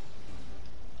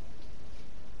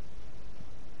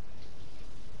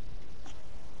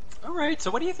All right. So,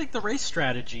 what do you think the race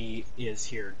strategy is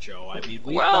here, Joe? I mean,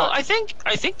 I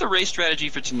think the race strategy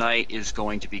for tonight is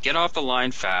going to be get off the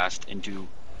line fast and do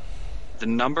the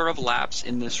number of laps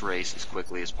in this race as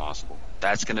quickly as possible.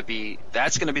 That's gonna be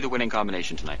the winning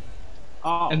combination tonight.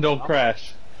 Oh, And don't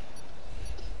crash.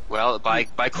 Well, by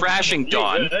crashing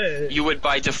Dawn, you would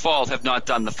by default have not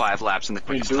done the 5 laps in the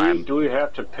quickest time. Do we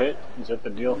have to pit? Is that the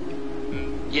deal?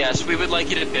 Yes, we would like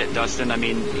you to pit, Dustin. I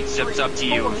mean, it's up to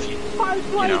you if you,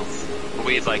 know. But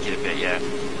we'd like you to pit, yeah.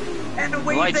 And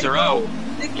away The lights they are go. out.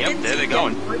 Yep, there they're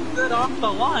going. Pretty good off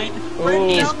the line.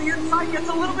 Brent down the inside gets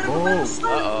a little bit of a better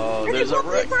start. Uh-oh, And there's he a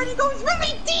goes wreck. inside, he goes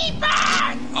really deep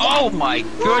back! Oh my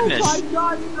goodness! Oh my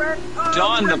God, Brent!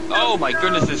 Dawn, Brent oh my down.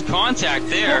 goodness, there's contact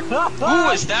there. Who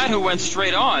was that who went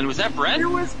straight on? Was that Brent? It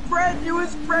was Brent.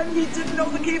 He didn't know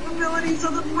the capabilities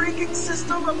of the braking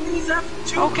system of these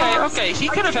F2 cars. Okay, he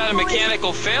could have had a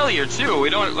mechanical failure too.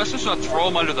 Let's just not throw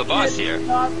him under the bus here. I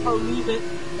cannot believe it.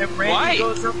 And Randy Why?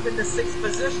 goes up into 6th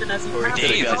position as he passes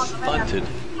Dave on got the man. punted.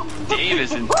 Dave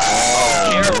is in.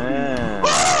 Man.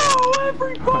 Oh,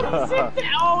 everybody's in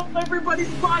there. Oh, everybody's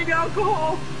buying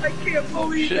alcohol. I can't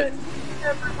believe shit. it.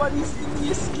 Everybody's in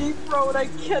the escape road. I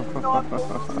cannot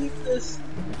believe this.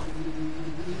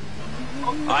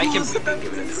 Oh, I can-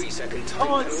 Given a 3-second time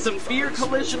Oh, it's penalty severe for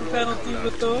collision penalty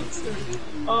with the Hookster.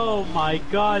 Oh my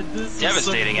God, this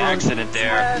Devastating is some accident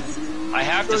there. I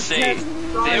have to say,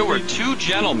 there were 2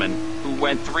 gentlemen who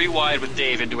went 3 wide with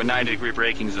Dave into a 90-degree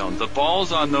braking zone. The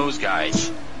ball's on those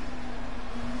guys.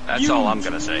 That's all I'm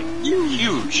gonna say.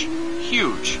 Huge.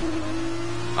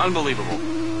 Unbelievable.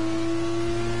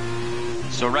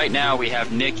 So right now we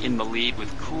have Nick in the lead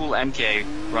with Cool MK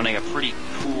running a pretty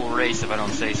cool race, if I don't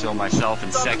say so myself, in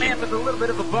The man second. with a little bit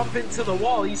of a bump into the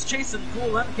wall. He's chasing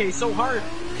Cool MK so hard.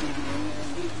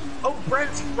 Oh,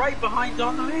 Brent's right behind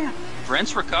on the man.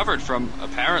 Brent's recovered from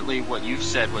apparently what you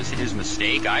said was his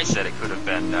mistake. I said it could have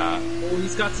been. Oh,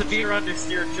 he's got severe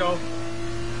understeer, Joe.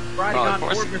 Riding Well, of on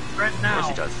course board he- with Brent Of now. course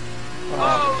he does.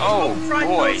 Oh, right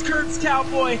boy. those curves,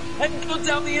 cowboy, and go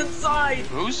down the inside.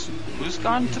 Who's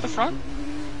gone to the front?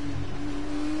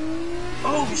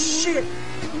 Oh shit!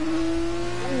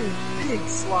 Oh, big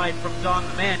slide from Don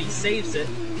the Man. He saves it.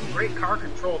 Great car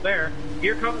control there.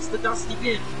 Here comes the Dusty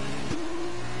Bin.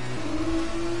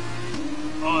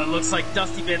 Oh, it looks like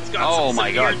Dusty Bin's got Oh some my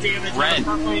severe God! damage on the Brent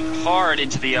front wing. hard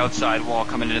into the outside wall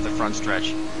coming into the front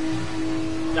stretch.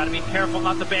 Gotta be careful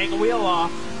not to bang a wheel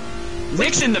off.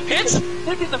 Nick's in the pits.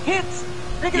 Nick in the pits.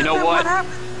 Nick in You the know pits. what?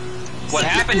 happened? What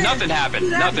happened? Nothing happened.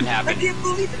 Nothing I happened. can't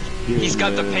believe it. He's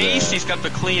got the pace. He's got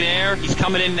the clean air. He's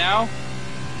coming in now.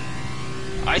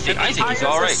 I think he's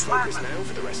all right. focus now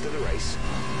for the rest of the race.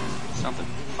 Something.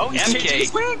 Oh, he's MK. changing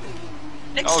his wing.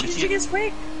 Nick's Oh, changing his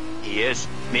wing. He is.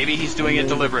 Maybe he's doing it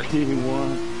deliberate.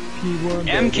 P1.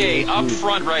 MK up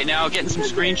front right now, getting some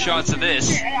screenshots of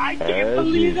this. I can't As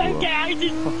believe that usual.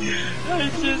 guy.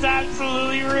 It's just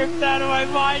absolutely ripped out of my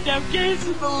mind. MK's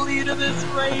in the lead of this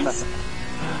race.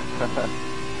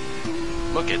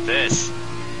 Look at this.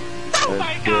 Oh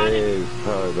my God. Dave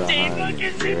far Dave behind Hook the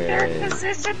is in third grid.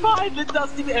 position behind the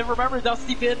Dusty Bin. And remember,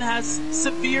 Dusty Bin has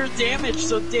severe damage,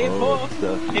 so Dave Oh, Hook,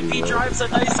 Dusty if he Bin. drives a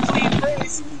nice clean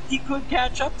race, he could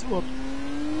catch up to him.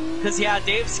 Because, yeah,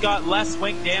 Dave's got less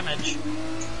wing damage.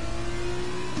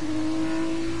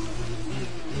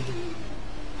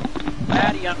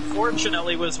 Patty,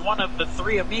 unfortunately, was one of the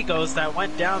 3 amigos that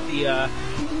went down the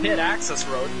pit access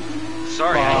road.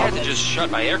 Sorry, I had to just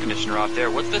shut my air conditioner off there.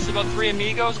 What's this about 3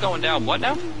 amigos going down? What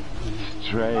now?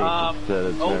 Straight instead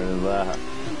of turning left.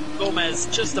 Gomez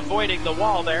just avoiding the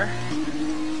wall there.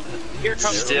 Here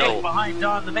comes Still. Nick behind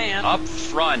Don the Man. Up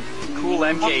front, Cool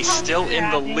MK still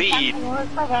in the lead.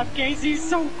 He's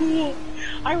so cool.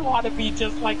 I want to be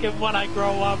just like him when I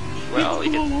grow up. Well,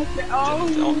 He's you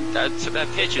cool. that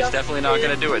pitch is definitely not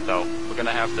going to do it, though. We're going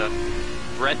to have to.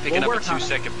 Brent picking We'll up a work on it.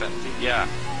 2-second penalty. Yeah.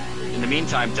 In the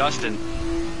meantime, Dustin,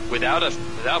 without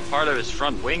part of his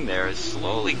front wing there, is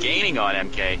slowly gaining on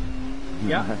MK.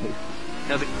 Yeah.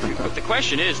 Now the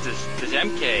question is, does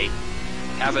MK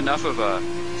have enough of a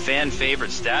fan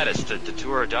favorite status to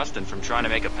deter Dustin from trying to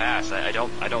make a pass? I don't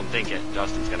think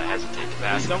Dustin's going to hesitate to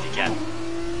pass him if he can.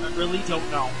 I really don't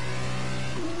know.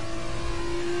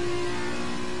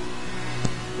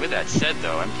 With that said,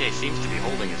 though, MK seems to be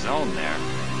holding his own there.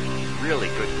 Really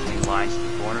good clean lines to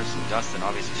the corners, and Dustin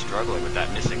obviously struggling with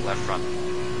that missing left front.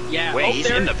 Yeah. Wait, oh, he's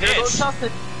there, in the there goes pits.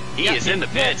 Dustin. He Yeah, is in the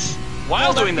yeah. pits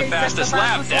while Oh, doing the MK sets fastest the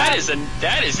lap. fastest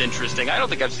That is interesting. I don't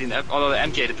think I've seen that. Although the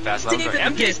MK did the fastest lap. I'm Deep sorry.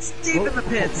 in the pits. Deep in the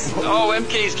pits. Oh,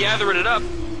 MK's gathering it up.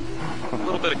 A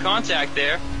little bit of contact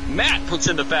there. Matt puts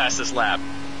in the fastest lap.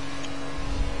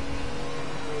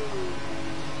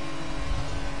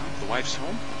 The wife's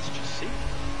home. Let's just see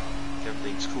if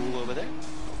everything's cool over there.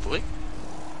 Hopefully.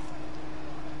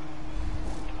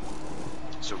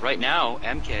 So right now,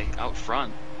 MK out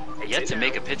front, yet to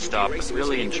make a pit stop, but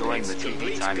really enjoying the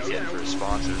TV time he's getting for his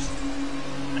sponsors.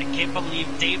 I can't believe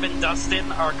Dave and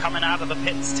Dustin are coming out of the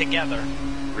pits together.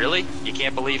 Really? You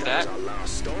can't believe that?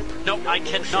 No, I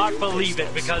cannot believe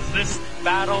it, because this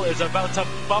battle is about to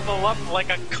bubble up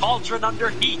like a cauldron under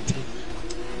heat.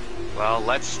 Well,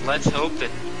 let's hope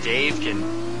that Dave can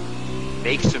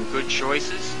make some good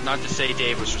choices. Not to say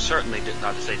Dave was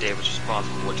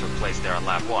responsible for what took place there on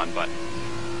lap 1, but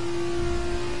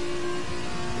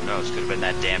who knows? Could have been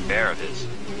that damn bear of his.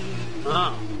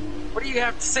 Oh. What do you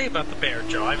have to say about the bear,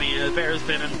 Joe? I mean, the bear's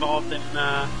been involved in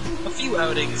a few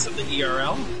outings of the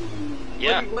ERL.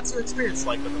 Yeah. What's your experience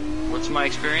like with him? What's my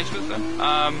experience with him?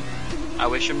 I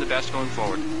wish him the best going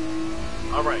forward.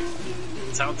 Alright.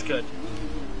 Sounds good.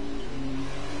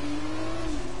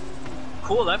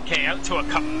 Cool MK out to a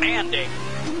commanding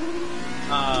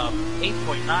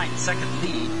 8.9 second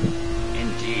lead.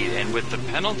 Indeed, and with the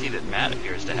penalty that Matt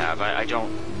appears to have, I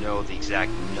don't know the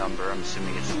exact number. I'm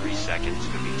assuming it's 3 seconds.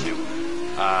 Could be 2.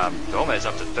 Gomez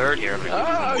up to 3rd here.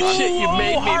 Oh shit! You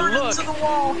made me look.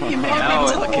 You made me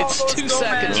look. It's 2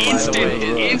 seconds.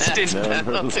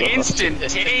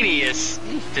 Instantaneous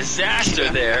disaster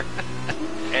there.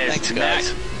 As Thanks, Matt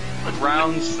guys.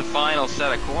 rounds the final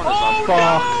set of corners. Oh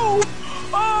no!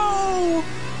 Oh!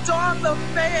 Don the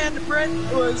man! Brent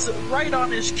was right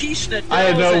on his Kishna. I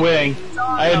had no wing.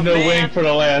 I had no wing for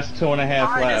the last 2.5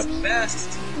 tried laps. his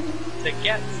best to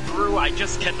get through. I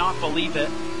just cannot believe it.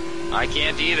 I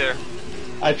can't either.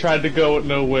 I tried to go with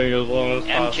no wing as long as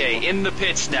possible. MK in the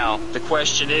pits now. The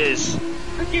question is,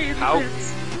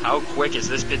 how quick is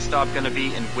this pit stop going to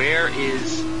be, and where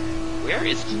is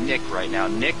Nick right now?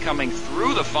 Nick coming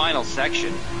through the final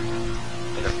section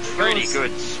at a pretty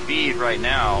good speed right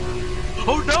now.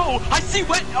 Oh no! I see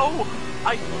wet. Oh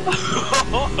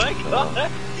my god!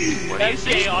 What do you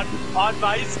see? On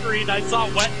my screen, I saw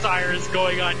wet tires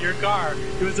going on your car.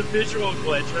 It was a visual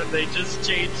glitch, but they just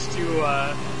changed to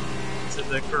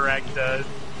the correct. I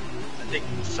think.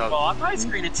 Well, on my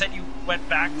screen, it said you went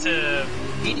back to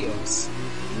mediums.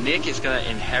 Nick is going to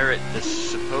inherit the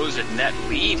supposed net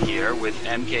lead here with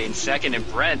MK in 2nd and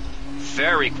Brent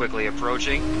very quickly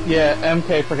approaching. Yeah,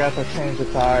 MK forgot to change the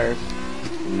tires.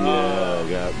 Yeah, I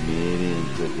got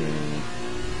mediums again.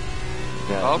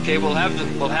 Okay, we'll have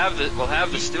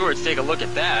the stewards take a look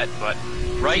at that. But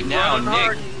right now,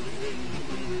 Nick,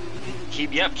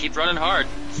 keep running hard.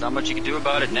 There's not much you can do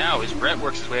about it now. As Brent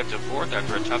works his way up to 4th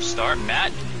after a tough start.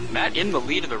 Matt in the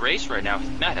lead of the race right now.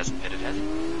 Matt hasn't pitted, has he?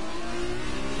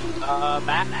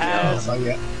 Matt has. Not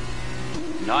yet.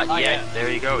 Not yet. There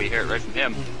you go. You hear it right from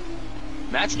him.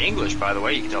 Matt's English, by the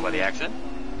way. You can tell by the accent.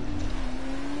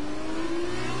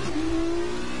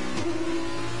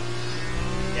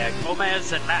 Yeah,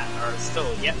 Gomez and Matt are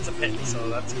still yet to pit, so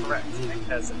that's correct. Nick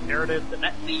has inherited the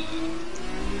net lead.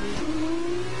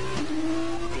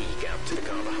 The gap to the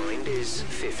car behind is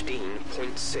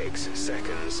 15.6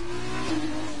 seconds.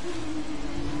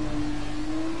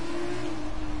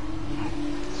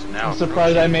 So now I'm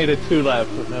surprised I made it 2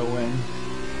 laps with no wing.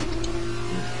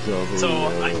 So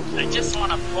I just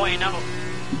want to point out,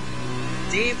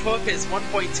 Dave Hook is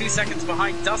 1.2 seconds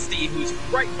behind Dusty, who's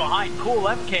right behind Cool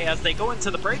MK as they go into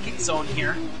the braking zone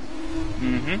here.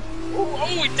 Mm-hmm.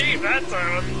 Oh, Dave, that's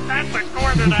a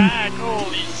corner to hack.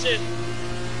 Holy shit.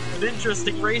 An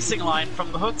interesting racing line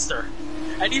from the Hookster.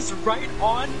 And he's right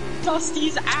on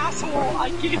Dusty's asshole. I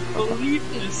can't believe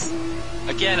this.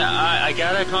 Again, I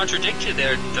gotta contradict you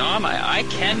there, Dom. I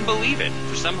can believe it.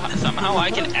 Somehow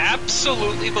I can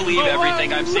absolutely believe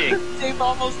everything I'm seeing. Dave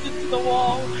almost into the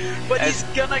wall, but he's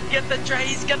gonna get the try.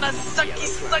 He's gonna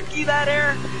sucky that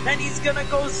air, and he's gonna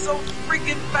go so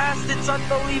freaking fast. It's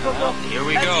unbelievable. Well, here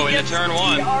we go into turn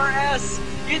 1. DRS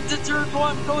into turn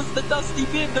 1 goes the Dusty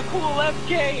Bin, the Cool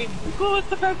MK, the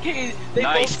coolest of MK. They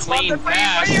nice both clean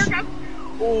pass.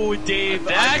 Oh, Dave.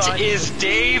 That is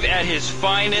Dave at his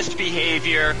finest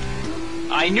behavior.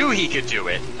 I knew he could do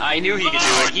it.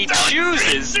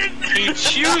 He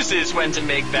chooses when to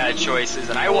make bad choices,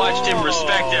 and I watched him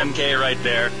respect MK right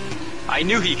there. I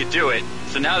knew he could do it.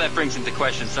 So now that brings into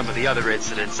question some of the other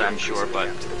incidents, I'm sure,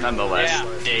 but nonetheless,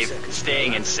 Dave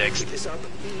staying in 6th.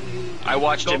 I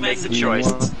watched him make the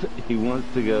choice. He wants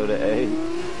to go to A.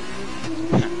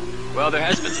 Well, there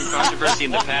has been some controversy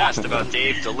in the past about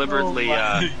Dave deliberately,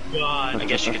 I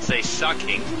guess you could say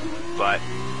sucking, but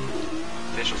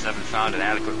officials haven't found an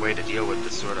adequate way to deal with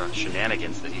this sort of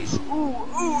shenanigans that he's...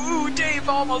 Ooh, Dave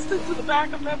almost into the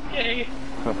back of MK.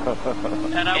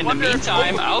 And in the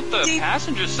meantime, out the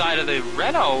passenger side of the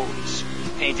Renault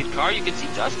painted car, you can see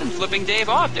Dustin flipping Dave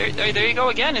off. There you go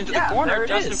again into the corner.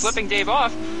 Dustin flipping Dave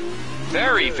off.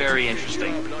 Very, very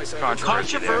interesting.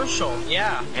 Controversial,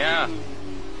 yeah. Yeah.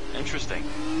 Interesting.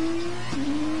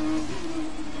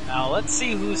 Now let's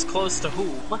see who's close to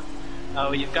whom.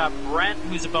 You've got Brent,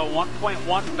 who's about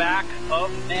 1.1 back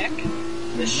of Nick.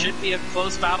 This should be a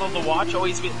close battle to watch. Oh,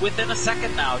 he's within a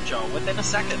second now, Joe. Within a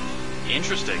second.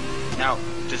 Interesting. Now,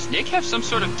 does Nick have some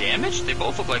sort of damage? They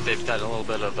both look like they've got a little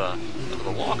bit of a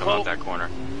walk about that corner.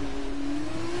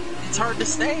 It's hard to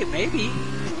say. Maybe.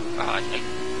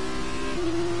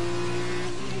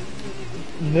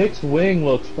 Nick's wing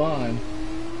looks fine.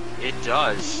 It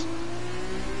does.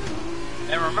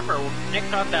 And remember, Nick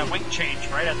got that wing change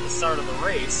right at the start of the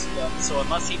race, so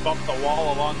unless he bumped the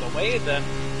wall along the way, then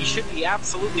he should be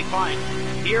absolutely fine.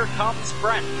 Here comes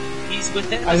Brent. He's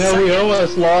within I know he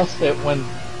almost lost it when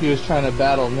he was trying to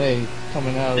battle me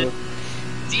coming out of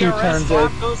the DRS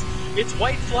flag goes. It's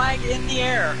white flag in the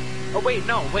air. Oh, wait,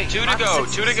 no, wait. Two to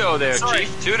go there, Sorry.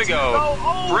 Chief. Two to go.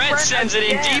 Oh, Brent sends it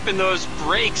in deep, and those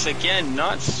brakes, again,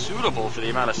 not suitable for the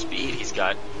amount of speed he's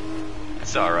got.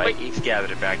 That's alright. He's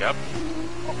gathered it back up.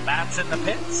 Well, Matt's in the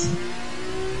pits.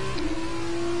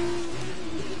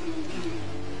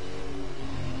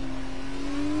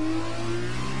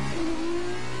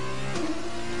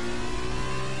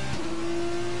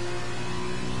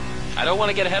 I don't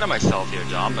want to get ahead of myself here,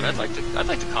 Dom, but I'd like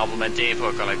to compliment Dave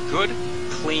Hook on a good,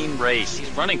 clean race. He's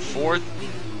running fourth.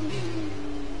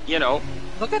 You know,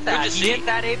 look at that. He hit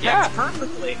that apex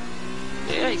perfectly.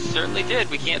 Yeah, he certainly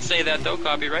did. We can't say that though.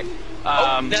 Copyright.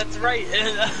 That's right.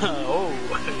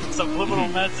 Subliminal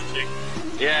messaging.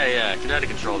 Yeah. Could have to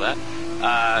control that.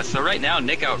 So right now,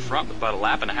 Nick out front with about a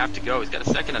lap and a half to go. He's got a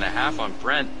second and a half on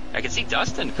Brent. I can see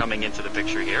Dustin coming into the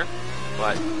picture here,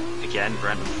 but again,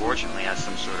 Brent unfortunately has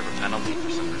some sort of a penalty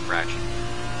for some refraction.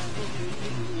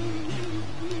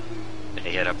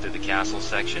 They head up through the castle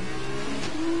section.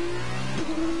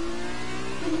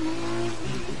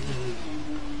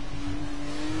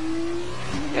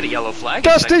 Got a yellow flag.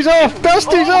 Dusty's off!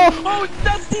 Dusty's off! Oh,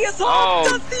 Dusty is off!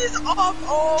 Dusty is off!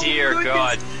 Oh, dear goodness.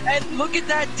 God. And look at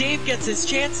that. Dave gets his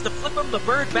chance to flip him the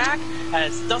bird back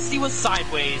as Dusty was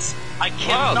sideways. I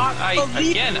cannot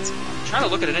believe it. I'm trying to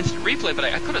look at an instant replay, but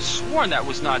I could have sworn that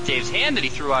was not Dave's hand that he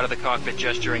threw out of the cockpit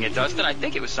gesturing at Dustin. I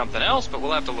think it was something else, but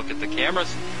we'll have to look at the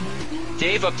cameras.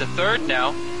 Dave up to third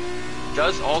now.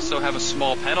 Does also have a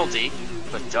small penalty,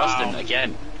 but Dustin,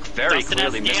 again, very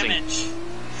clearly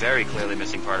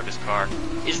missing part of his car.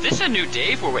 Is this a new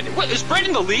Dave we're waiting? What, is Brent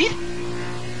in the lead?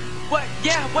 What?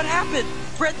 Yeah, what happened?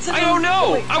 Brent's in I don't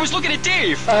know. I was looking at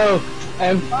Dave. Oh,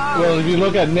 and well, if you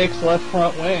look at Nick's left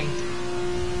front wing.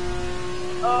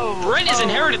 Brent has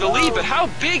inherited the lead, but how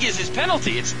big is his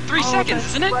penalty? It's 3 seconds,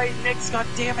 isn't it? Right, Nick's got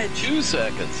damage. 2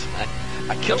 seconds.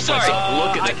 I killed myself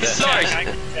looking at that. Sorry.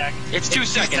 It's 2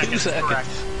 seconds. 2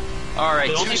 seconds. Alright,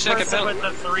 the 2 second penalty.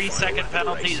 With the 3 second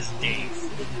penalty is Dave.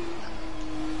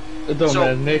 It don't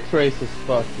matter. Nick's race is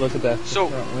fucked. Look at that. So,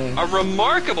 a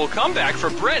remarkable comeback for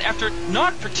Brent after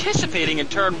not participating in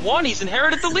turn 1. He's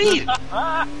inherited the lead.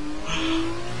 Wow.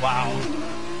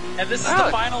 And this is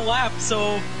the final lap,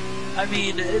 so, I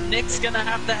mean, Nick's going to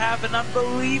have an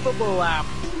unbelievable lap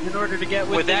in order to get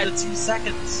within the 2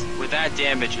 seconds. With that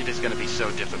damage, it is going to be so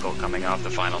difficult coming off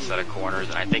the final set of corners,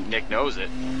 and I think Nick knows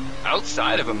it.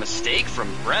 Outside of a mistake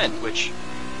from Brent, which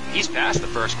he's past the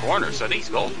first corner, so I think he's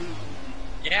golden.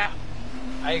 Yeah,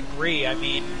 I agree. I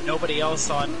mean, nobody else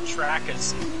on track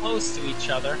is close to each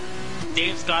other.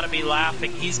 Dave's got to be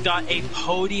laughing. He's got a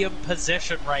podium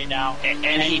position right now.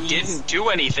 And he didn't do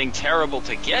anything terrible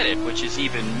to get it, which is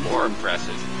even more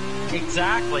impressive.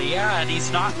 Exactly, yeah, and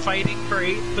he's not fighting for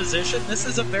 8th position. This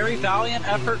is a very valiant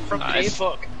effort from Dave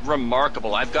Hook.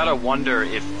 Remarkable. I've got to wonder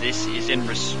if this is in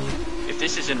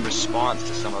response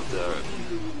to some of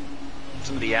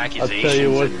the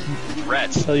accusations and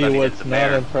threats. I'll tell you what's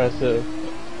not impressive.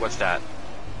 What's that?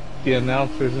 The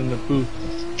announcers in the booth.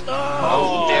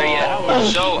 Oh, there you go.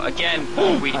 So again,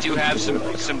 we do have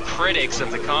some critics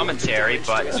of the commentary,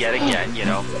 but yet again, you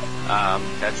know,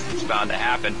 it's bound to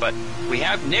happen. But we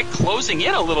have Nick closing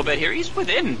in a little bit here. He's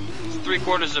within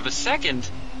 3/4 of a second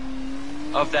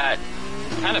of that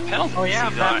kind of penalty. Oh yeah,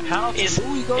 that penalty.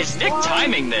 Is Nick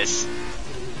timing this?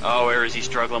 Oh, or is he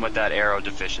struggling with that aero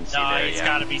deficiency? No, there, he's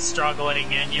got to be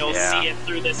struggling, and you'll see it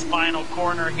through this final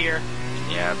corner here.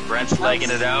 Yeah, Brent's legging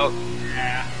it out.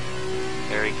 Yeah.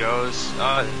 There he goes.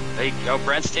 There you go.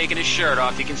 Brent's taking his shirt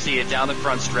off. You can see it down the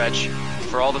front stretch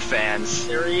for all the fans.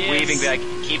 There he is. Weaving back.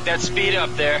 Keep that speed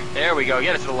up there. There we go.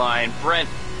 Get it to the line. Brent.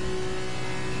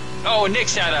 Oh,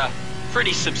 Nick's had a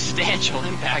pretty substantial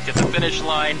impact at the finish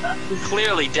line.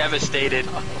 Clearly devastated.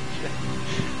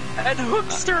 And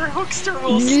Hookster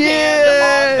will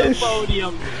stand on the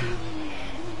podium.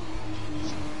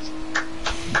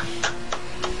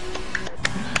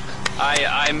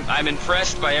 I'm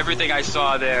impressed by everything I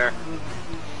saw there.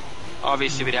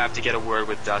 obviously we'd have to get a word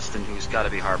with Dustin, who's got to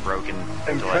be heartbroken to let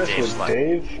Impressed Dave with slide.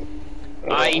 Dave?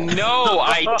 I know.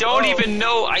 I don't even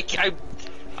know.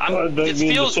 It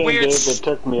feels weird. Dave that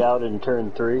took me out in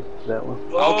turn 3. That one.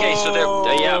 Okay, so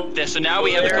so now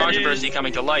we have the controversy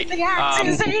coming to light. The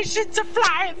accusations are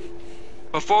flying.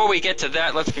 Before we get to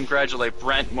that, let's congratulate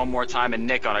Brent one more time and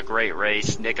Nick on a great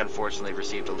race. Nick unfortunately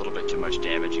received a little bit too much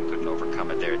damage and couldn't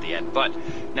overcome it there at the end. But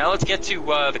now let's get to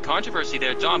the controversy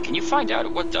there. Dom, can you find out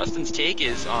what Dustin's take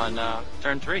is on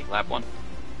turn 3, lap 1?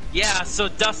 Yeah, so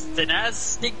Dustin, as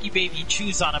Stinky Baby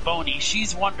chews on a bony,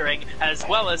 she's wondering, as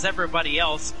well as everybody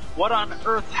else, what on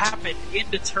earth happened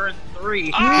into turn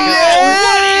 3? What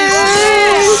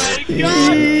is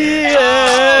this?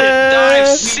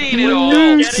 I've seen it all.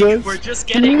 We're just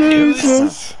getting news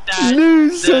that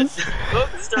the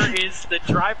Hookster is the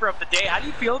driver of the day. How do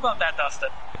you feel about that, Dustin?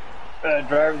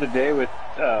 Driver of the day with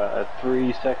a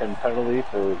 3-second penalty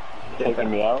for taking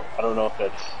me out. I don't know if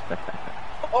that's...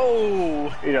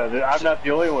 Oh! You know, I'm not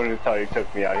the only one who thought he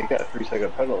took me out. He got a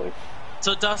 3-second penalty.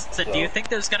 So, Dustin, do you think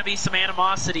there's going to be some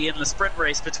animosity in the sprint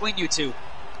race between you two?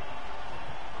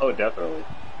 Oh, definitely.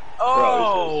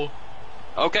 Oh!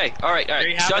 Okay, alright.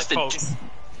 Dustin,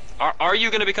 are you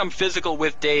going to become physical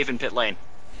with Dave in pit lane?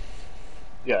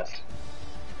 Yes.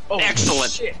 Oh,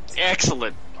 excellent. Shit.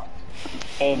 Excellent.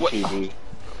 And TB.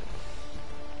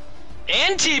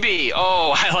 And TB!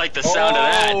 Oh, I like the sound of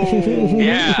that.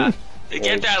 Yeah.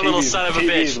 Get that little son of a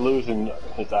bitch. TB's losing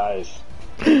his eyes.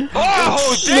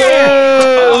 Oh,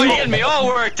 damn! Oh, you getting me all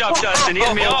worked up, Dustin. You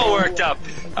getting me all worked up.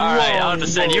 All right, I'll have to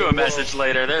send you a message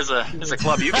later. There's a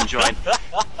club you can join.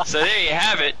 So there you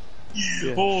have it.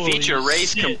 Feature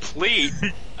race complete.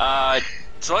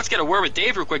 So let's get a word with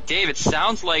Dave real quick. Dave, it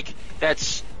sounds like that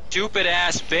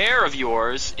stupid-ass bear of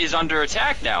yours is under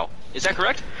attack now. Is that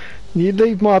correct? You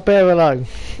leave my bear alone.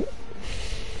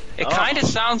 It kind of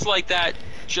sounds like that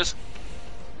just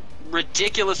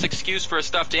ridiculous excuse for a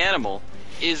stuffed animal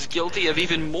is guilty of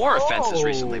even more offenses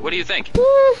recently. What do you think?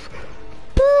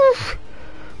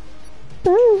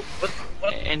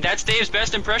 And that's Dave's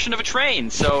best impression of a train.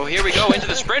 So here we go into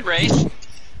the sprint race.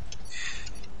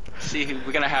 See,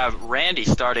 we're going to have Randy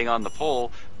starting on the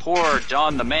pole. Poor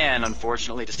Don the man,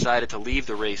 unfortunately, decided to leave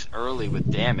the race early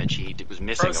with damage. He was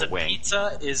missing Frozen a wing.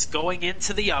 pizza is going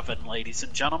into the oven, ladies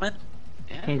and gentlemen.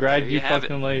 Yeah,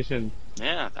 Congratulations.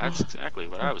 Yeah, that's exactly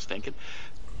what I was thinking.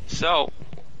 So,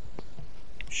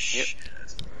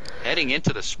 heading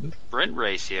into the sprint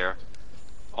race here,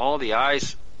 all the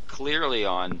eyes clearly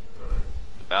on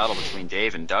the battle between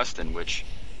Dave and Dustin, which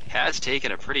has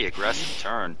taken a pretty aggressive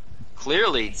turn.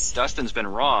 Clearly, Dustin's been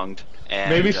wronged. And,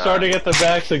 maybe starting at the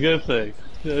back's a good thing,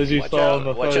 as you saw in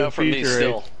the watch out for me feature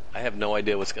still. race. I have no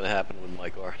idea what's going to happen with my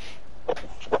car.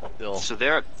 Still. So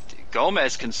there,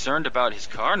 Gomez concerned about his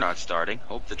car not starting.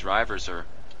 Hope the drivers are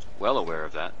well aware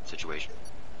of that situation.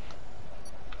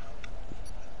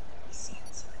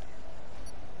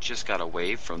 Just got a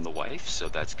wave from the wife, so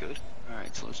that's good.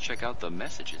 Alright, so let's check out the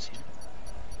messages here.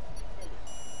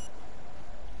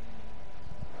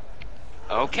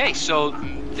 Okay, so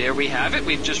there we have it.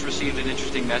 We've just received an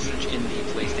interesting message in the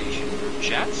PlayStation group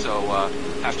chat, so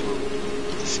have to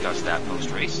discuss that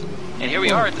post-race. And here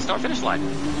we are at the start-finish line.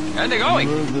 And they're going.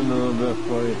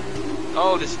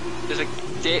 Oh,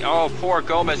 oh, poor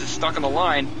Gomez is stuck on the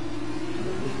line.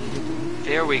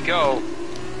 There we go.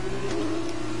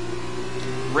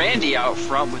 Randy out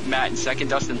front with Matt in second,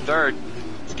 Dustin third.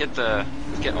 Let's get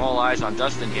all eyes on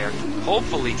Dustin here.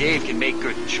 Hopefully Dave can make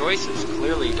good choices.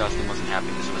 Clearly Dustin wasn't happy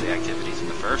with some of the activities in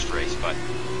the first race, but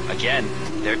again,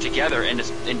 they're together. And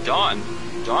Don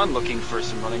looking for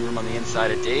some running room on the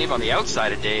inside of Dave, on the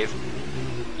outside of Dave.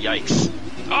 Yikes.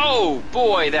 Oh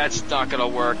boy, that's not gonna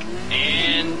work.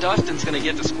 And Dustin's gonna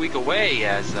get to squeak away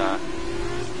as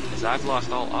I've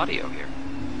lost all audio here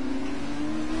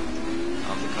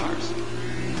of the cars.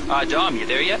 Dom, you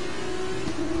there yet?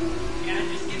 Yeah,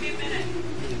 just give me a minute.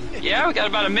 Yeah, we got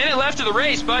about a minute left of the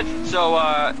race, bud. So,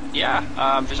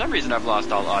 for some reason I've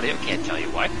lost all audio. Can't tell you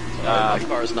why. My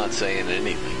car's not saying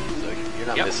anything, so you're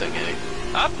not missing anything.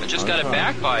 I just got it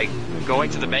back by going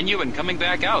to the menu and coming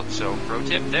back out. So, pro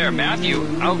tip there. Matthew,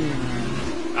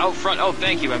 out front. Oh,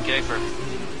 thank you, MK, for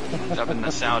dubbing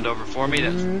the sound over for me.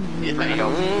 That's pretty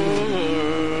helpful.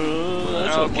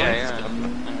 Okay.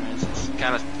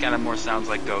 Kind of more sounds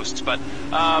like ghosts, but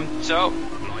so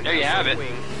there you have it.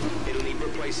 It'll need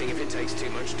replacing if it takes too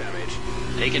much damage.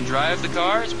 They can drive the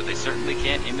cars, but they certainly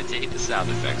can't imitate the sound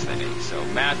effects they make. So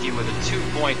Matthew with a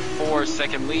 2.4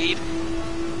 second lead,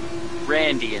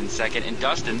 Randy in second, and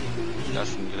Dustin's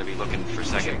going to be looking for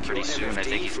second pretty soon. I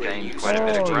think he's gained quite a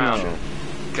bit of ground.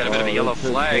 Got a bit of a yellow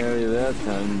flag. That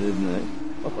time,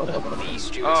 didn't These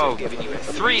stewards Oh, have given you a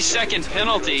 3-second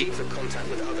penalty. for contact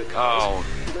with other Oh, cars.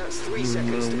 That's 3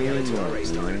 seconds to be added to our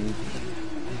race time.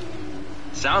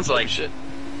 sounds like Shit.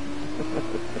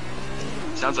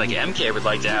 Sounds like MK would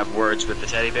like to have words with the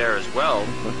teddy bear as well.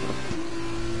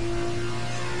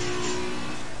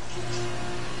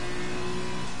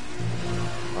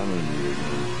 I'm in here,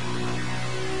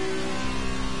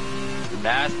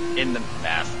 Matt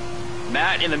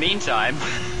in the meantime,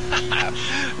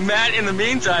 Matt in the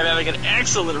meantime having an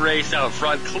excellent race out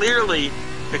front. Clearly,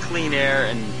 the clean air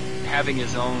and having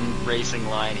his own racing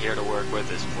line here to work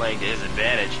with is playing to his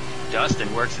advantage.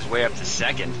 Dustin works his way up to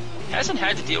second. Hasn't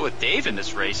had to deal with Dave in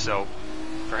this race, so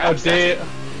perhaps Dave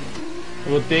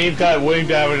got wing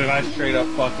damage and I straight up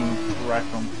fucking wrecked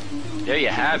him. there you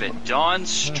have it. Dawn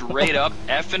straight up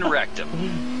effing wrecked him.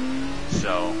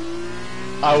 So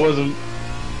I wasn't.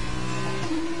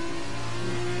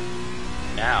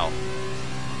 now,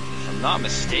 if I'm not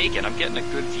mistaken, I'm getting a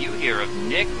good view here of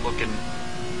Nick looking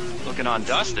on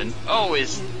Dustin. Oh,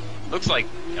 looks like,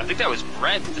 I think that was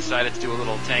Brent decided to do a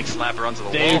little tank slapper onto the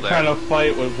wall Dave there. trying to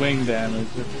fight with wing damage.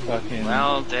 Just fucking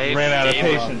Dave ran out of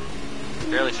patience.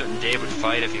 Fairly certain Dave would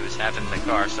fight if he was having the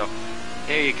car. So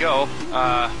here you go.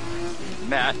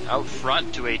 Matt out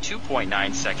front to a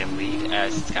 2.9 second lead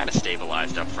as it's kind of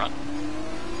stabilized up front.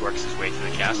 Works his way through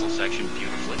the castle section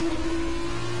beautifully.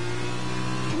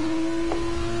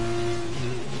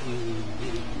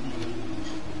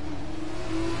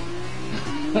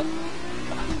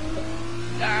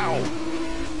 Ow!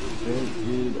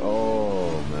 dude.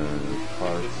 Oh man, this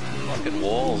car's Fucking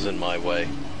walls in my way.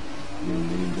 you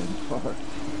need them parts.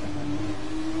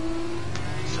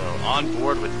 So on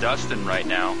board with Dustin right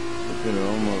now. It's gonna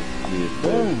almost be a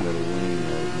thing for the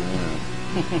wing right now.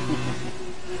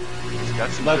 He's got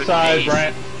some Left good side, pace.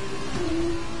 Brent.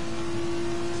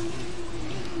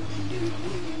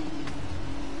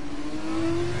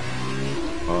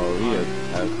 Oh, he has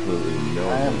absolutely no.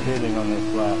 I am pitting on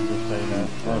this lap, just so you know. I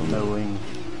have no wings.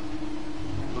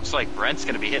 Looks like Brent's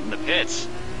going to be hitting the pits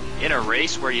in a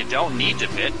race where you don't need to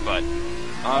pit, but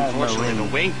unfortunately the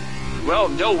wing. Well,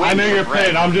 no wing. I know for you're Brent.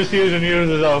 pitting. I'm just using you as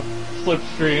a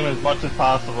slipstream as much as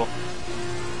possible.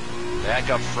 Back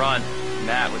up front,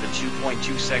 Matt with a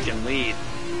 2.2 second lead.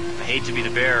 I hate to be the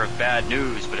bearer of bad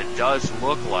news, but it does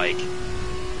look like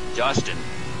Dustin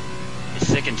is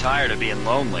sick and tired of being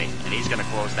lonely, and he's going to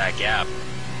close that gap.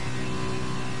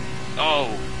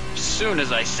 Oh, as soon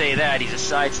as I say that, he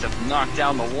decides to knock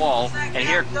down the wall, and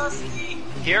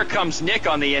here comes Nick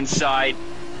on the inside.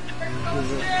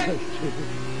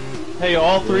 Hey,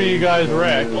 all three of you guys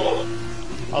wrecked.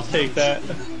 I'll take that.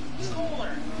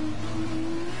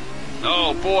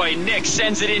 Oh boy, Nick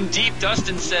sends it in deep.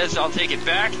 Dustin says, I'll take it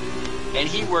back, and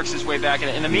he works his way back.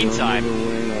 In the meantime,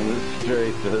 in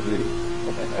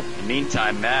the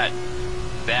meantime, Matt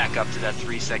back up to that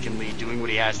 3-second lead, doing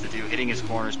what he has to do, hitting his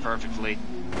corners perfectly.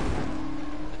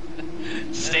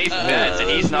 Safe bets, and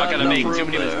he's not going to make too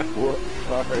many.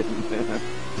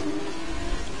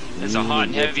 There's a hot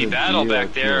and heavy battle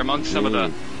back there amongst some of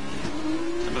the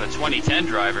 2010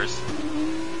 drivers.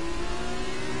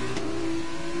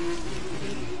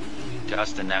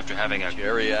 Dustin, after having a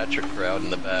Geriatric crowd in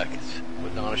the back,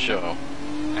 putting on a show.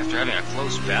 After having a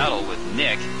close battle with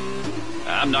Nick,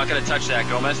 I'm not going to touch that,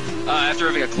 Gomez. After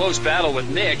having a close battle with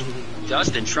Nick,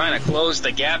 Dustin trying to close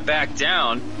the gap back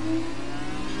down.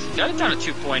 Got it down to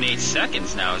 2.8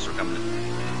 seconds now as we're coming to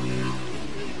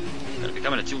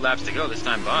 2 laps to go this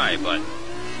time by, but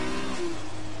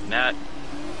Matt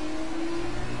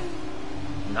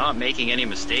not making any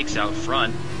mistakes out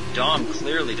front. Dom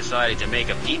clearly decided to make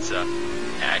a pizza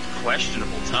at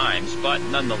questionable times, but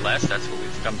nonetheless, that's what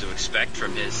we've come to expect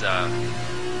from his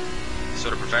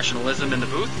sort of professionalism in the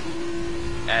booth.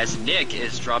 As Nick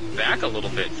is dropped back a little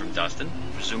bit from Dustin,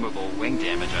 presumable wing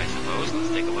damage, I suppose. Let's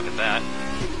take a look at that.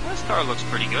 This car looks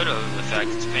pretty good, other than the fact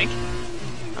it's pink.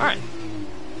 All right.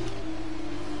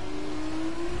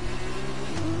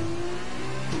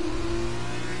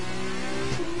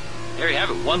 There you have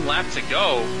it. 1 lap to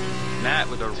go. Matt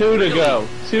with a Two to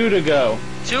go.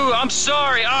 I'm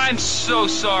sorry. I'm so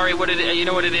sorry. You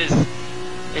know what it is?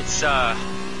 It's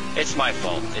my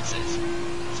fault.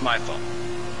 It's my fault.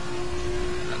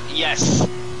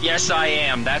 Yes, I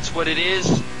am. That's what it is,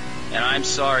 and I'm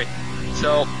sorry.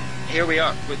 So here we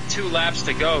are with 2 laps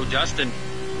to go. Dustin,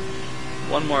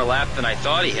 1 more lap than I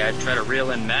thought he had. Try to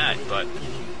reel in Matt, but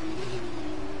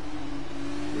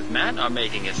with Matt not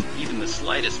making even the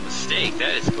slightest mistake,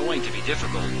 that is going to be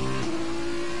difficult.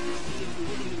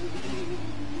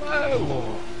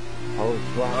 Whoa! I was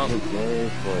blocking very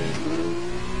close.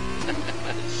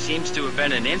 seems to have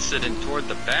been an incident toward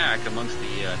the back amongst the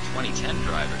 2010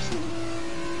 drivers.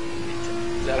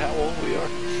 Is that how old we are?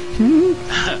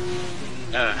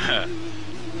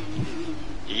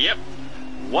 Yep.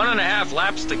 1.5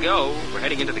 laps to go. We're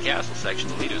heading into the castle section,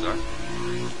 the leaders are.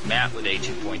 Matt with a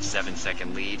 2.7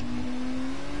 second lead.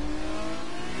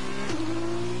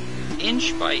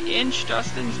 Inch by inch,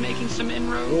 Dustin's making some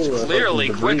inroads. Ooh, clearly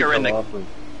quicker in the...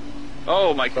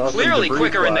 Oh my, clearly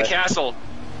quicker in the castle.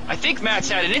 I think Matt's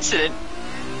had an incident.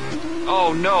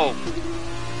 Oh no.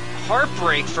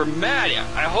 Heartbreak for Matt.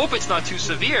 I hope it's not too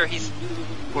severe.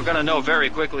 We're gonna know very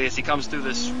quickly as he comes through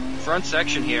this front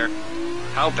section here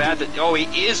how bad that... Oh,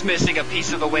 he is missing a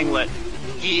piece of the winglet.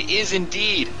 He is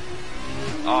indeed.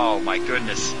 Oh my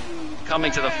goodness.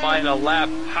 Coming to the final lap.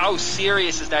 How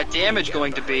serious is that damage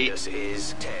going to be?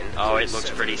 Oh, it looks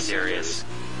pretty serious.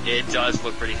 It does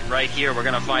look pretty... Right here, we're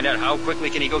gonna find out how quickly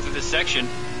can he go through this section.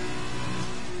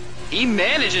 He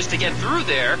manages to get through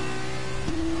there,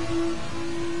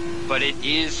 but it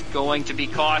is going to be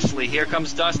costly. Here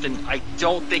comes Dustin. I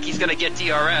don't think he's going to get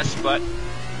DRS, but...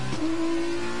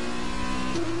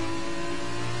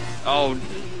 Oh,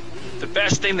 the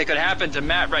best thing that could happen to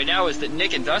Matt right now is that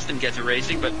Nick and Dustin get to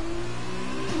racing, but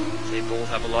they both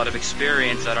have a lot of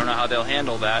experience. I don't know how they'll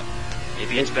handle that.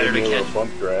 Maybe it's better to catch...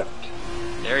 Bump draft.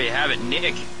 There you have it,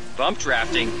 Nick. Bump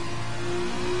drafting.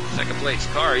 Second place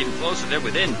car, even closer. They're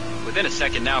within a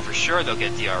second now for sure they'll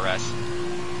get DRS.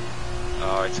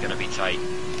 Oh, it's going to be tight.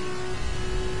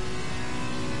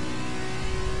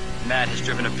 Matt has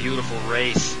driven a beautiful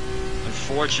race.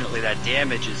 Unfortunately, that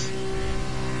damage is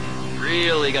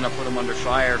really going to put him under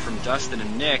fire from Dustin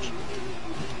and Nick.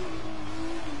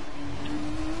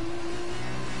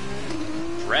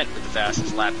 Brent with the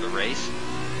fastest lap of the race.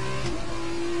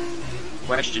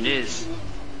 Question is,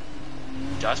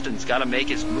 Dustin's got to make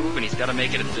his move, and he's got to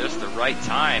make it at just the right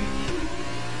time.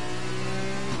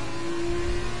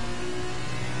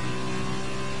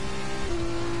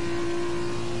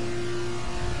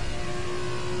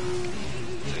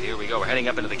 So here we go. We're heading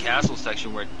up into the castle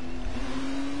section where...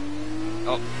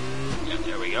 Oh, yeah,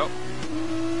 there we go.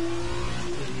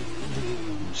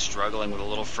 Struggling with a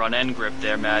little front end grip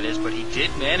there, Matt is, but he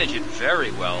did manage it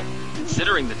very well.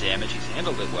 Considering the damage, he's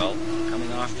handled it well.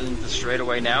 Coming off the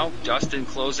straightaway now. Dustin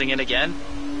closing in again.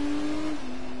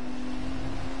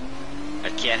 I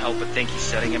can't help but think he's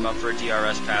setting him up for a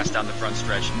DRS pass down the front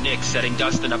stretch. Nick setting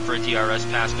Dustin up for a DRS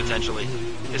pass potentially.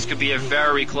 This could be a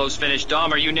very close finish.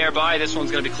 Dom, are you nearby? This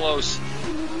one's going to be close.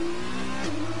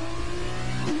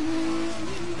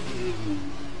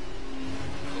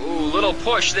 Ooh, little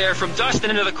push there from Dustin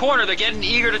into the corner. They're getting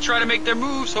eager to try to make their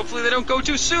moves. Hopefully they don't go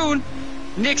too soon.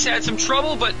 Nick's had some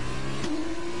trouble, but...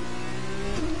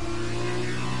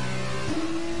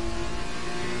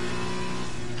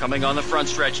 Coming on the front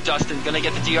stretch, Dustin gonna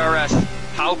get the DRS.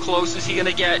 How close is he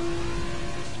gonna get?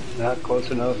 Not close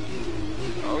enough.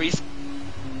 Oh, he's...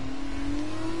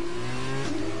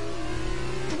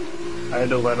 I had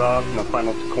to let off in the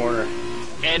final corner.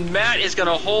 And Matt is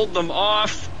gonna hold them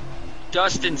off.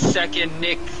 Dustin second,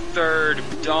 Nick third,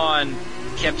 Don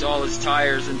kept all his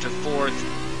tires into fourth.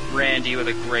 Randy with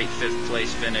a great 5th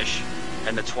place finish,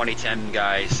 and the 2010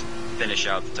 guys finish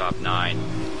out the top 9.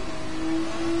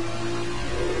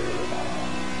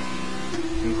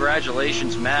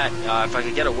 Congratulations, Matt. If I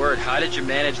could get a word, how did you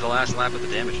manage the last lap of the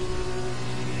damage?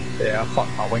 Yeah, I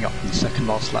fucked my wing up in the second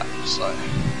last lap, so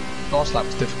last lap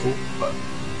was difficult, but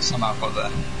somehow got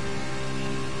there.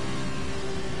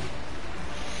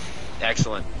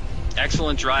 Excellent.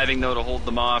 Excellent driving, though, to hold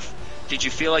them off. Did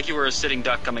you feel like you were a sitting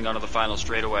duck coming onto the final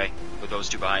straightaway with those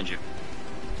two behind you?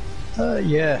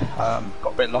 Yeah,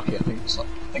 got a bit lucky. I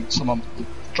think someone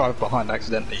drove behind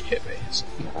accidentally hit me. So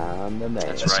I'm the man.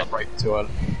 That's right. I braked too early.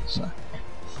 So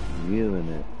Feeling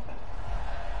it.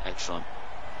 Excellent.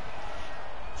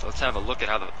 So let's have a look at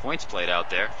how the points played out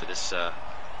there for this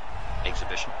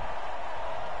exhibition.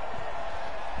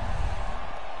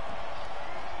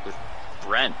 With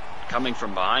Brent coming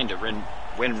from behind to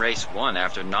win race 1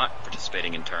 after not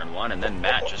participating in turn 1, and then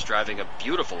Matt just driving a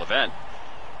beautiful event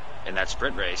in that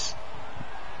sprint race.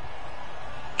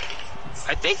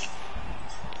 I think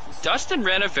Dustin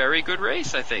ran a very good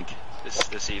race, I think,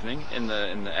 this evening in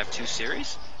the F2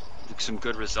 series. Some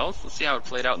good results. Let's see how it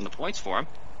played out in the points for him.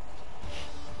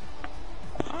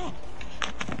 Oh.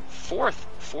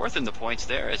 Fourth in the points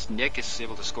there, as Nick is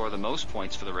able to score the most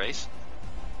points for the race.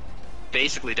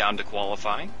 Basically down to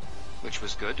qualifying, which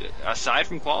was good. Aside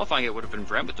from qualifying, it would have been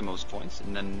Brent with the most points,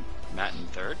 and then Matt in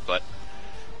third. But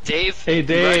Dave, hey,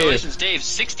 Dave. Congratulations, Dave.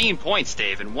 16 points,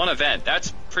 Dave, in one event.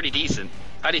 That's pretty decent.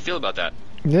 How do you feel about that?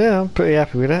 Yeah, I'm pretty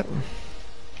happy with that.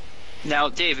 Now,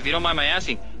 Dave, if you don't mind my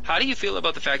asking, How do you feel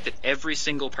about the fact that every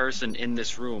single person in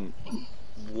this room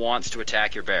wants to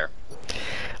attack your bear?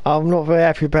 I'm not very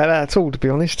happy about that at all, to be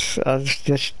honest.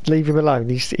 Just leave him alone.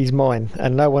 He's mine,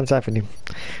 and no one's having him.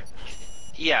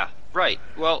 Yeah, right.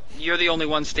 Well, you're the only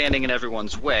one standing in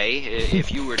everyone's way.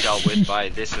 If you were dealt with by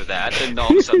this or that, then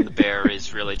all of a sudden the bear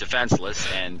is really defenseless,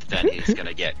 and then he's going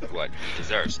to get what he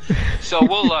deserves. So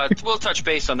we'll touch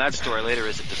base on that story later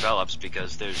as it develops,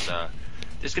 because there's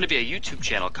going to be a YouTube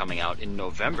channel coming out in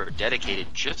November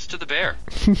dedicated just to the bear.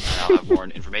 And I'll have more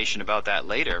information about that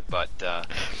later, but...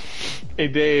 Hey,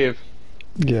 Dave.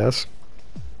 Yes?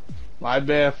 My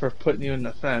bad for putting you in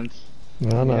the fence. I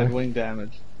know. You had wing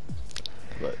damage.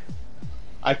 But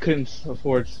I couldn't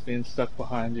afford being stuck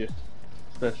behind you.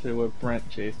 Especially with Brent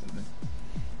chasing me.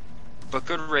 But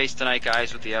good race tonight,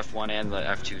 guys, with the F1 and the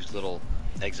F2's little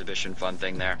exhibition fun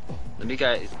thing there. Let me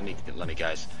give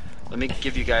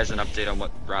you guys an update on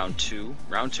what round 2.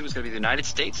 Round 2 is going to be the United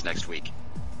States next week.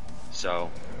 So,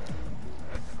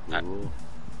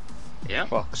 yeah.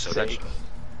 So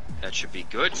that should be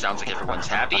good. Sounds like everyone's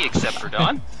happy except for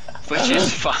Don, which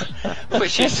is fun.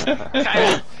 Which is kind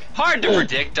of hard to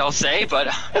predict, I'll say, but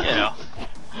you know,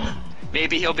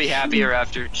 maybe he'll be happier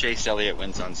after Chase Elliott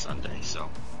wins on Sunday. So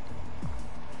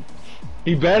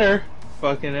he better.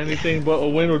 Fucking anything but a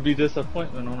win would be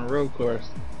disappointment on a road course.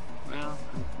 Well,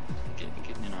 you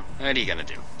know, what are you gonna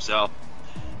do? So,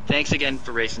 thanks again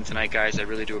for racing tonight, guys. I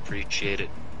really do appreciate it.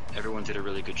 Everyone did a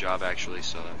really good job, actually,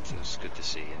 so it was good to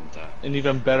see. And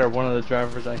even better, one of the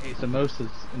drivers I hate the most is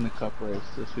in the Cup race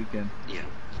this weekend. Yeah,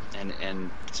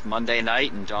 and it's Monday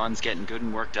night, and Dawn's getting good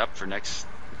and worked up for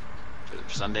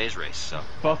Sunday's race. So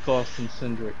fuck Austin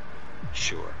Cindric.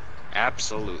 Sure,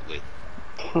 absolutely.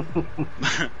 I'm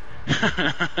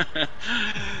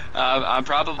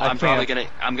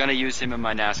gonna use him in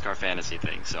my NASCAR fantasy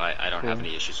thing, so I don't have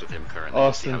any issues with him currently.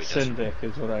 Austin Cindric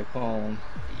is what I call him.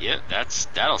 Yeah,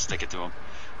 that'll stick it to him.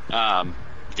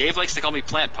 Dave likes to call me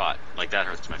plant pot, like that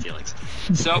hurts my feelings.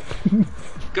 So,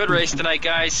 good race tonight,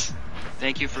 guys.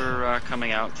 Thank you for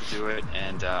coming out to do it,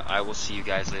 and I will see you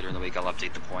guys later in the week. I'll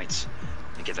update the points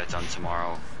and get that done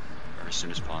tomorrow or as soon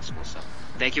as possible. So,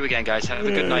 thank you again, guys. Have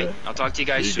a good night. I'll talk to you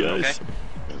guys soon. Okay.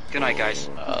 Good night, guys.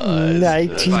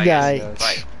 Nighty night.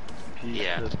 Bye.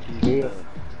 Yeah.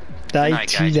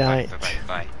 Nighty night.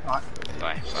 Bye. Bye.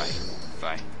 Bye.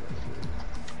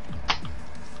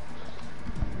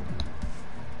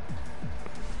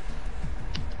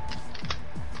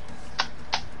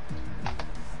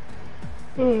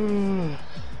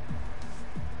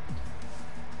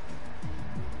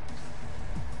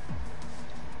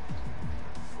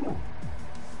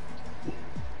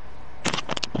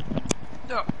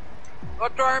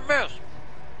 What do I miss?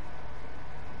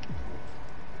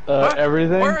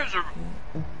 Everything? Where is it?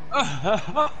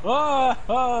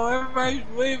 Everybody's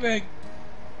leaving.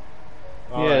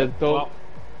 Alright,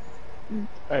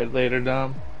 later,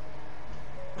 Dom.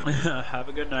 Have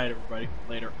a good night, everybody.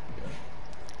 Later.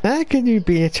 How can you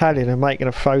be Italian and making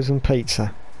a frozen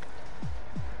pizza?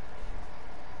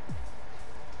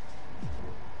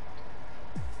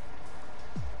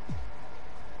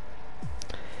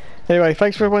 Anyway,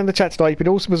 thanks for everyone in the chat tonight. You've been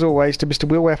awesome as always. To Mr.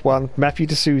 Will F1, Matthew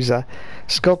D'Souza,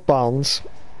 Scott Barnes,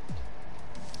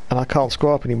 and I can't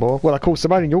scroll up anymore. Well, of course,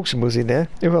 Simone Yorkson was in there.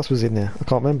 Who else was in there? I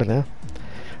can't remember now.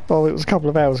 Oh, it was a couple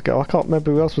of hours ago. I can't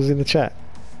remember who else was in the chat.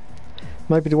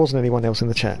 Maybe there wasn't anyone else in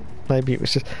the chat. Maybe it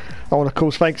was just... I want to, of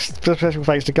course, special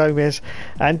thanks to Gomez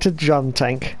and to Drum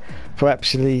Tank for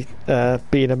actually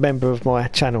being a member of my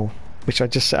channel, which I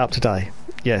just set up today.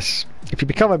 Yes. If you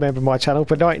become a member of my channel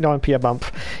for 99p a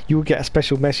month, you will get a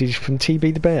special message from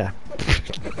TB the Bear.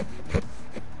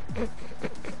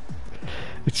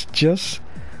 It's just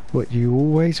what you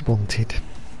always wanted.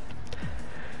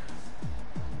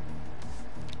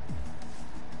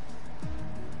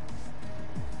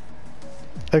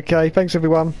 Okay, thanks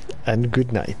everyone, and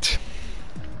good night.